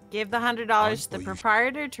 Give the $100 to the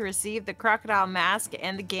proprietor to receive the crocodile mask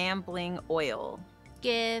and the gambling oil.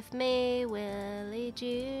 Give me Willie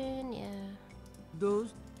Jr.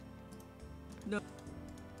 Those? No.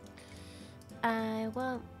 I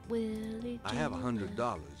want Willie Jr. I have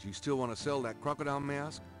 $100. You still want to sell that crocodile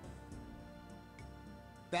mask?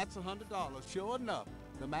 That's $100, sure enough.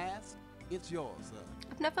 The mask, it's yours, sir.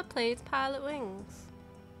 I've never played Pilot Wings.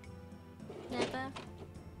 Never.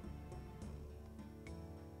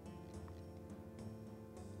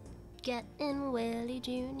 Getting Willie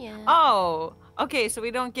Jr. Oh, okay, so we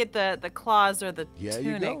don't get the claws or the Yeah,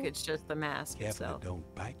 you tunic, go. it's just the mask Careful itself. it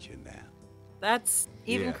don't bite you now. That's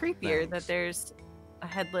even Yeah, creepier thanks. that there's a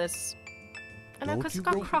headless... I know, because it's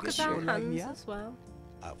got crocodile hands as well.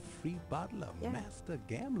 A free bottle of Master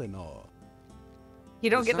Gambling Oil. You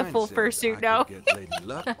don't get the full fursuit, no? Get Lady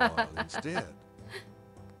Luck oil instead.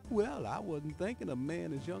 Well, I wasn't thinking a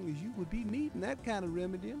man as young as you would be needing that kind of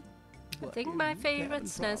remedy. I think my favourite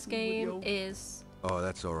SNES game is Oh,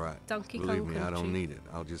 that's all right. Donkey Believe Kong me, I don't Country. need it.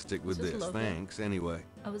 I'll just stick with Just this. love it. Thanks, anyway.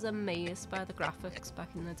 I was amazed by the graphics back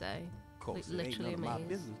in the day. Of course, Like, it ain't literally none of my amazed.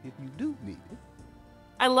 business if you do need it.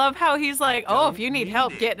 I love how he's like, oh, if you need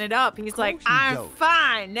help getting it up, he's like, course you I'm don't.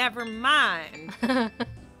 fine, never mind.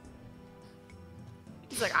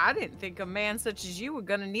 She's like, I didn't think a man such as you were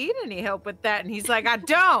gonna need any help with that. And he's like, I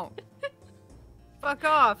don't. Fuck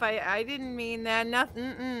off. I didn't mean that.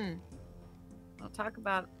 Nothing. Don't talk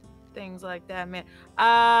about things like that, man.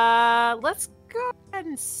 Let's go ahead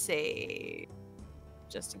and save.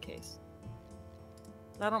 Just in case.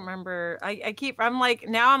 I don't remember. I'm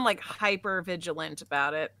like hyper vigilant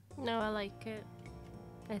about it. No, I like it.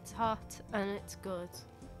 It's hot and it's good.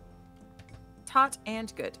 It's hot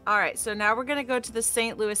and good. All right, so now we're gonna go to the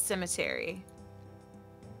St. Louis Cemetery.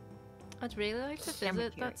 I'd really like to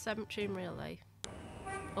visit that cemetery in real life.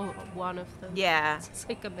 Oh, one of them. Yeah. It's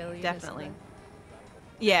like a million. Definitely.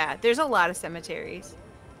 Yeah, there's a lot of cemeteries.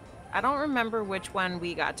 I don't remember which one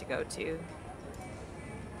we got to go to.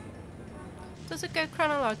 Does it go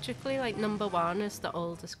chronologically? Like number 1 is the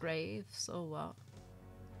oldest graves, or what?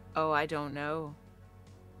 Oh, I don't know.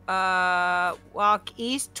 Walk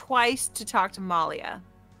east twice to talk to Malia.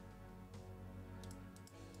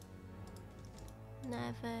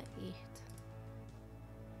 Never eat.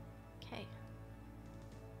 Okay.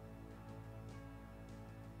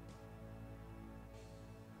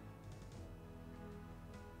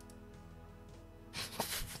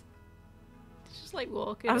 Just like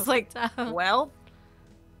walking. I was like, down. Well.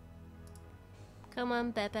 Come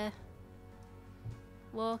on, baby.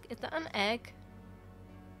 Walk. Is that an egg?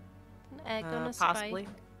 An egg on a possibly.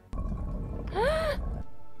 spike?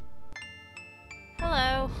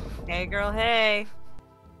 Hello. Hey, girl. Hey.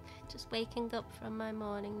 Just waking up from my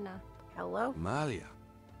morning nap. Hello. Malia.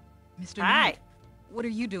 Mr. Hi. Knight, what are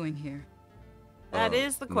you doing here? That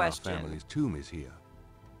is the question. My family's tomb is here.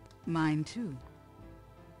 Mine too.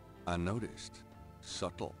 I noticed.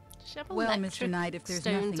 Subtle. Well, Mr. Knight, if there's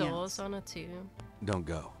stone nothing doors else. on a tomb. Don't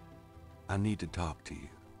go. I need to talk to you.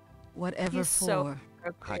 Whatever He's for. so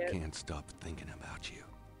I can't stop thinking about you.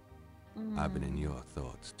 I've been in your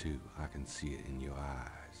thoughts too. I can see it in your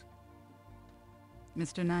eyes.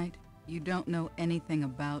 Mr. Knight, you don't know anything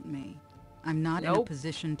about me. I'm not in a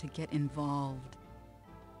position to get involved.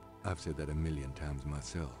 I've said that 1,000,000 times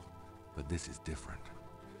myself, but this is different.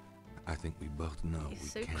 I think we both know we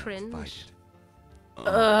so can't cringe. fight it.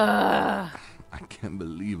 I can't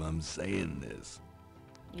believe I'm saying this.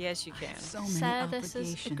 Yes, you can. So many Sir, this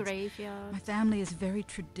obligations. is a graveyard. My family is very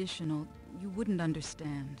traditional. You wouldn't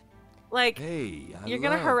understand. Like, hey, you're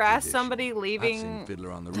gonna harass somebody I've seen leaving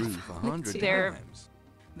Fiddler on the Roof 100 their times.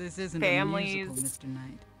 This isn't families. a musical, Mr.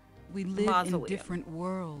 Knight. We live mausoleum. in different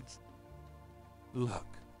worlds. Look,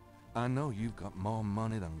 I know you've got more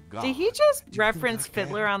money than God. Did he just You think reference I care?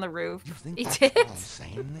 Fiddler on the Roof? You think He that's did. why I'm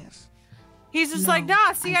saying this? He's just No, like,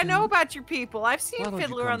 nah, see, I know don't. about your people. I've seen Why don't you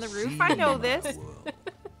Fiddler come on the Roof. see I know my this. world?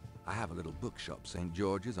 I have a little bookshop, St.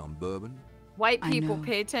 George's on Bourbon. White I people, know.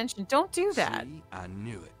 pay attention. Don't do that. See, I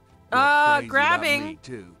knew it. You're crazy about Grabbing, me,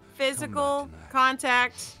 too. physical Come back tonight,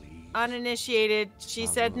 contact, please. uninitiated. She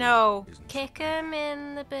My said love no. isn't Kick him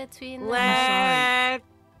in the between the Let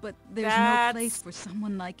But there's no That's- place for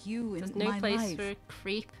someone like you in There's no my place life. for a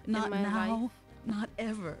creep Not in my now, life. not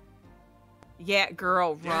ever. Yeah,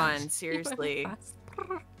 girl, Yes. run. Seriously. Fast.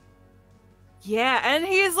 Yeah, and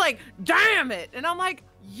he's like, damn it. And I'm like,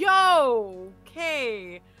 yo,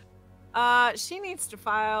 okay. She needs to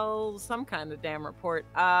file some kind of damn report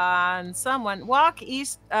on someone. Walk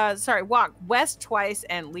west twice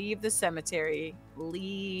and leave the cemetery.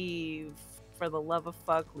 Leave. For the love of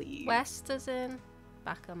fuck, leave. West is in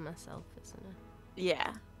back on myself, isn't it?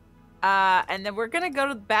 Yeah. And then we're gonna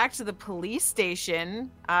go back to the police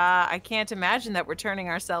station. I can't imagine that we're turning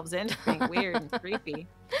ourselves into being weird and creepy.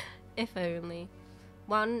 If only.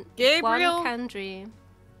 One Gabriel, can dream.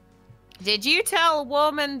 did you tell a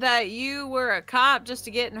woman that you were a cop just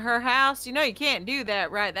to get in her house? You know you can't do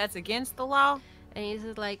that, right? That's against the law. And he's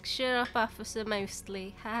like, shut up, officer,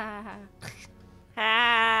 mostly. Ha ha Ha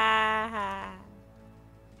ha. ha.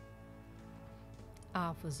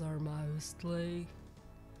 Officer, mostly.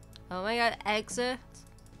 Oh my god, exit.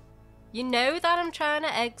 You know that I'm trying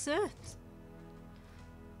to exit.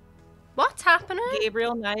 What's happening?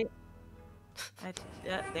 Gabriel Knight.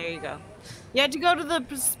 There you go. You had to go to the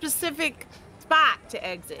specific spot to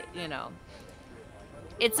exit, you know.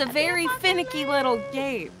 It's a very finicky little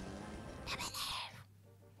game.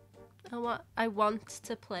 I want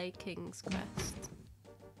to play King's Quest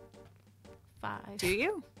 5. Do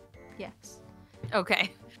you? Yes.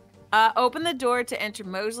 Okay. Open the door to enter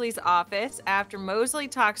Mosley's office. After Mosley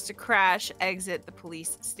talks to Crash, exit the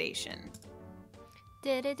police station.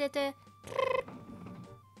 Da-da-da-da.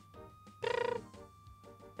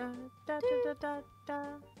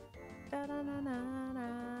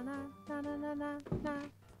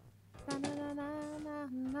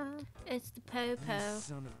 It's the Popo.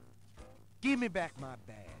 Give me back my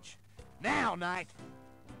badge. Now, Knight.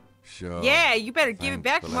 Sure. Yeah, you better give it Thanks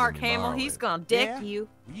back for to Mark letting me Hamill. borrow He's it. gonna dick Yeah? you.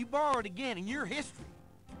 You borrow it again in your history.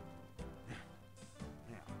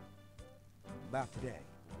 Now, about today.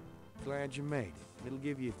 Glad you made it. It'll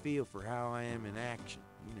give you a feel for how I am in action.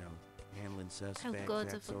 You know, handling suspects, How good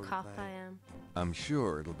that of a sort cop of I thing. am. I'm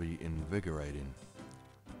sure it'll be invigorating.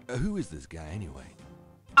 Who is this guy anyway?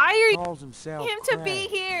 Hire Calls himself him to be Craig.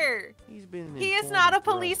 here. He's been an He is not a informant for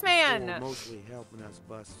us policeman. before, mostly helping us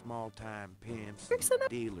bust small-time pimps Works and in a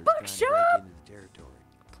dealers book trying to shop. break into the territory.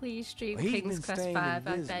 Please stream Well, he's King's been Quest staying 5,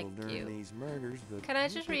 I invisible beg during you. these murders, but Can I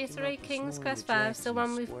we just picked him reiterate up this King's morning Quest at 5 's the Jackson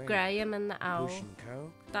one with Square. Graham and the owl? Pushing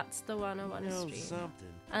coke. That's the one I want You to know stream.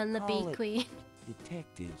 something. And the Call Bee it Queen.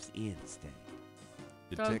 Detective's instinct.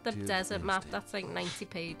 From the Detective desert map, instinct. that's like 90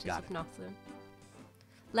 pages Got of it. nothing.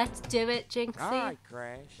 Let's do it, Jynxie. All right,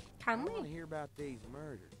 Crash. Can I we? want to hear about these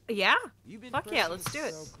murders. Yeah. You've been Fuck yeah, pressing let's do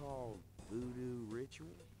it. So-called voodoo ritual.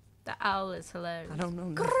 The owl is hilarious. I don't know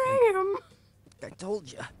nothing. Graham! I told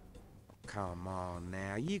you. Come on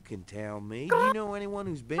now, you can tell me. Do you know anyone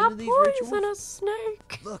who's been A to these rituals? poisonous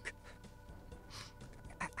snake! Look.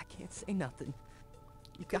 I can't say nothing.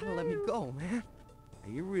 You gotta let me go, man.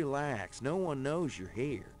 Now, you relax. No one knows you're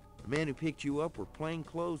here. The men who picked you up were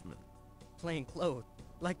plainclothesmen. Plain clothes.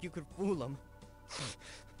 Like you could fool them.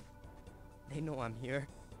 They know I'm here.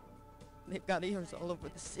 They've got ears all over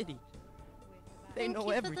the city. They Thank know you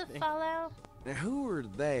for the everything. follow. Now, who are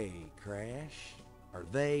they, Crash? Are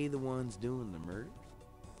they the ones doing the murders?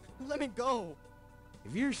 Let me go.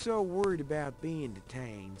 If you're so worried about being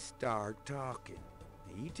detained, start talking.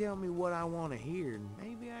 Now, you tell me what I want to hear, and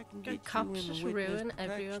maybe I can The get you cops in the just witness ruin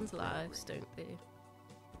protection everyone's program. lives, don't they?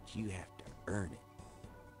 But you have to earn it.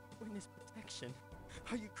 Witness protection.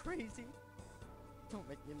 Are you crazy? Don't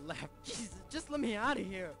make me laugh. Jesus, just let me out of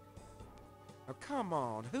here. Now, come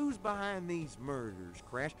on. Who's behind these murders,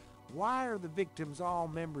 Crash? Why are the victims all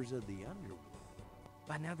members of the underworld?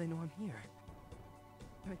 By now they know I'm here.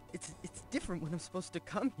 I mean, it's different when I'm supposed to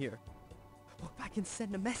come here. Well, if I can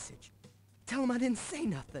send a message. Tell them I didn't say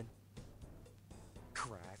nothing.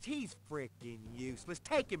 Christ, he's freaking useless.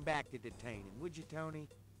 Take him back to detaining, would you, Tony?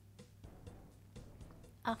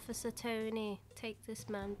 Officer Tony, take this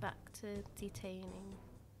man back to detaining.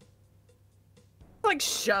 Like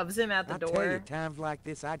shoves him out the I door. tell you, times like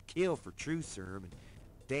this, I'd kill for truth serum and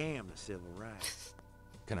damn the civil rights.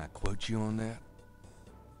 Can I quote you on that?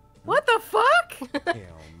 What the fuck?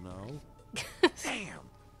 Hell no. Damn.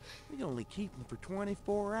 We can only keep him for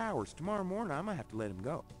 24 hours. Tomorrow morning, I might have to let him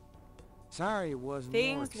go. Sorry it wasn't more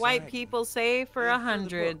Things white exciting. people say for Thanks for the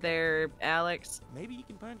 100 book. there, Alex. Maybe you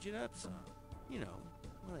can punch it up some. You know,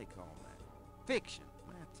 what do they call that? Fiction.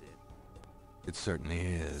 That's it. It certainly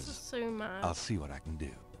This is is. so mad. I'll see what I can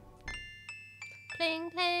do.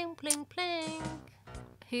 Pling, pling, pling, pling.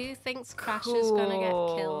 Who thinks Crash is gonna get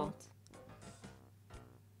Cool. killed?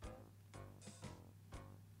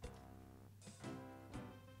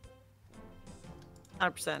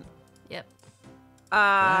 %. Yep. Can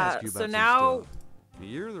I ask you So about some now, stuff?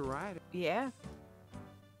 You're the writer. yeah.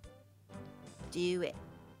 Do it.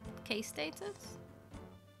 Case status?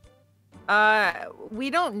 We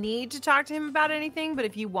don't need to talk to him about anything, but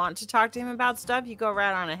if you want to talk to him about stuff, you go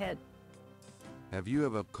right on ahead. Have you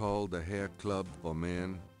ever called the hair club for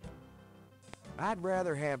men? I'd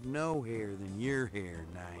rather have no hair than your hair,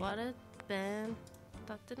 Knight. What a Ben.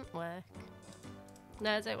 That didn't work.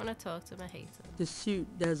 No, I don't want to talk to him. I hate him. The suit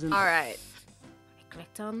doesn't... All right. I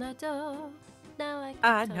clicked on the door. Now I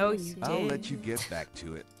I clicked know on the you suit. I'll let you get back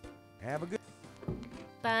to it. Have a good...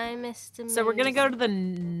 Bye, Mr. So we're gonna go to Moose. the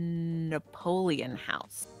Napoleon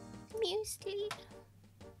house. Muesli.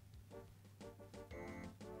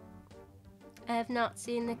 I have not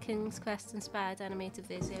seen the King's Quest inspired animated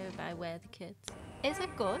video by Where the Kids. Is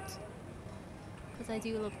it good? Because I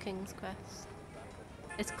do love King's Quest.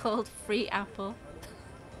 It's called Free Apple.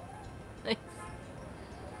 Nice.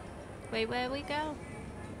 Wait, where we go?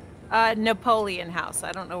 Napoleon house.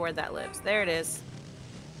 I don't know where that lives. There it is.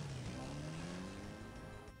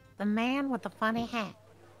 The man with the funny hat.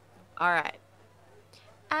 All right.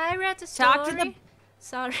 I read a story. Talk to the-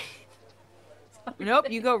 Sorry. Nope,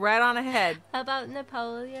 you go right on ahead. About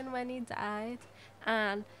Napoleon when he died,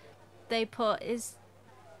 and they put his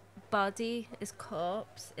body, his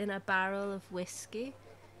corpse, in a barrel of whiskey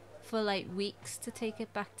for like weeks to take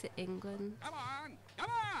it back to England. Come on, come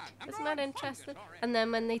on. Isn't that interesting? And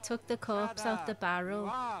then when they took the corpse out the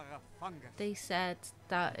barrel, they said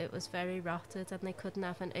that it was very rotted and they couldn't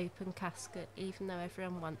have an open casket, even though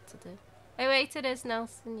everyone wanted it. Oh wait, it is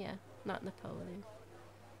Nelson, yeah, not Napoleon.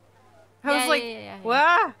 I was Yeah, like, yeah.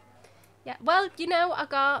 what? Yeah, well, you know, I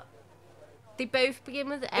got They both begin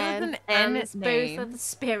with was N, an and N both name. are the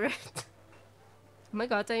spirit. Oh my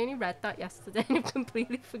god, I only read that yesterday and I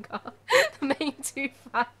completely forgot the main two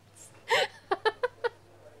facts.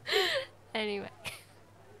 Anyway.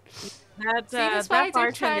 That, See, that's why I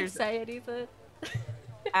don't try to say anything.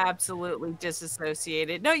 absolutely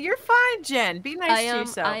disassociated. No, you're fine, Jen. Be nice to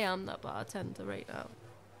yourself. I am the bartender right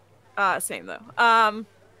now. Same though.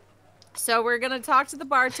 So we're gonna talk to the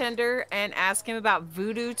bartender and ask him about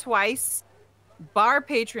voodoo twice, bar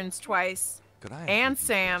patrons twice, and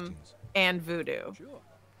Sam and voodoo. Sure.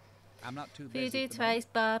 I'm not too busy. Voodoo twice,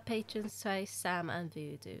 bar patrons twice, Sam and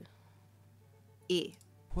voodoo. E.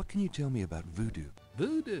 What can you tell me about voodoo?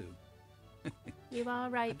 Voodoo? You are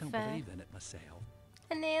right, I don't Fair. believe in it myself.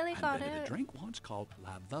 I nearly got I invented it. a drink once called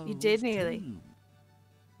La You did nearly. Tomb,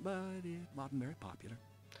 but it wasn't very popular.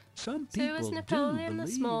 Some So people was Napoleon do the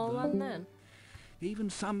believe, small though. one then? Even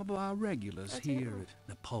some of our regulars I do. here at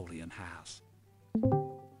Napoleon House.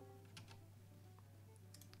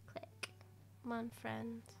 Click. Come on,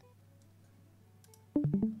 friend.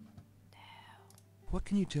 What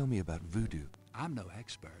can you tell me about voodoo? I'm no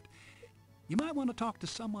expert. You might want to talk to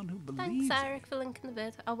someone who believes Thanks, in Eric, for linking the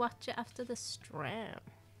vid. I'll watch it after the stream.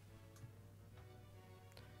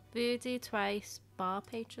 Voodoo twice, bar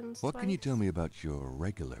patrons What twice. can you tell me about your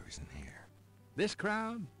regulars in here? This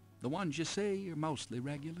crowd, the ones you see, are mostly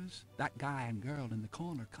regulars. That guy and girl in the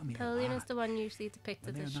corner come here a Napoleon is lot. the one usually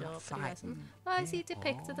depicted When as they're not short, but he wasn't. fighting, Why is he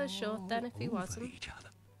depicted as short then if he over wasn't? each other.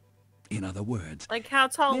 In other words, Like, how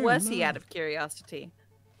tall they're was in he, out love. of curiosity?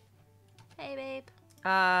 Hey, babe.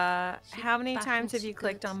 How many back times have into you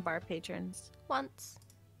clicked good. on bar patrons? Once.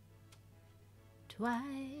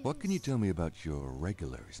 Twice. What can you tell me about your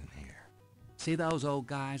regulars in here? See those old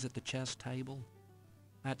guys at the chess table?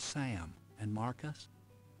 That's Sam and Marcus.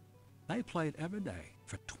 They played every day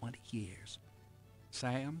for 20 years.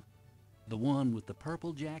 Sam, the one with the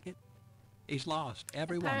purple jacket, he's lost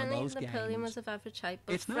every Apparently, one of those Napoleon games. was of average height,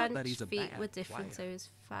 but It's not French that he's a feet bad were different, player. so he was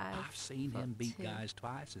 5. I've seen him beat 2. guys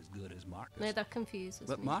twice as good as Marcus. No, that confuses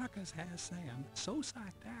But me. Marcus has Sam so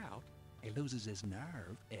psyched out, he loses his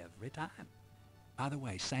nerve every time. By the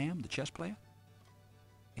way, Sam, the chess player,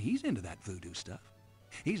 he's into that voodoo stuff.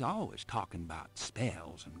 He's always talking about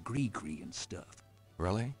spells and gree-gree and stuff.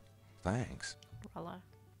 Really? Thanks. Roller.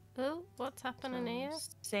 Oh, what's happening here?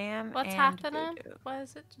 Sam What's and happening? voodoo. Why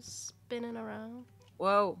is it just spinning around?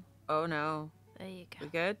 Whoa. Oh, no. There you go. We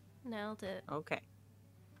good? Nailed it. Okay.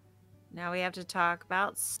 Now we have to talk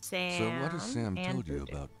about Sam. So what has Sam and told you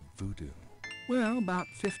voodoo. about voodoo? Well, about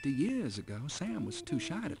 50 years ago, Sam was too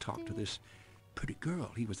shy to talk to this pretty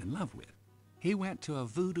girl he was in love with. He went to a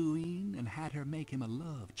voodooine and had her make him a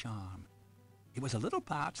love charm. It was a little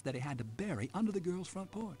pouch that he had to bury under the girl's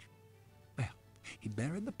front porch. Well, he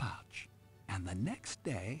buried the pouch, and the next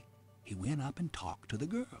day, he went up and talked to the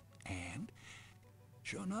girl. And,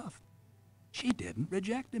 sure enough, she didn't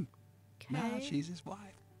reject him. Now Okay. she's his wife.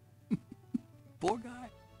 Poor guy.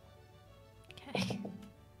 Okay.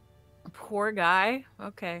 Poor guy.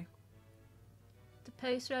 Okay. The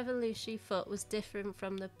post-revolutionary foot was different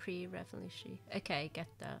from the pre-revolutionary. Okay, get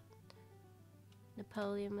that.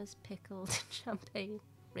 Napoleon was pickled in champagne.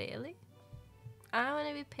 Really? I want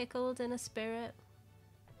to be pickled in a spirit.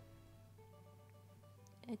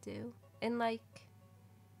 I do. In like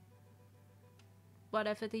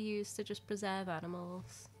whatever they use to just preserve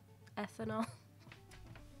animals. Ethanol.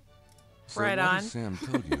 So Right what on. has Sam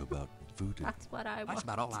told you about voodoo? That's what I want. That's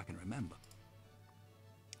about all I can remember.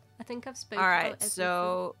 I think I've spoken All about right. everything.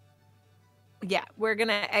 So, yeah, we're going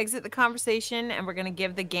to exit the conversation and we're going to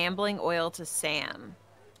give the gambling oil to Sam.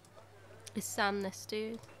 Is Sam this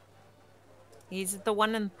dude? He's the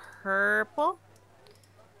one in purple.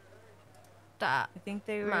 That I think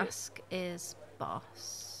they were. mask is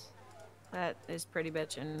boss. That is pretty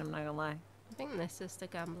bitchin', I'm not going to lie. I think this is the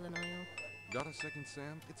gambling oil. Got a second,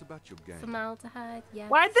 Sam? It's about your game. Formaldehyde, yeah.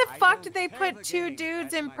 Why the fuck did they put two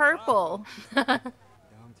dudes in purple? Don't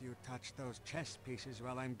you touch those chess pieces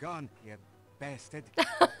while I'm gone, you bastard.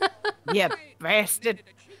 You bastard.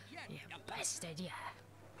 You bastard, yeah.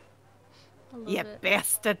 I love You it.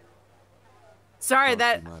 bastard. Sorry,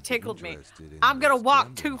 Thought you might that be tickled me. interested in I'm gonna this walk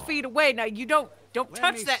gambling 2 hall. feet away. Now you don't Let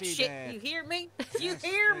touch me that see shit. that. You hear me? You Yes,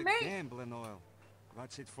 hear the me? gambling oil.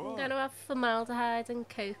 What's it for? I'm gonna have formaldehyde and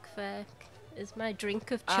Coke Vic. Is my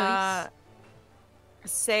drink of choice.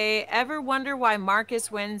 Say, ever wonder why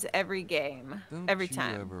Marcus wins every game? Don't every you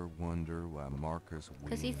time. ever wonder why Marcus wins?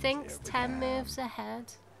 Because he thinks every 10 time? moves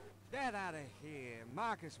ahead. Get out of here.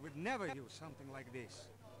 Marcus would never use something like this.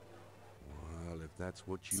 Well, if that's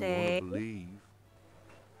what you Say- want to believe,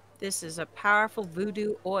 This is a powerful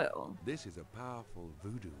voodoo oil. this is a powerful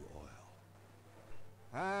voodoo oil.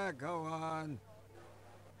 Ah, go on.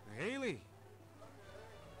 Really?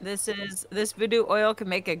 This voodoo oil can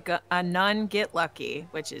make a nun get lucky,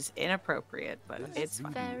 which is inappropriate, but it's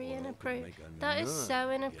fine. Very inappropriate. That is so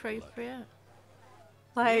inappropriate.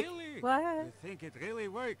 Like, really? what? You think it really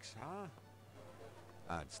works, huh?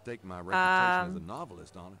 I'd stake my reputation as a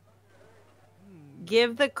novelist on it.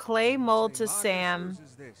 Give the clay mold to Sam.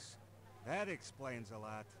 This. That explains a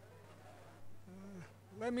lot.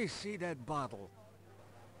 Let me see that bottle.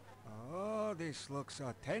 Oh, this looks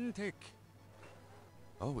authentic.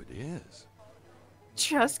 Oh, it is.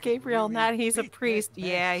 Trust Gabriel, not he's a priest.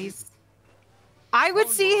 Yeah, he's... I would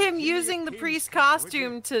see him using the priest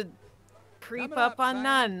costume to creep up on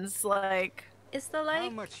nuns, like... Is there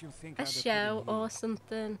like a show or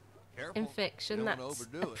something in fiction that's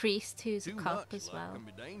a priest who's a cop as well?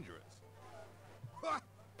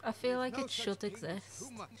 I feel like it should exist.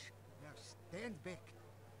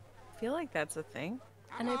 I feel like that's a thing.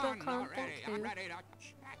 I know, but I can't think who.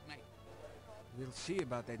 We'll see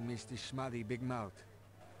about that Mr. Schmutty Big Mouth.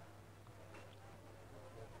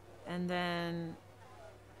 And then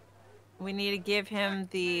we need to give him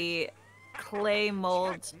the clay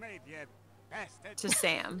mold to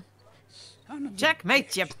Sam.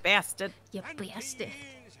 Checkmate, you bastard. You bastard.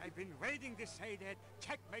 I've been waiting to say that.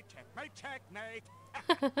 Checkmate, checkmate,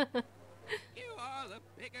 checkmate. You are the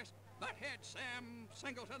biggest butthead Sam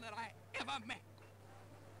Singleton that I ever met.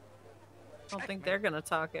 I don't think they're gonna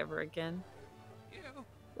talk ever again. You.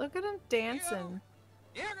 Look at him dancing.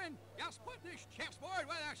 You can just put this chessboard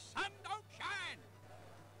where the sun don't shine.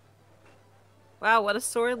 Wow, what a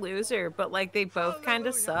sore loser. But like they both kind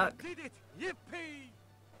of suck. Yippee!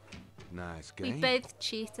 Nice We game. both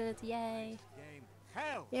cheated, yay.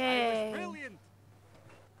 Hell, I Yay. was brilliant.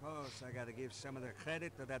 Of course, I gotta give some of the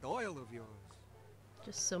credit to that oil of yours.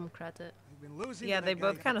 Just some credit. I've been losing Yeah, to they that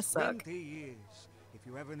both guy kinda for suck. 20 years. If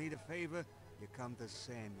you ever need a favor, you come to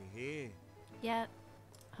Sam, you hear? Yeah.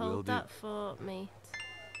 Will Hold do. that for me.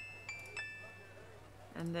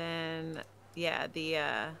 And then, yeah,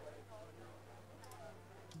 the,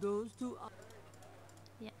 Those two are...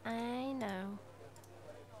 Yeah, I know.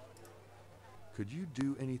 Could you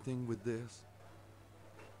do anything with this?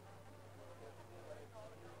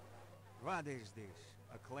 What is this?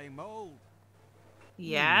 A clay mold?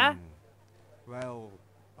 yeah? Well,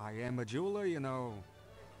 I am a jeweler, you know.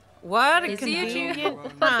 What a Is he a convenient Jew? What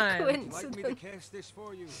a time. Would you like me to cast this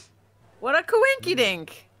for you? What a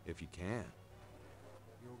coinkydink. If you can.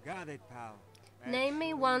 You got it, pal. Name me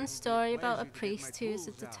Actually, one it's story about a lazy to get my priest who's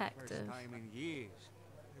a tools out. detective. First time in years.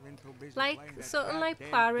 I've been too busy Like playing that something like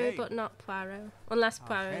goddamn Poirot, game. but not Poirot. Unless I'll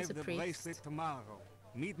Poirot is have a the priest. bracelet tomorrow.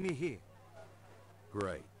 Meet me here.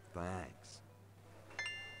 Great. Thanks.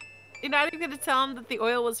 You're not even going to tell him that the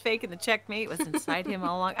oil was fake and the checkmate was inside him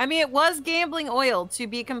all along. I mean, it was gambling oil, to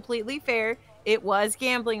be completely fair. It was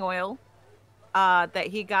gambling oil that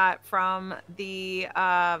he got from the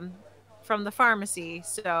pharmacy.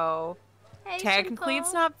 So Hey, technically it's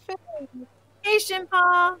Paul. not fake. Hey,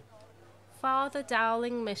 Paul. Father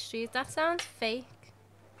Dowling Mysteries. That sounds fake.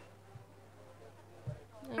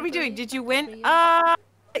 What are we doing? Did you win? Real.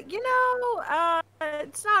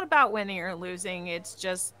 It's not about winning or losing. It's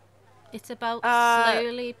just It's about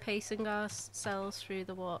slowly pacing ourselves through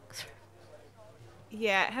the walkthrough.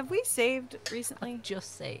 yeah. Have we saved recently?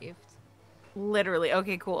 Just saved. Literally.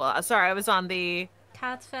 Okay, cool. Sorry, I was on the.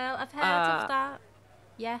 Cadfael, I've heard of that.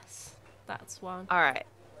 Yes, that's one. All right.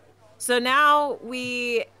 So now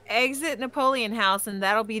we exit Napoleon House, and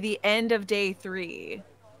that'll be the end of day 3.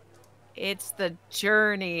 It's the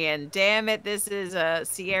journey, and damn it, this is a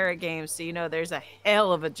Sierra game, so you know there's a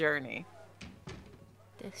hell of a journey.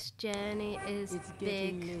 This journey is It's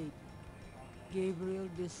big. getting late. Gabriel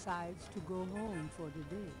decides to go home for the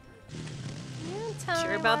day. You don't tell Sure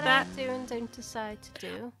me about what that? I do and don't decide to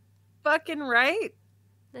do. Fucking right.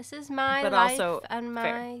 This is my But life also and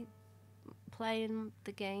fair. my playing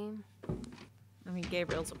the game. I mean,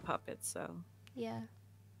 Gabriel's a puppet, so Yeah.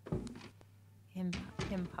 him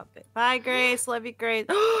puppet. Bye, Grace. Love you, Grace.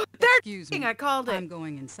 Excuse me. I called it. I'm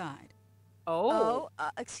going inside. Oh.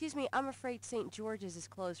 Excuse me. I'm afraid St. George's is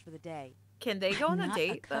closed for the day. Can they go on a Not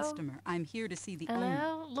date, a customer. I'm here to see the I owner.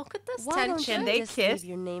 know. Look at this Why don't tension. you just leave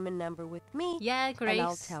your name and number with me? Yeah, Grace. And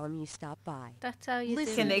I'll tell him you stopped by. That's how you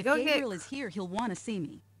Listen, do it. if Gabriel is here, he'll want to see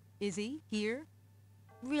me. Is he here?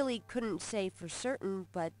 Really couldn't say for certain,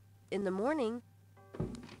 but in the morning.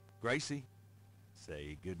 Gracie,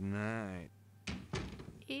 say goodnight.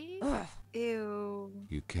 Ew.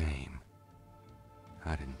 You came.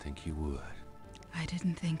 I didn't think you would. I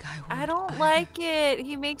didn't think I would. I don't like it.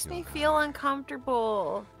 He makes me feel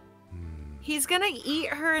uncomfortable. He's gonna eat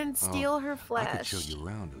her and steal her I flesh. could show you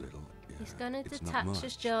around a little. He's gonna It's not detach his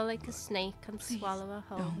much, jaw like a snake and swallow her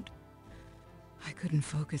whole. Don't. I couldn't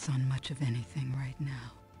focus on much of anything right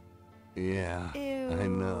now. Yeah, Ew, I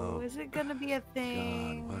know. Is it gonna be a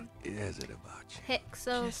thing? God, what is it about you?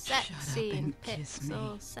 Pixel Just shut sex up scene. and kiss me.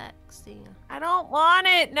 Pixel sex scene. I don't want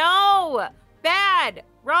it. No. Bad.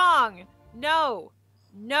 Wrong. No.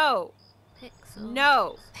 No. Pixel.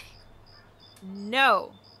 No.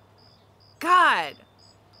 No. God.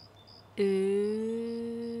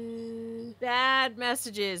 Ooh. Bad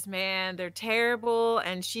messages, man. They're terrible.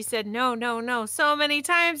 And she said no, no, no so many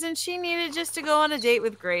times, and she needed just to go on a date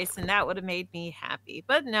with Grace, and that would have made me happy.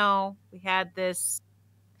 But no, we had this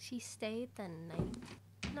She stayed the night.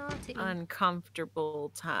 Naughty.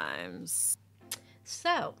 uncomfortable times.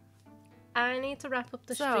 So, I need to wrap up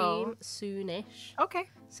the stream soonish. Okay.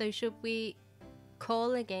 So should we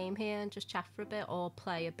call a game here and just chat for a bit, or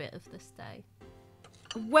play a bit of this day?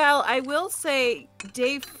 Well, I will say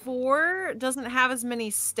day 4 doesn't have as many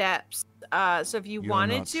steps. So if you You're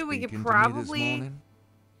wanted not to, we could speaking to me this probably morning?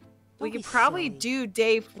 we Don't could be probably silly. do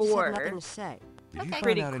day I just have 4 nothing to say. Did you find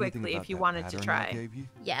pretty out anything quickly about if you that wanted to pattern I try. gave you?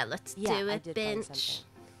 Yeah, let's Yeah, do I it, did find bench. something.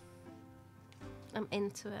 I'm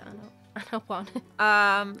into it. I don't want it.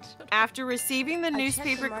 After receiving the I checked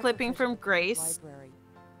newspaper the clipping from microfiche Grace, library.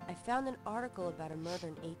 I found an article about a murder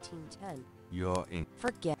in 1810. You're in.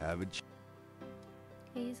 Forget. Average.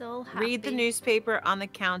 He's all happy. read the newspaper on the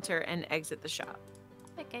counter and exit the shop.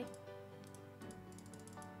 Okay.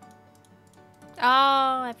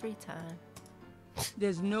 Oh, every time.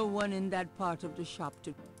 There's no one in that part of the shop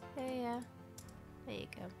to... Yeah. There you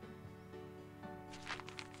go.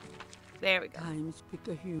 There we go. Times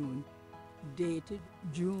Picayune. Dated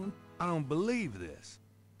June. I don't believe this.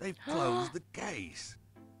 They've closed the case.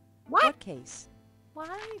 What case?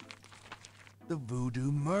 Why? The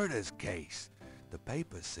Voodoo Murders case. The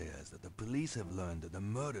paper says that the police have learned that the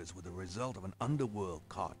murders were the result of an underworld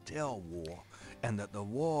cartel war, and that the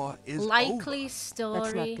war is Likely over. story.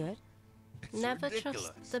 That's not good. It's Never ridiculous.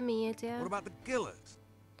 trust the media. What about the killers?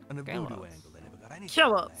 And the Killers. voodoo angle, they never got anything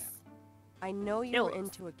Killers. from that. I know you Kill were us.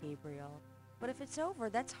 into it, Gabriel. But if it's over,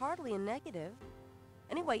 that's hardly a negative.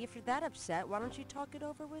 Anyway, if you're that upset, why don't you talk it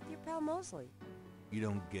over with your pal Mosley? You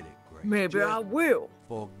don't get it, Grace. Maybe Just I will.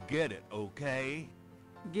 forget it, okay?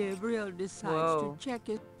 Gabriel decides Whoa. to check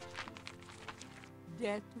it.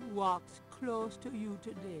 Death walks close to you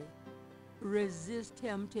today. Resist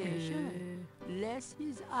temptation, lest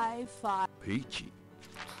his eye fall. Peachy.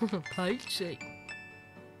 Peachy.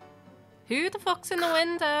 Who the fuck's in the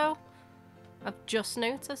window? I've just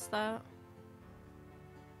noticed that.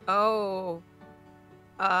 Oh.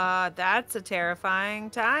 That's a terrifying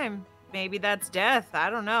time. Maybe that's death. I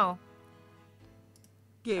don't know.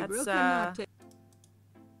 Gabriel That's, cannot take...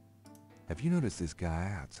 Have you noticed this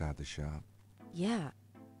guy outside the shop? Yeah.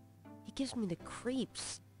 He gives me the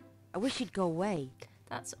creeps. I wish he'd go away.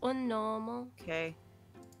 That's unnormal. Okay.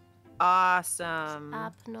 Awesome.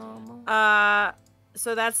 Abnormal.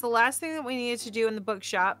 So that's the last thing that we needed to do in the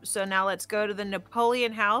bookshop. So now let's go to the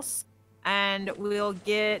Napoleon house and we'll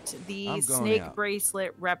get the I'm going snake out.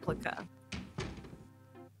 bracelet replica.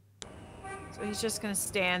 So he's just gonna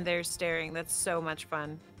stand there staring. That's so much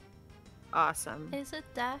fun. Awesome. Is it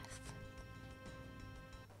death?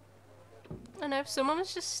 I know if someone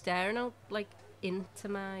was just staring out like into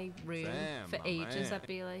my room Sam, for my ages, man. I'd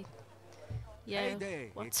be like, "Yeah, Hey there,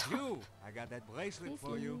 what's it's up?" you. I got that bracelet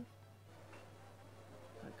for you.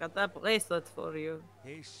 I got that bracelet for you.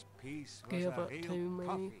 This piece was Give a it to real me.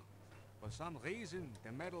 coffee. For some reason,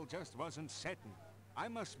 the metal just wasn't setting. I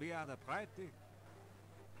must be out of practice.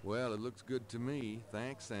 Well, it looks good to me.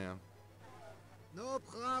 Thanks, Sam. No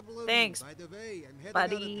problem. Thanks, By the way, I'm heading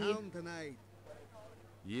buddy. out of town tonight.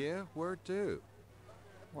 Yeah, where to?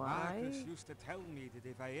 Marcus used to tell me that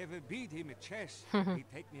if I ever beat him at chess, he'd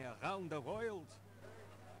take me around the world.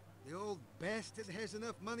 The old bastard has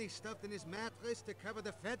enough money stuffed in his mattress to cover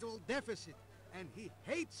the federal deficit, and he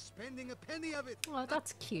hates spending a penny of it. Oh,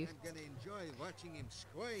 that's cute. I'm gonna enjoy watching him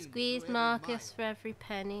squirm. Squeeze through every Marcus for every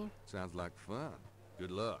penny. Sounds like fun.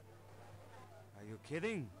 Good luck. Are you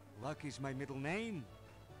kidding? Luck is my middle name.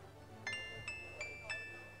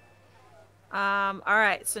 All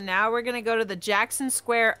right, so now we're gonna go to the Jackson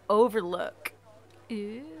Square Overlook.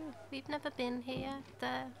 Ooh, we've never been here.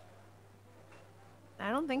 There. I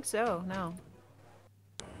don't think so, no.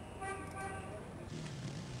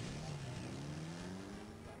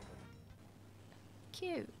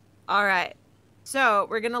 Cute. All right, so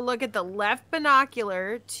we're gonna look at the left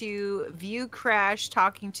binocular to view Crash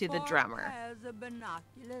talking to the drummer. Pairs of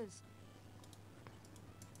binoculars.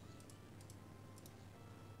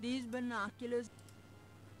 These binoculars...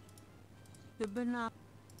 The binoculars...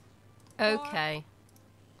 Okay.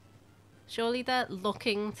 Surely that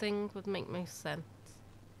looking thing would make most sense.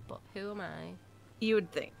 But who am I? You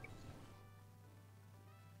would think.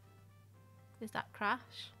 Is that Crash?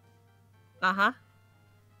 Uh-huh.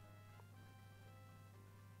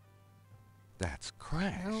 That's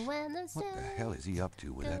Crash. What the hell is he up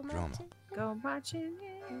to with that drummer? Go marching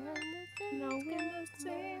in. No when the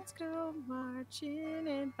saints go marching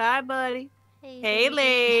in. Bye, buddy. Hey,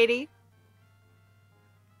 lady.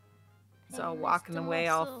 He's all walking away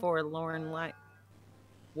all forlorn like.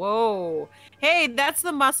 Whoa. Hey, that's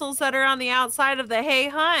the muscles that are on the outside of the Hey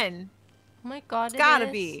Hun. Oh my god, it's gotta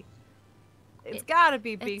be. It's gotta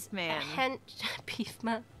be Beef Man. Beef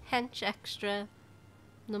Man. Hench Extra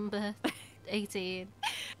number 18.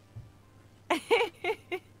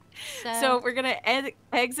 So we're gonna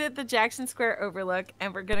exit the Jackson Square overlook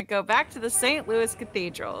and we're gonna go back to the St. Louis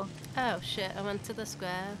Cathedral. Oh shit, I went to the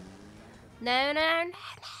square. No.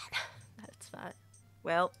 That's fine.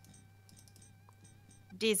 Well,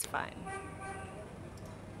 D's fine.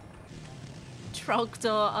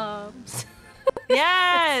 Trogdor arms.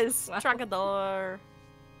 Yes! Trogdor.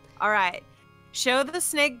 Alright. Show the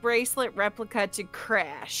snake bracelet replica to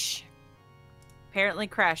Crash. Apparently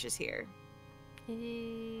Crash is here.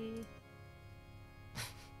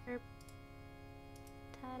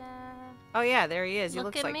 Oh yeah, there he is. He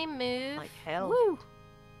Look looks at me move. like hell. Woo.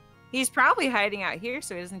 He's probably hiding out here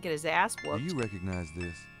so he doesn't get his ass Do whooped. you recognize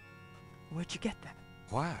this? Where'd you get that?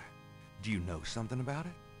 Why? Do you know something about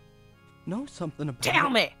it? Know something about Tell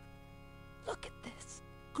it? me! Look at this.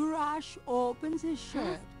 Crash opens his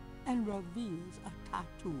shirt and reveals a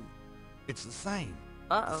tattoo. It's the same.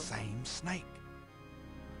 Uh-oh. The same snake.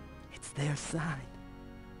 It's their sign.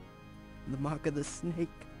 The mark of the snake.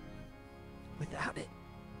 Without it,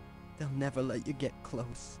 they'll never let you get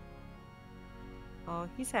close. Oh,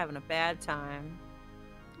 he's having a bad time.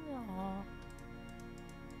 Aww.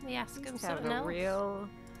 We ask him He's something having a else. real...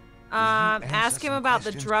 You ask answer him some about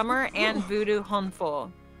the questions. drummer and Voodoo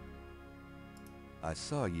Hunful. I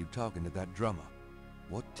saw you talking to that drummer.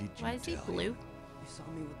 What did you Why is he tell blue? him? You saw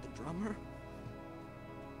me with the drummer?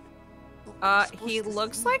 He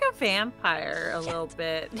looks like a vampire a little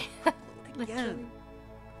bit. Again.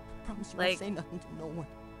 Promise you Like- won't say nothing to no one.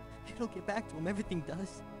 It'll get back to him, everything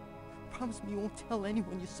does. Promise me you won't tell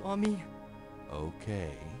anyone you saw me.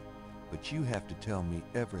 Okay, but you have to tell me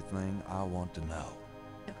everything I want to know.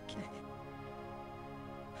 Okay.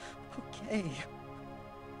 Okay.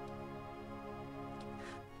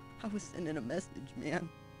 I was sending a message, man.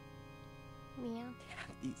 Meow.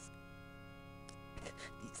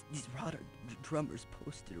 These rotter drummers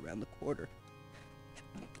posted around the quarter.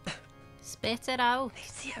 Spit it out. They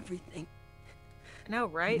see everything. I know,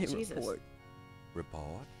 right? And they Jesus.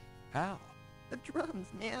 Report? How? The drums,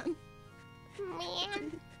 man.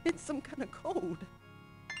 Man. It's some kind of code.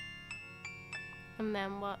 And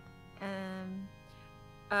then what?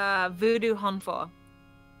 Voodoo Hunful.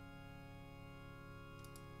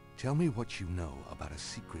 Tell me what you know about a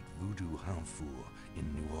secret voodoo handful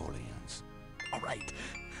in New Orleans. All right.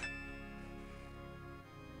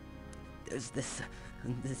 There's this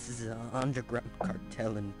is an underground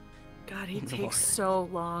cartel in God, he New takes Orleans. so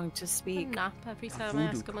long to I speak. nap every A time I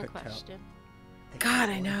ask voodoo him a cartel. question. They God,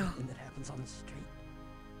 I control know. everything that happens on the street.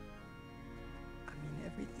 I mean,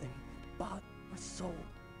 everything. Bought or sold.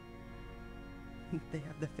 They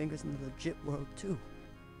have their fingers in the legit world, too.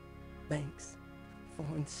 Banks,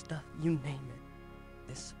 foreign stuff, you name it.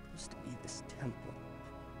 There's supposed to be this temple.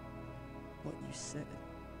 What you said,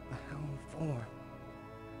 the Hound 4.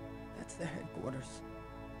 That's their headquarters.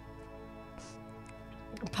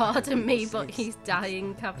 Pardon me, but he's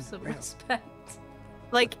dying. Have some respect.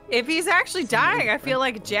 Like, if he's actually dying, I feel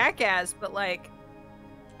like a jackass, but like,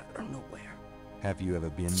 I don't know where. Have you ever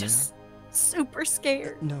been just super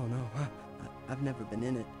scared. No, I've never been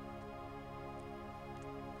in it.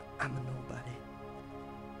 I'm a nobody.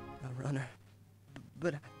 A runner.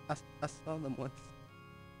 But I saw them once.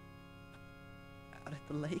 Out at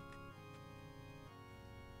the lake.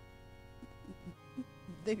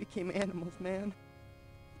 They became animals, man.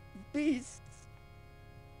 Beasts.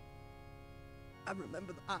 I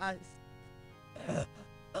remember the eyes.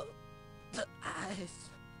 The eyes.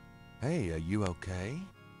 there? Hey, are you okay?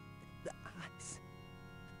 The eyes.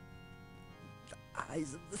 The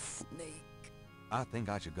eyes of the snake. I think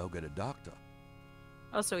I should go get a doctor.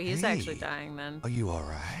 Oh, so he is Hey, actually dying then. Are you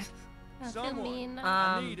alright? I feel mean.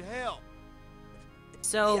 I need help.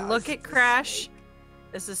 So The look eyes at of the Crash.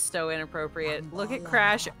 This is so inappropriate. Look at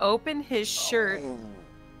Crash open his shirt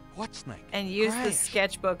What snake? And use the Crash.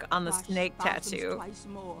 sketchbook on the snake tattoo. Twice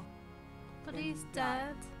more. But he's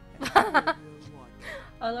dead. Gabriel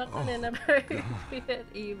I love an inappropriate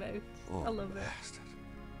emote. I love it.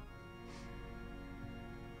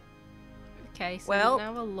 Okay, so Well-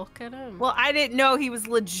 now we'll look at him. Well, I didn't know he was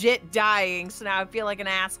legit dying, so now I feel like an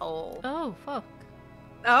asshole. Oh, fuck.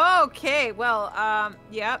 Okay, well,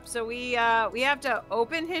 yep. So we have to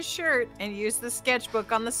open his shirt and use the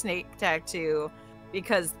sketchbook on the snake tattoo,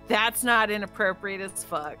 because that's not inappropriate as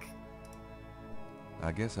fuck.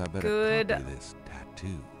 I guess I better Good. copy this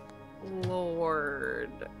tattoo.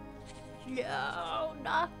 Lord. No,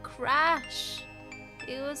 not Crash.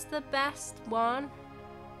 He was the best one.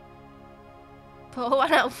 Pour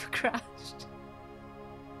one out for Crash.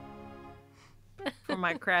 For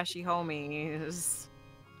my crashy homies.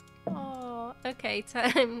 Oh, okay,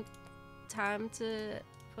 time to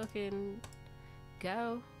fucking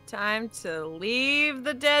go. Time to leave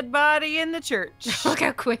the dead body in the church. Look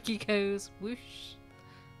how quick he goes. Whoosh.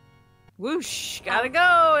 Whoosh, gotta go.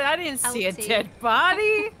 I didn't see a Outie. dead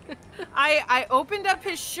body. I opened up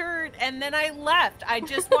his shirt and then I left. I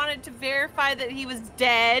just wanted to verify that he was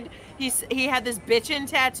dead. He had this bitchin'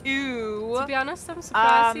 tattoo. To be honest, I'm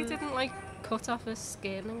surprised he didn't like cut off his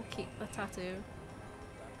skin and keep the tattoo.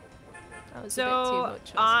 That was a bit too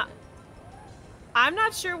much, wasn't it? I'm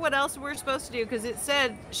not sure what else we're supposed to do because it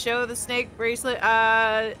said show the snake bracelet,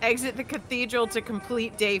 exit the cathedral to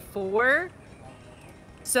complete day 4.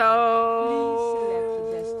 So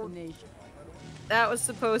that was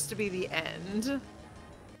supposed to be the end.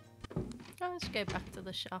 Let's go back to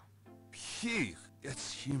the shop. Phew,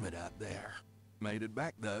 it's humid out there. Made it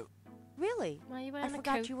back though. Really? Why are you I wearing a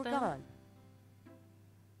forgot coat you were then? gone.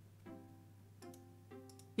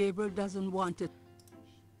 Gabriel doesn't want it.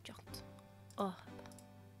 Oh,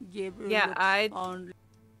 Gabriel Yeah, looks I- fond.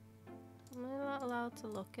 am I not allowed to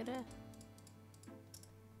look at it?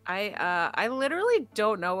 I literally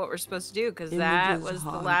don't know what we're supposed to do because that Images was the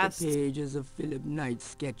haunt last. the pages of Philip Knight's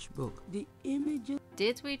sketchbook. The images.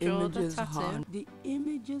 Did we draw the images tattoo? haunt. The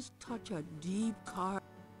images touch a deep carve.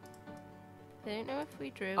 I don't know if we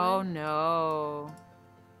drew Oh it. no.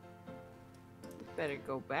 Better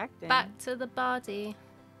go back then. Back to the body.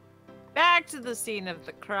 Back to the scene of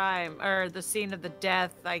the crime, or the scene of the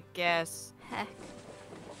death, I guess. Heck.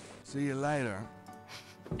 See you later.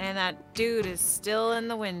 And that dude is still in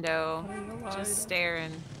the window, Lord. just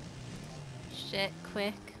staring. Shit,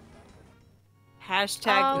 quick.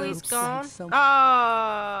 Hashtag Oh, he's oops. gone. There's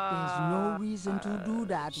Oh. no reason to do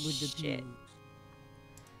that with the shit. views.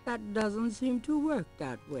 That doesn't seem to work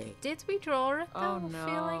that way. Did we draw it though? Oh, I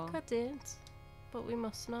feel like no. I did. But we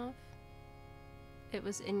mustn't have. It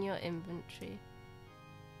was in your inventory.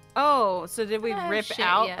 Oh, so did we Oh, rip shit,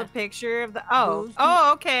 out yeah. the picture of the? Oh, Those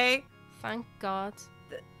oh, okay. Thank God.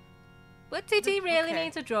 What did he really okay.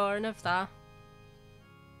 need a drawing of that?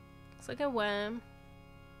 It's like a worm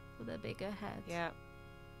with a bigger head. Yeah.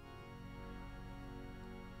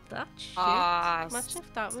 That shit. Awesome. Imagine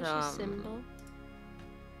if that was your symbol.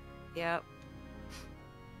 Yep.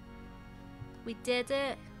 We did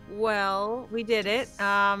it. Well, we did it.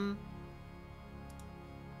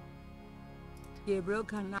 Gabriel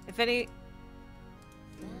cannot. If any.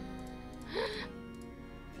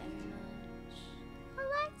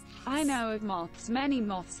 I know of moths, many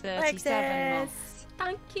moths, 37 moths.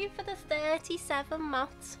 Thank you for the 37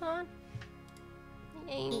 moths, hon.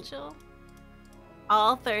 The angel.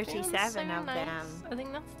 All They are 37 so of nice. them. I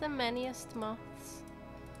think that's the manyest moths.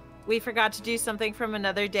 We forgot to do something from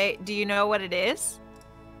another day. Do you know what it is?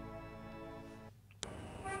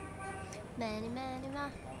 Many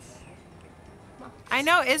moths. I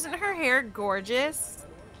know. Isn't her hair gorgeous?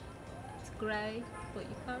 It's grey, but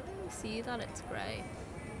you can't really see that it's grey.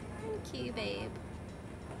 Thank you, babe.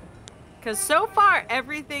 Because so far,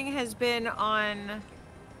 everything has been on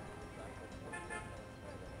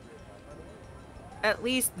at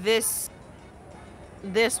least this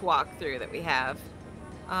walkthrough that we have.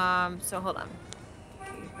 So hold on.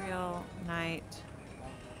 Gabriel Knight.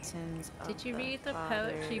 Sins of Did you the read the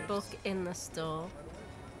poetry book Fathers. in the store?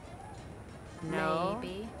 No.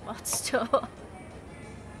 Maybe. What store?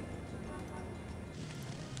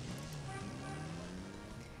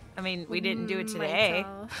 I mean, we didn't do it Might today.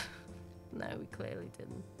 have. No, we clearly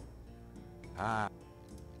didn't.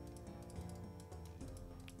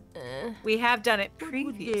 We have done it What would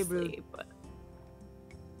previously, Gabriel- but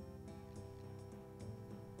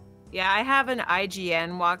yeah, I have an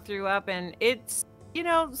IGN walkthrough up, and it's, you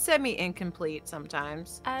know, semi-incomplete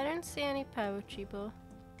sometimes. I don't see any poetry book.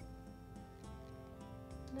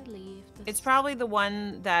 I'm gonna leave this. It's probably the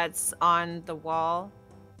one that's on the wall.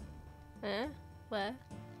 Where?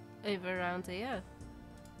 over around here.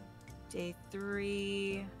 Day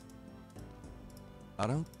 3. I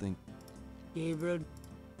don't think... Gabriel.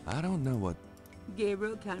 I don't know what...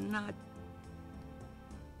 Gabriel cannot.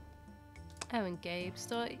 Oh, and Gabe's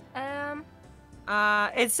story.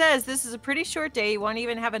 It says this is a pretty short day. You won't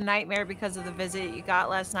even have a nightmare because of the visit you got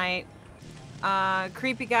last night.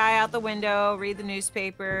 Creepy guy out the window. Read the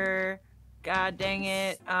newspaper. God dang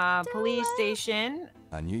it. Police station.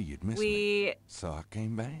 I knew you'd miss me, so I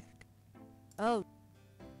came back. Oh.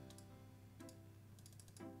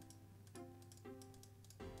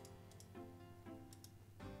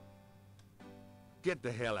 Get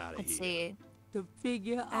the hell out of here. Let's see. The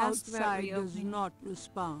figure Asked about outside does reopening. not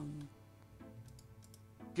respond.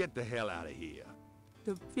 Get the hell out of here.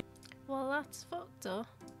 Well, that's fucked up.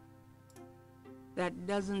 That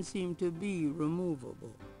doesn't seem to be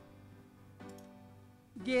removable.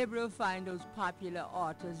 Gabriel finds those popular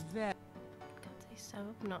authors very... God, he's so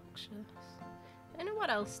obnoxious. I don't know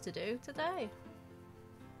what else to do today.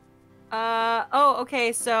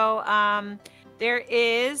 Okay, so, there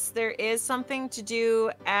is something to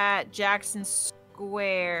do at Jackson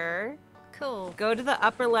Square. Cool. Go to the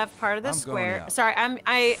upper left part of the square. Sorry,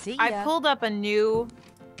 I pulled up a new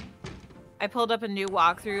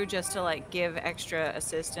walkthrough just to like give extra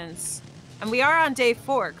assistance. And we are on day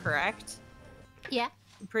 4, correct? Yeah.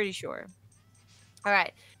 I'm pretty sure. All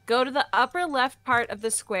right. Go to the upper left part of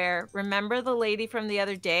the square. Remember the lady from the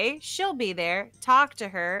other day? She'll be there. Talk to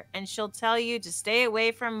her, and she'll tell you to stay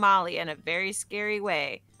away from Molly in a very scary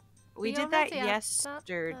way. We did that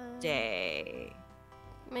yesterday.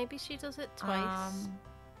 Maybe she does it twice.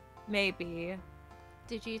 Maybe.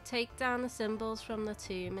 Did you take down the symbols from the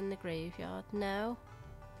tomb in the graveyard? No.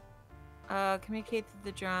 Communicate through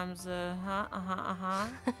the drums.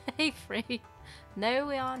 Hey, Free. No,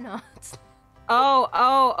 we are not.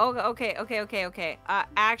 Okay.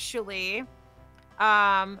 Actually,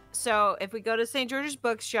 so if we go to St. George's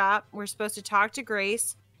Bookshop, we're supposed to talk to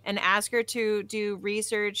Grace and ask her to do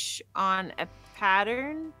research on a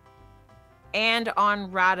pattern and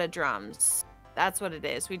on Rada drums. That's what it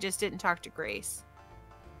is. We just didn't talk to Grace.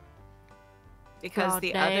 Because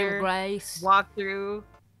the other walkthrough,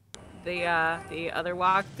 the other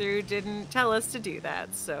walkthrough didn't tell us to do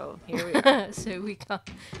that. So here we are. So we can't.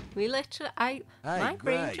 We literally, my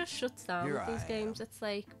brain just shuts down with these games. It's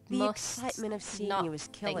like the excitement of seeing you is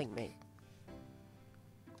killing me.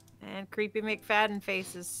 And creepy McFadden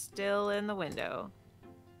face is still in the window.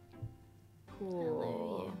 Cool.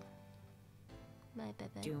 Hello, you. My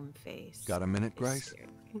baby. Doom face. Got a minute, Grace?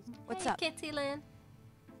 What's up, Kitty Lynn?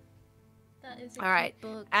 That is a all right.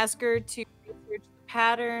 book. Ask her to research the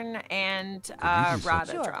pattern and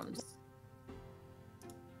Rada drums.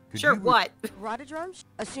 Sure, what? Rada drums?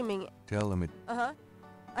 Assuming... Tell them it... Uh-huh.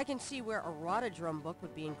 I can see where a Rada drum book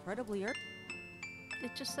would be incredibly urgent.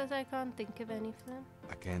 It just says I can't think of anything.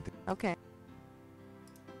 I can't think... Okay.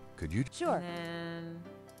 Could you... Sure.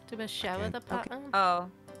 Do a show of the pattern? Okay. Oh.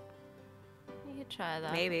 You could try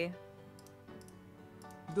that. Maybe.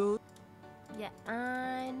 Yeah,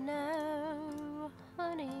 I know,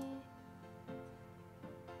 honey.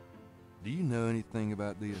 Do you know anything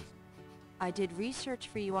about this? I did research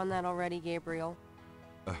for you on that already, Gabriel.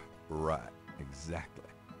 Right, exactly.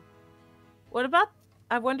 What about...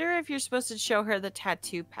 I wonder if you're supposed to show her the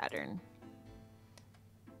tattoo pattern.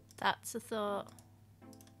 That's a thought.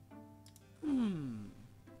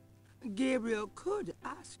 Gabriel could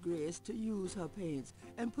ask Grace to use her paints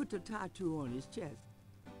and put a tattoo on his chest.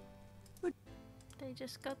 But they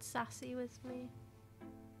just got sassy with me.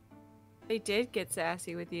 They did get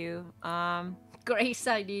sassy with you. Grace,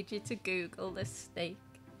 I need you to Google this snake.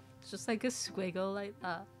 It's just like a squiggle like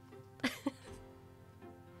that.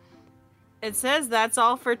 It says that's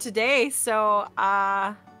all for today, so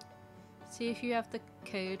see if you have the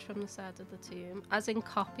code from the side of the tomb, as in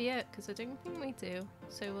copy it, because I don't think we do,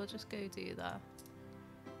 so we'll just go do that.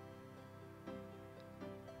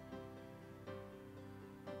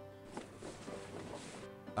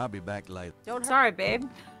 I'll be back later. Sorry, babe.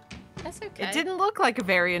 That's okay. It didn't look like a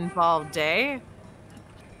very involved day.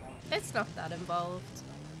 It's not that involved.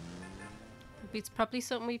 It's probably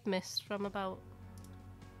something we've missed from about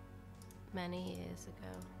many years ago.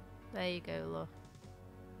 There you go, look.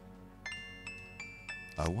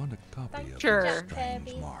 I want a copy of Sure. these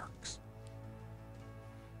strange marks.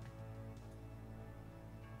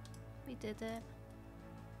 We did it.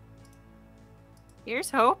 Here's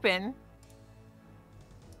hoping.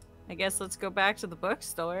 I guess let's go back to the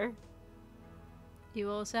bookstore. You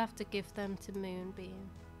also have to give them to Moonbeam.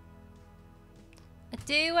 I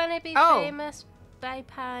do want to be famous by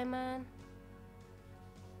Pie Man.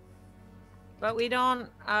 But we don't.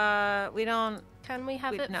 Can we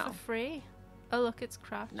have it no. for free? Oh look, it's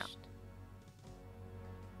crashed. No.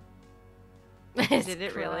 It's Did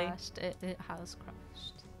it really? crashed. It has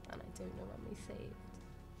crashed, and I don't know when we saved.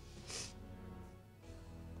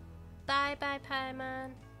 Bye bye, Pie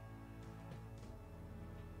Man.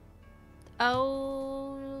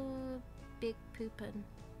 Oh, big poopin'.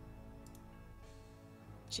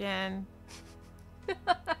 Jen,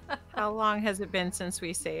 how long has it been since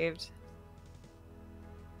we saved?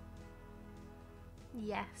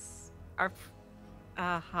 Yes.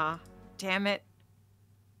 Damn it.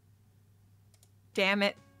 Damn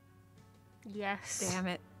it. Yes. Damn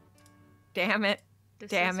it. Damn it. This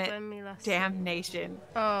Damn is it. when we last Damnation.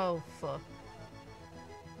 Oh fuck.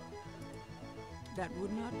 That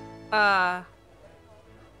would not.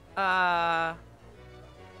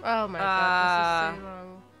 Oh my god, this is so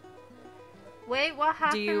long. Wait, what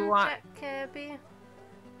happened, do you want... Jack Kirby?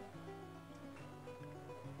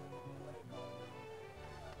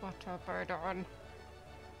 What have I done?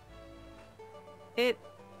 It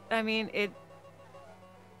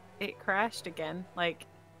crashed again. Like,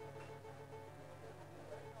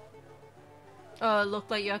 oh, it looked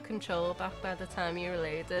like you had control back by the time you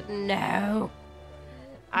reloaded. No.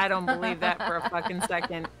 I don't believe that for a fucking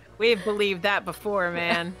second. We have believed that before,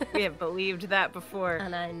 man. We have believed that before.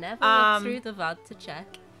 And I never looked through the VOD to check.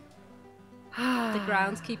 The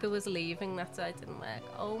groundskeeper was leaving, that's why it didn't work.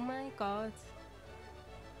 Oh my god.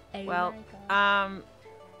 Oh well, my god.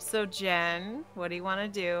 So Jen, what do you want to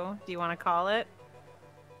do? Do you want to call it?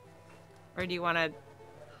 Or do you want to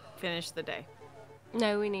finish the day?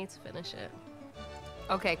 No, we need to finish it.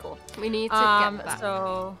 Okay, cool. We need to get back.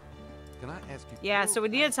 So... Can I ask you? Yeah, so we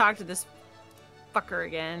need to talk to this fucker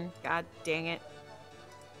again. God dang it.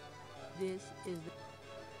 This is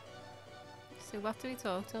So what do we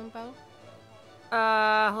talk to him about?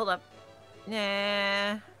 Hold up.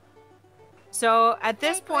 Nah. So at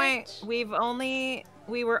this point, we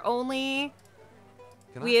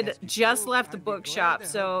had just left the bookshop.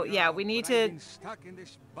 So yeah, we need to.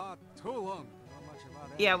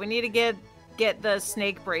 Yeah, we need to get the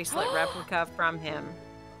snake bracelet replica from him.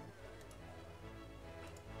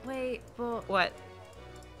 Wait, but what?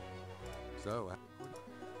 So.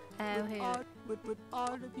 With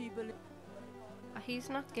all the people. He's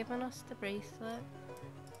not giving us the bracelet.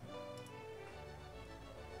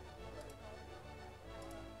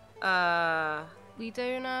 We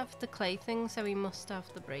don't have the clay thing, so we must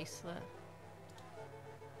have the bracelet.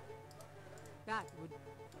 That would.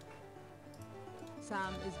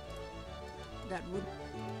 Sam is. That would.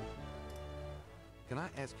 Can I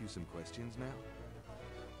ask you some questions now?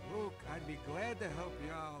 Look, I'd be glad to help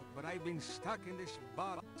you out, but I've been stuck in this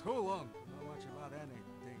bottle too long to know much about anything.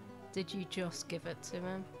 Did you just give it to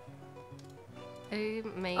him? Oh,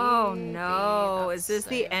 maybe. Oh no! Is this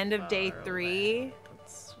the end of day 3?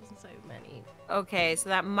 That's so many. Okay, so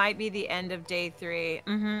that might be the end of day 3.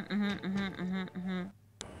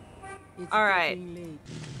 All right.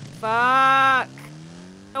 Fuck.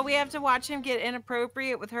 Oh, we have to watch him get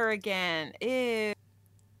inappropriate with her again. Ew.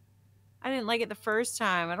 I didn't like it the first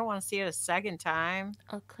time. I don't want to see it a second time.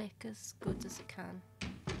 I'll click as good as it can.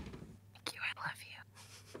 Thank you. I love you.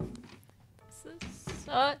 This is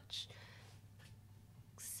such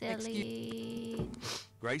silly.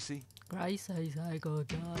 Gracie. Gracie's I go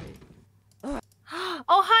die. Oh,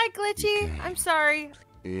 hi, Glitchy. Okay. I'm sorry.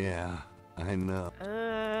 Yeah, I know.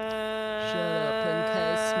 Shut up and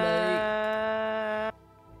kiss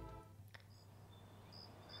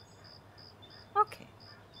me. Okay.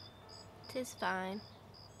 Tis fine.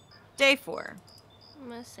 Day 4. I'm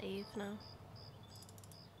gonna save now.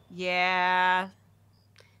 Yeah.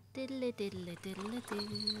 Diddly diddly diddly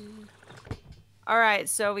doo. Alright,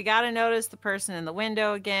 so we gotta notice the person in the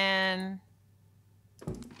window again.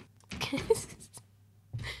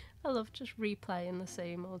 I love just replaying the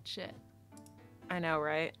same old shit. I know,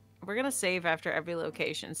 right? We're gonna save after every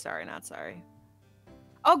location. Sorry, not sorry.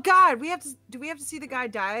 Oh god, do we have to see the guy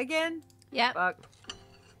die again? Yep. Fuck.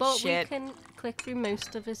 But Shit. we can click through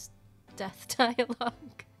most of his death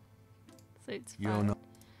dialogue. So it's fine. You don't know.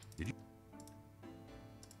 Did you?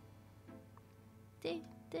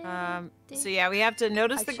 So yeah, we have to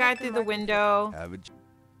notice the guy through the window.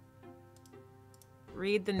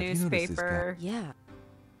 Read the newspaper. Yeah.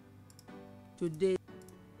 Today,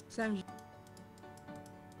 Sam.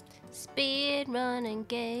 Speed running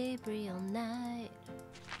Gabriel Knight.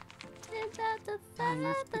 Turns out the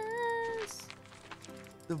feathers.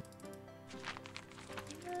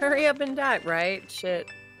 Hurry up and die, right? Shit.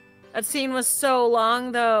 That scene was so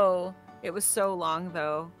long though. It was so long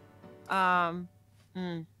though.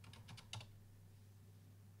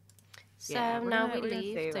 So Yeah, now we're we gonna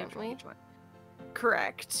leave, save don't after we? each one.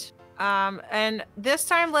 Correct. And this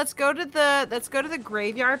time let's go to the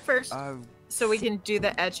graveyard first, so we can do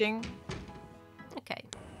the etching. Okay.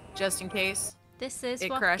 Just in case. This is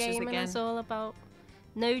it what crashes gaming again. is all about.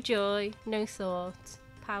 No joy, no thought,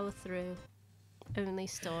 power through, only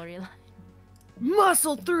storyline.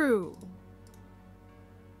 Muscle through.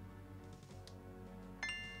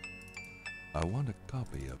 I want a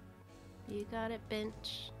copy of. You got it,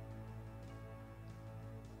 Bench.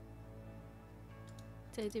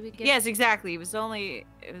 So do we get? Yes, exactly. It was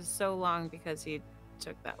so long because he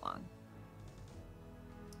took that long.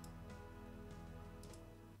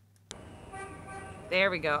 There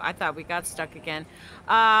we go. I thought we got stuck again.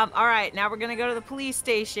 All right, now we're gonna go to the police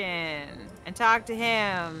station and talk to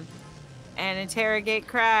him and interrogate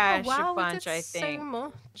Crash wow, a bunch. we did I think. so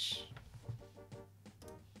much.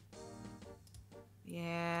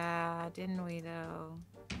 Yeah, didn't we though?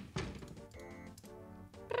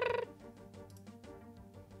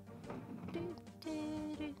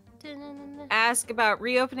 Ask about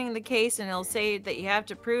reopening the case and he'll say that you have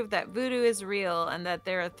to prove that voodoo is real and that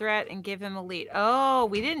they're a threat and give him a lead. Oh,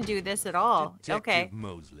 we didn't do this at all. Detective Okay.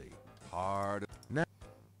 Mosley. Hard.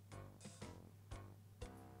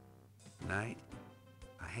 Knight,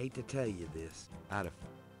 I hate to tell you this. Can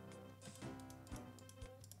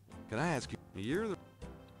I ask you? You're the.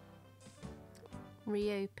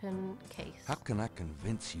 Reopen case. How can I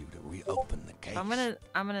convince you to reopen the case? I'm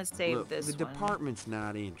gonna save Look, this the one. department's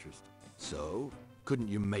not interested. So, couldn't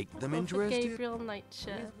you make them Go for interested? Gabriel Knight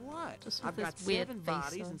shirt. With what? Just with I've got this weird 7 face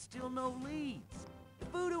bodies on. and still no leads. The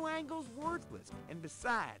voodoo angle's worthless. And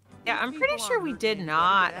besides, Yeah, I'm pretty sure we did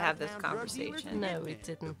not have this conversation. No, we The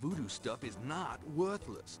didn't. voodoo stuff is not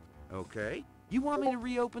worthless. Okay. You want me to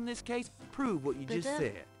reopen this case? Prove what you Did just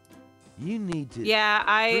it? said. You need to Yeah, prove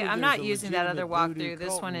I'm there's not a using that other legitimate voodoo walkthrough. This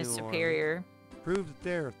cult one in is New Orleans. superior. Prove that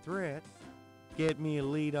they're a threat. Get me a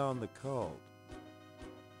lead on the cult.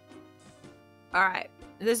 All right.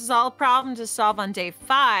 This is all a problem to solve on day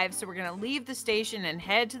 5, so we're gonna leave the station and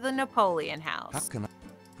head to the Napoleon house. How can I?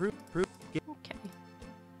 Prove. Okay.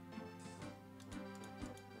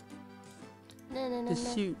 No, no, no, The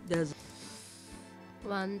no. suit doesn't.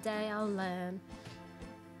 One day I'll learn.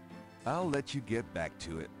 I'll let you get back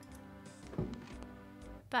to it.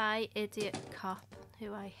 Bye, idiot cop,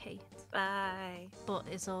 who I hate, Bye. but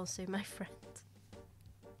is also my friend.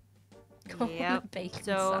 Call him a Yep. bacon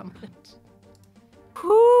So- sandwich.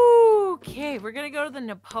 Whew. Okay, we're gonna go to the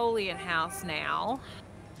Napoleon house now.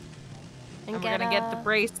 And we're gonna get the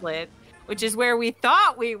bracelet, which is where we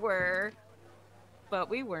thought we were, but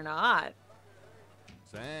we were not.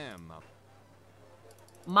 Sam.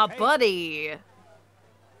 My buddy.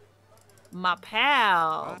 My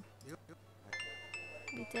pal.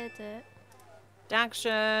 We did it.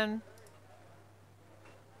 Action.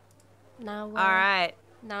 Now All right.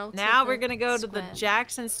 Now we're gonna go to the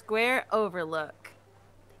Jackson Square Overlook.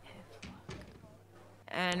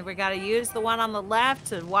 And we gotta use the one on the left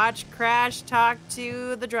to watch Crash talk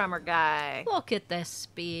to the drummer guy. Look at this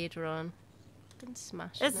speed run. Been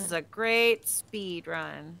smashing This is a great speed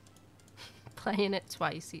run. Playing it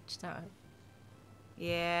twice each time.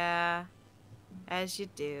 Yeah, as you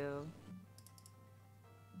do.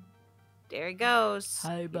 There he goes.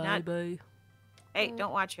 Hi, baby. Hey,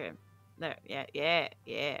 don't watch him. There,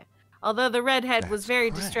 yeah. Although the redhead was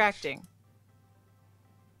very distracting.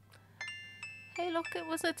 Hey, look, it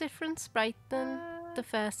was a different sprite than the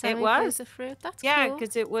first time It we played was. the fruit. That's Yeah, cool.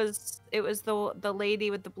 because it was the lady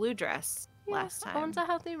with the blue dress last I time. wonder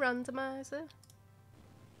how they randomize it.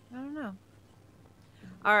 I don't know.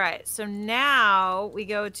 All right, so now we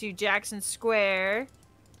go to Jackson Square.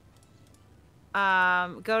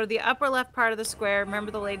 Go to the upper left part of the square.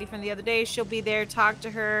 Remember the lady from the other day? She'll be there. Talk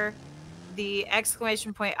to her. The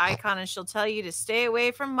exclamation point icon, and she'll tell you to stay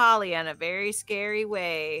away from Molly in a very scary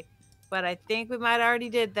way. But I think we might already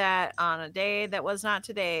did that on a day that was not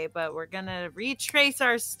today. But we're gonna retrace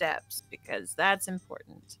our steps because that's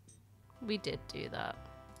important. We did do that.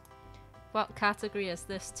 What category is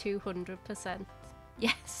this? 200%.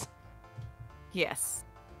 Yes. Yes.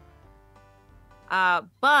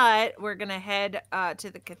 But we're gonna head to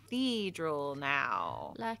the cathedral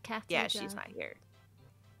now. La Cathedral. Yeah, she's not here.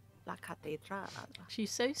 La Cathedral.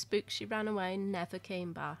 She's so spooked she ran away and never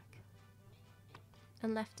came back.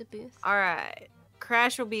 And left a booth. All right.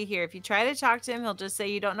 Crash will be here. If you try to talk to him, he'll just say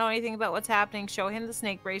you don't know anything about what's happening. Show him the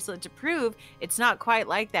snake bracelet to prove it's not quite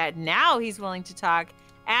like that. Now he's willing to talk.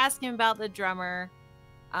 Ask him about the drummer.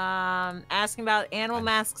 Ask him about Animal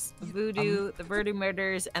Masks, Voodoo, the Voodoo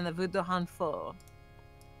Murders, and the Voodoo Hanfo.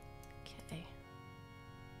 Okay.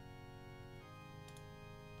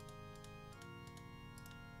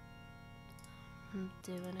 I'm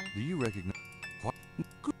doing it. Do you recognize what?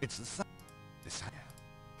 It's the sign.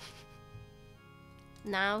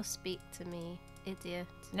 Now speak to me, idiot.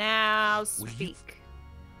 Now speak.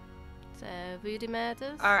 So, voodoo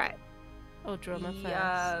murders? Alright. Or drummer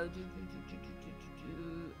first?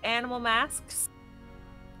 Animal masks?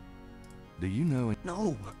 Do you know it?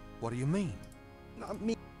 No. What do you mean? Not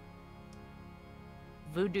me.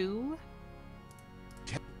 Voodoo?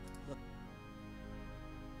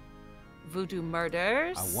 Voodoo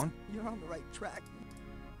murders? You're on the right track.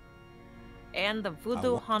 And the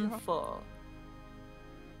voodoo handful.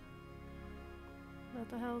 What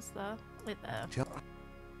the hell's that? Wait there.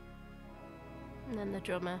 And then the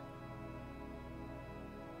drummer.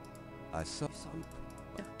 I saw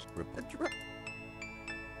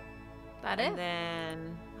That and it?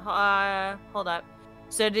 then, hold up.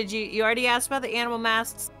 So you already asked about the animal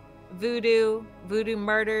masks, voodoo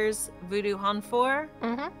murders, voodoo handful?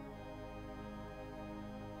 Mm-hmm.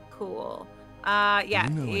 Cool. Yeah,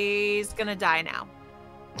 he's gonna die now.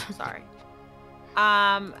 Sorry.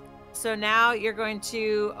 So now you're going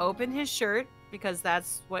to open his shirt because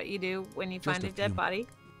that's what you do when you find a dead body.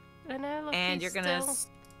 I know, look, and you're gonna he's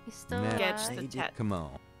still sketch alive. the tattoo. Come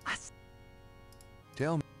on.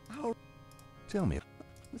 Tell me. Tell me.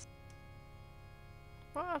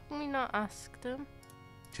 What have we not asked him?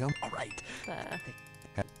 Tell me. All right. There.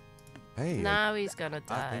 Hey. Now he's gonna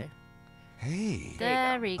die. Hey.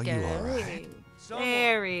 There he Are goes. you all right?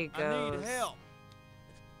 There he goes. I need help.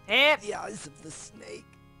 Hip. The eyes of the snake.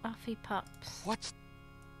 Off he pops. What's?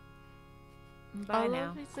 Bye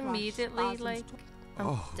now. He's immediately like,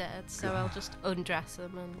 I'm dead, so I'll just undress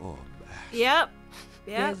him and. Yep.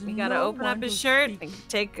 There's You gotta no open up one his who shirt speaks. and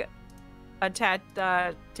take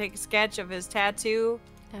a sketch of his tattoo.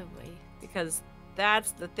 Oh wait. Because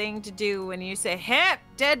that's the thing to do when you say, "Hip,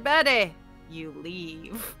 dead body." You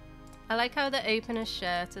leave. I like how the open his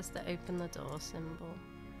shirt is the open the door symbol.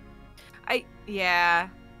 Yeah.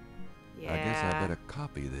 I guess I better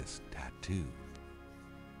copy this tattoo.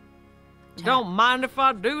 Don't mind if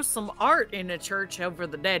I do some art in the church over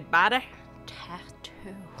the dead body.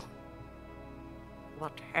 Tattoo.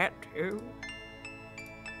 What tattoo?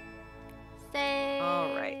 Save.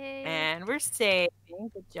 All right, and we're saving.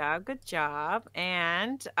 Good job, good job.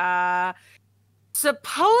 And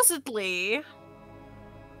supposedly,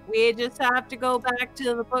 we just have to go back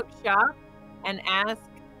to the bookshop and ask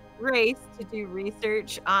Grace to do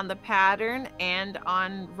research on the pattern and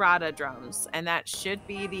on Rada drums, and that should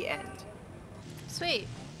be the end. Sweet.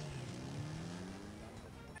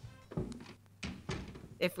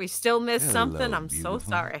 If we still miss something, Hello, I'm so beautiful.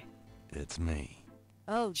 sorry. It's me.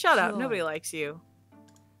 Oh, Shut up. joy. Nobody likes you.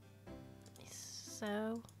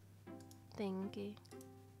 So thingy.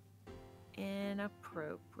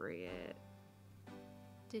 Inappropriate.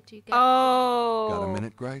 Did you get? Oh. Got a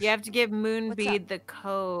minute, Grace? You have to give What's Moonbead up? the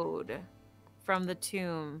code from the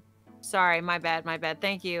tomb. Sorry, my bad, my bad.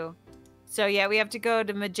 Thank you. So yeah, we have to go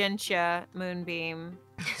to Magenta Moonbeam.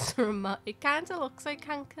 It kind of looks like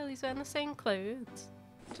Hankel. He's wearing the same clothes.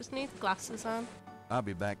 Just needs glasses on. I'll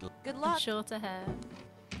be back. Good And luck. shorter hair.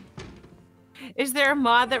 Is there a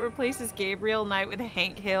mod that replaces Gabriel Knight with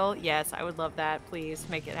Hank Hill? Yes, I would love that. Please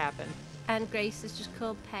make it happen. And Grace is just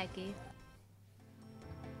called Peggy.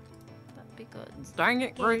 That'd be good. Dang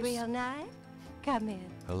it, Grace. Gabriel Knight, come in.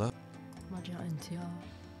 Hello? Magenta.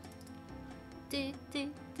 Do do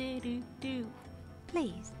do do do.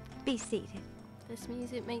 Please, be seated. This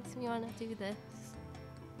music makes me want to do this.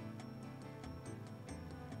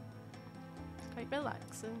 It's quite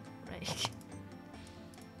relaxing. Right.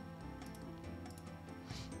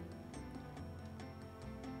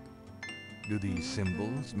 Do these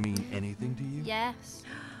symbols mean anything to you? Yes.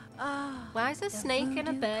 Ah, Why is a the snake in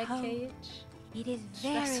a voodoo bird code. cage? It is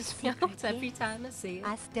very Stresses me secret. out every yes. time I see it.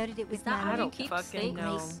 I studied it with that my how you don't keep fucking snakes?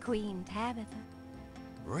 know. great Queen Tabitha.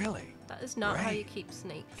 Really? That is not how Right. you keep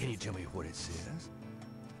snakes. Can you tell me what it says?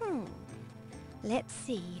 Let's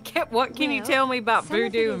see. What can you Well, tell me about some of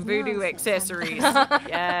it voodoo is and voodoo nonsense, accessories? I'm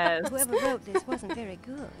Yes. Whoever wrote this wasn't very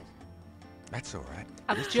good. That's all right.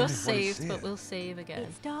 I've Just tell me just what it saved, but says. we'll save again.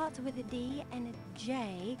 It starts with a D and a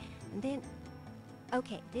J, and then...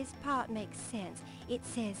 Okay, this part makes sense. It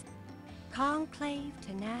says, conclave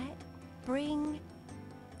tonight, bring...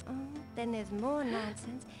 then there's more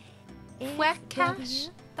nonsense. Wet cash?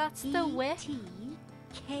 That's the whip,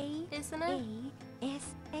 K isn't it?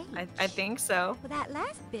 S H. I think so. Well, that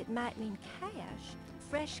last bit might mean cash.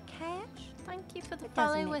 Fresh cash. Thank you for the It doesn't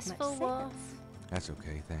follow, make much Wistful Wolf. sense. That's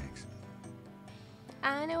okay, thanks.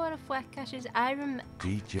 I know what a wet cash is. I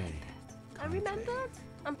DJ. I remembered.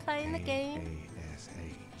 I'm playing the game.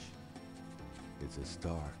 A-S-H. It's a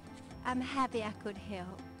start. I'm happy I could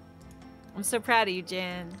help. I'm so proud of you,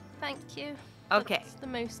 Jen. Thank you. Okay. That's the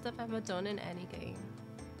most I've ever done in any game.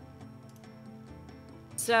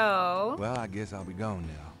 So... Well, I guess I'll be going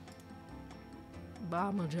now.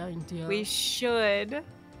 Mama giant, yeah. We should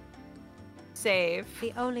save.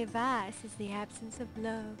 The only vice is the absence of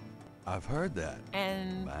love. I've heard that.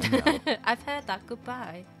 And I've heard that.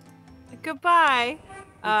 Goodbye. Goodbye.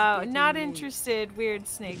 Not interested, weird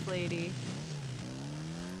snake lady.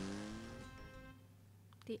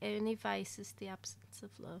 The only vice is the absence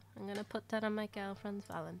of love. I'm gonna put that on my girlfriend's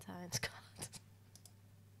Valentine's card.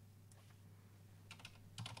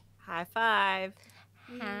 High five.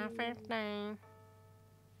 High five.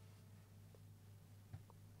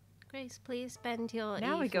 Grace, please spend your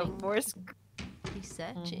now evening we go force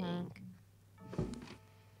researching.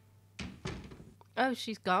 Oh,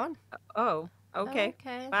 she's gone. Oh, okay.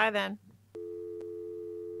 Okay. Bye then.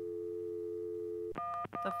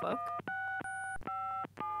 The fuck?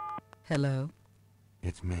 Hello?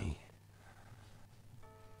 It's me.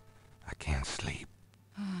 I can't sleep.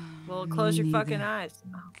 Well, close your Me fucking neither. eyes.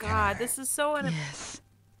 Oh God, this is so Yes.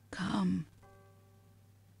 Come.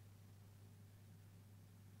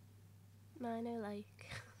 Mine I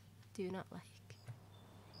like. Do not like.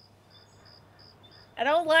 I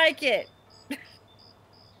don't like it.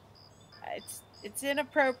 It's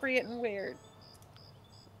inappropriate and weird.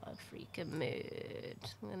 A freaking mood.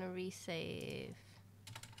 I'm gonna resave.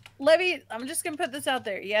 I'm just gonna put this out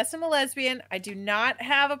there. Yes, I'm a lesbian. I do not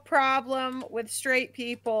have a problem with straight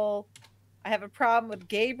people. I have a problem with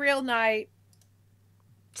Gabriel Knight.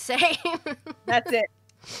 Same. That's it.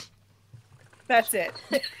 That's it.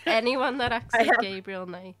 Anyone that acts like Gabriel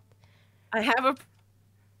Knight. I have a...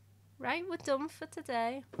 Right, we're done for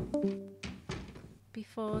today.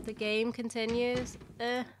 Before the game continues.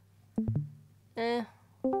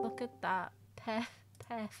 Look at that.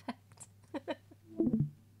 Perfect.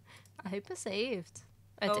 I hope I saved.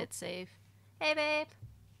 I did save. Hey, babe.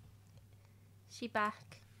 She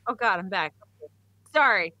back. Oh, God, I'm back.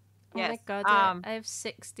 Sorry. Oh yes. my God, I have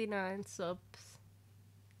 69 subs.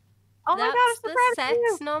 Oh my God, That's I'm the surprised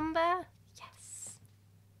sex too. number. Yes.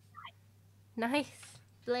 Nice.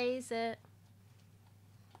 Blaze it.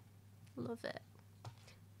 Love it.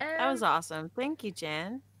 That was awesome. Thank you,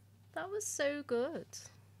 Jen. That was so good.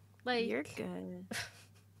 Like, you're good.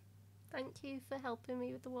 Thank you for helping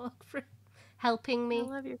me with the walkthrough. Helping me. I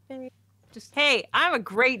love your face. Just hey, I'm a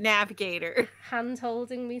great navigator. Hand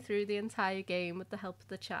holding me through the entire game with the help of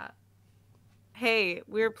the chat. Hey,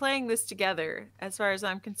 we're playing this together. As far as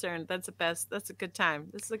I'm concerned, that's the best. That's a good time.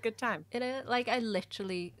 This is a good time. Like, I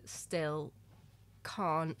literally still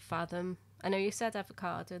can't fathom. I know you said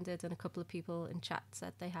avocado and did, and a couple of people in chat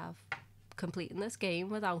said they have completing this game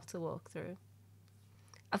without a walkthrough.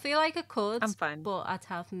 I feel like I could, I'm fine, but I'd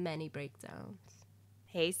have many breakdowns.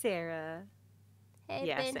 Hey, Sarah. Hey,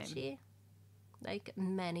 yeah, Benchy. same. Like,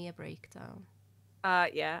 many a breakdown.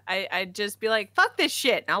 Yeah, I'd just be like, fuck this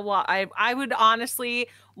shit. I would honestly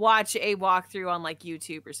watch a walkthrough on like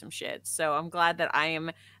YouTube or some shit. So I'm glad that I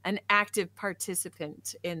am an active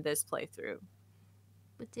participant in this playthrough.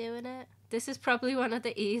 We're doing it. This is probably one of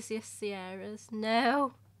the easiest Sierras.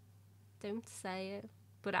 No, don't say it.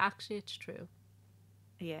 But actually, it's true.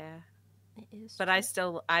 Yeah, it is. But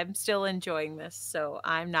true. I'm still enjoying this, so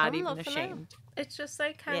I'm not even ashamed. It's just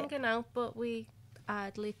like hanging out, but we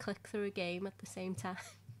idly click through a game at the same time.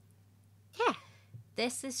 Yeah.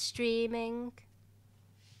 This is streaming.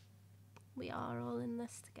 We are all in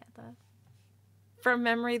this together. From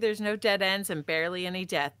memory, there's no dead ends and barely any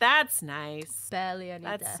death. That's nice. Barely any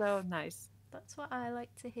death. That's so nice. That's what I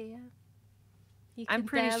like to hear. I'm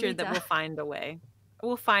pretty sure that we'll find a way.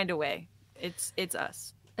 We'll find a way. It's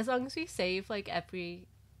us. As long as we save like every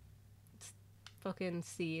fucking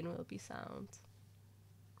scene, will be sound.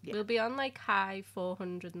 Yeah. We'll be on like high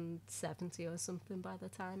 470 or something by the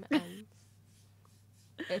time it ends.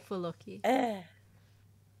 If we're lucky. I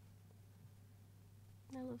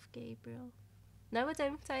love Gabriel. No, I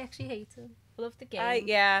don't. I actually hate him. I love the game.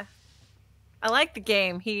 Yeah. I like the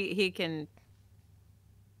game. He can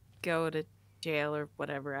go to jail or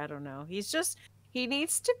whatever. I don't know. He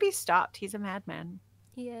needs to be stopped. He's a madman.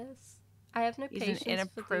 He is. I have no patience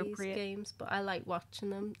for these games, but I like watching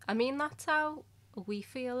them. I mean, that's how we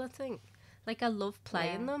feel, I think. Like, I love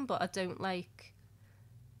playing them, but I don't like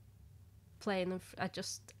playing them.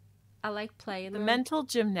 I like playing them. The mental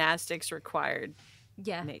gymnastics required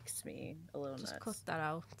makes me a little nuts. Just cut that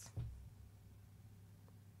out.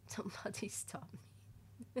 Somebody stop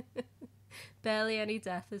me. Barely any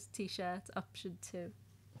death as t-shirt, option 2.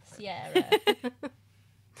 Sierra.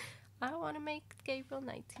 I want to make Gabriel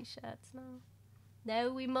Knight t-shirts now.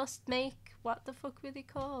 No, we must make, what the fuck were they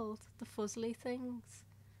called? The fuzzly things.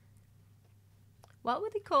 What were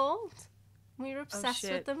they called? We were obsessed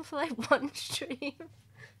with them for like one stream.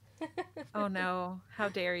 Oh no, how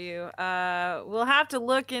dare you. We'll have to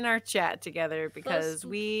look in our chat together because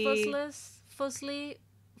Fuzzlers,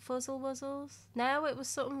 fuzzle wuzzles. No, it was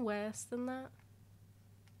something worse than that.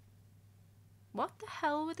 What the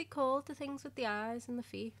hell were they called? The things with the eyes and the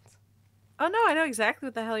feet? Oh no, I know exactly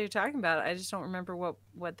what the hell you're talking about. I just don't remember what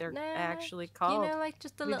they're actually called. You know, like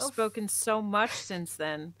just the We've little... spoken so much since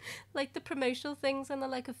then. Like the promotional things, and they're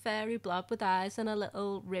like a fairy blob with eyes and a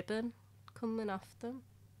little ribbon coming off them.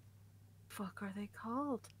 Fuck are they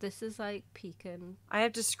called? This is like peeking. I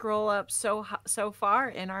have to scroll up so far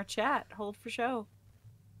in our chat. Hold for show.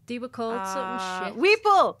 They were called something shit.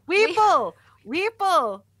 Weeple! Weeple!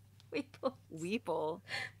 Weeple! Weeple. Weeple.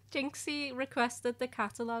 Jynxie requested the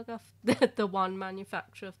catalogue of the one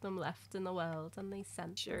manufacturer of them left in the world, and they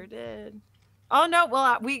sent Sure did. Oh no,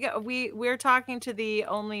 well we're talking to the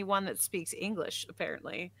only one that speaks English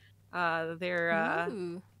apparently. They're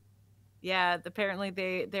yeah, apparently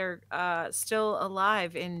they're still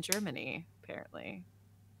alive in Germany apparently.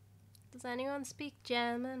 Does anyone speak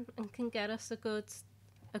German and can get us a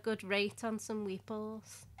good rate on some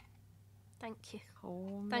Weeples? Thank you.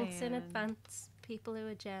 Oh, Thanks in man. advance, people who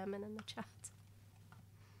are German in the chat.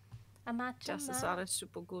 Imagine Das ist that. alles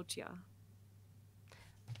super gut, ja.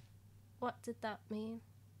 What did that mean?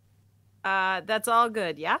 That's all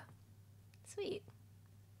good, yeah? Sweet.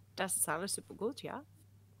 Das ist alles super gut, ja?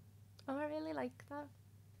 Oh, I really like that.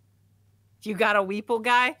 You got a Weeple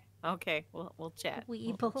guy? Okay, we'll chat.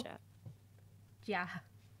 Weeple. We'll chat. Yeah.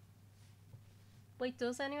 Wait,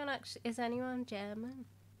 is anyone German?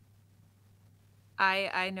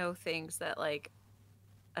 I know things that like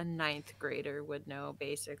a 9th grader would know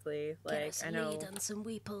basically. Like Get us I know lead on some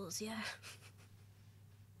Weeples, yeah.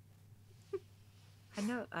 I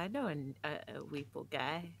know a Weeple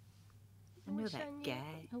guy. I know that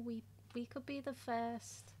guy. We could be the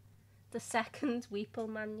second Weeple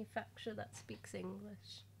manufacturer that speaks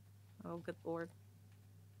English. Oh, good lord.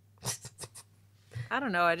 I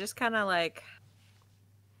don't know. I just kind of like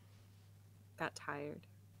got tired.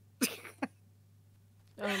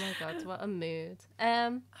 Oh my god, what a mood.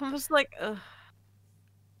 I'm just like, ugh.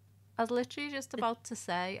 I was literally just about to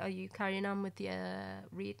say, are you carrying on with your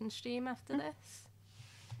reading stream after this?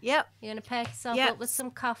 Yep. You're gonna pack yourself up with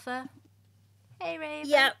some coffee? Hey,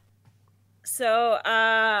 Raven. Yep. So,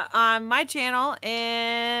 on my channel,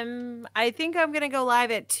 I think I'm gonna go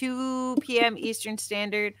live at 2 p.m. Eastern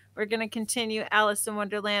Standard. We're gonna continue Alice in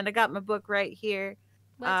Wonderland. I got my book right here.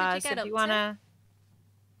 Where did you get up to?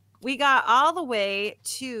 We got all the way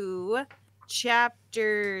to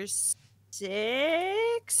chapter 6.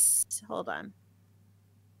 Hold on.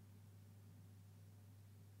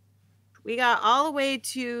 We got all the way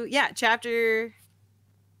to, chapter...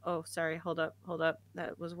 Oh, sorry. Hold up.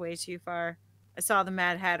 That was way too far. I saw the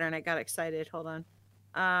Mad Hatter and I got excited. Hold on.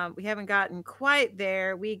 We haven't gotten quite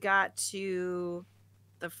there. We got to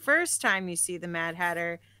the first time you see the Mad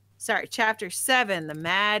Hatter. Sorry, chapter 7, the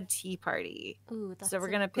Mad Tea Party. Ooh, that's so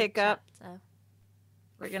we're gonna pick up.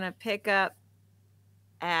 We're gonna pick up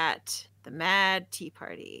at the Mad Tea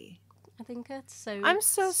Party. I think it's so. I'm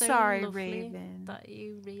so sorry, lovely Raven, that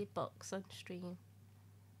you read books on stream.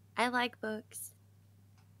 I like books.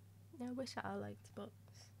 I wish I liked books.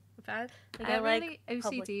 I really like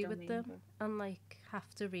OCD with domain them books. and like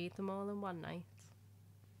have to read them all in one night.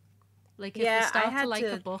 Like Yeah, if I I start had to like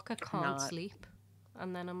to a book, I can't not. sleep,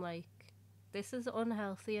 and then I'm like, this is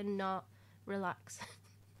unhealthy and not relaxing.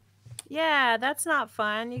 Yeah, that's not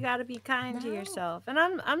fun. You got to be kind to yourself. And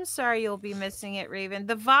I'm sorry you'll be missing it, Raven.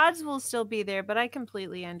 The VODs will still be there, but I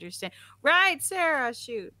completely understand. Right, Sarah,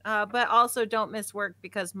 shoot. But also don't miss work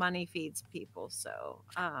because money feeds people. So,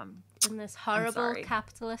 in this horrible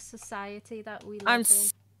capitalist society that we live I'm in.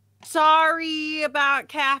 Sorry about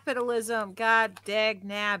capitalism. God dag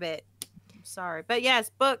nabbit. I'm sorry. But yes,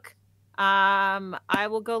 book. I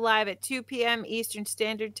will go live at 2 p.m. Eastern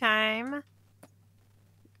Standard Time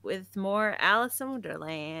with more Alice in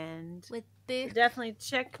Wonderland. With book. So definitely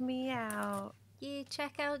check me out. Yeah,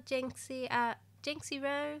 check out Jynxie at Jynxie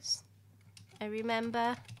Rose. I remember.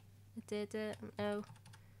 I did it. No.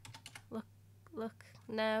 Look.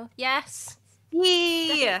 No. Yes.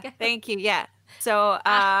 Yeah. Thank you. Yeah. So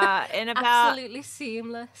in about absolutely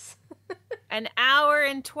seamless. an hour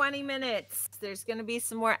and 20 minutes, there's gonna be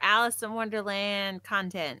some more Alice in Wonderland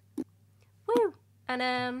content. Woo!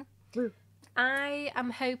 And I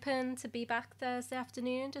am hoping to be back Thursday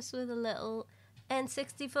afternoon just with a little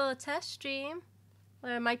N64 test stream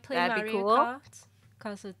where I might play That'd be Mario cool. Kart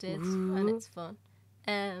because I did and it's fun.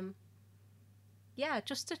 Yeah,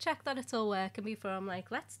 just to check that it's all working before I'm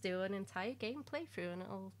like, let's do an entire game playthrough and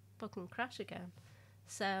it'll fucking crash again.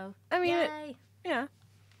 So, I mean, yay. Yeah.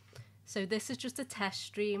 So this is just a test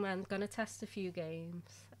stream. I'm going to test a few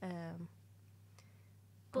games.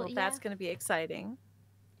 Well, that's going to be exciting.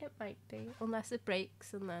 It might be, unless it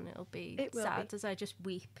breaks, and then it'll be will sad be. as I just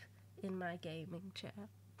weep in my gaming chair.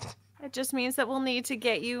 It just means that we'll need to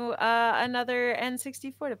get you another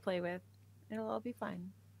N64 to play with. It'll all be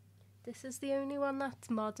fine. This is the only one that's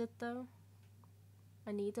modded, though.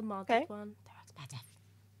 I need a modded one. They're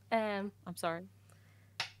expensive. I'm sorry.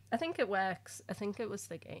 I think it works. I think it was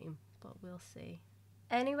the game, but we'll see.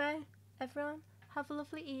 Anyway, everyone, have a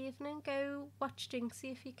lovely evening. Go watch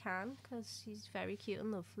Jynxie if you can, because she's very cute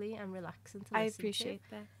and lovely and relaxing to listen to. I appreciate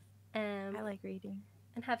that. I like reading.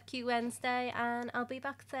 And have a cute Wednesday, and I'll be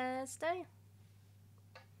back Thursday.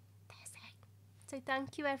 So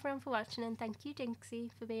thank you everyone for watching, and thank you Jynxie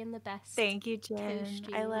for being the best. Thank you, Jen.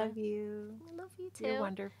 I love you. I love you too. You're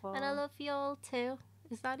wonderful. And I love you all too.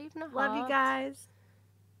 Is that even a heart? Love you guys.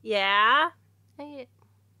 Yeah. Hey.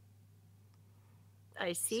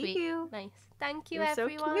 I see Sweet. you. Nice. Thank you, You're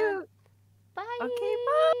everyone. so cute. Bye. Okay,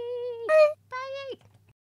 bye. Bye.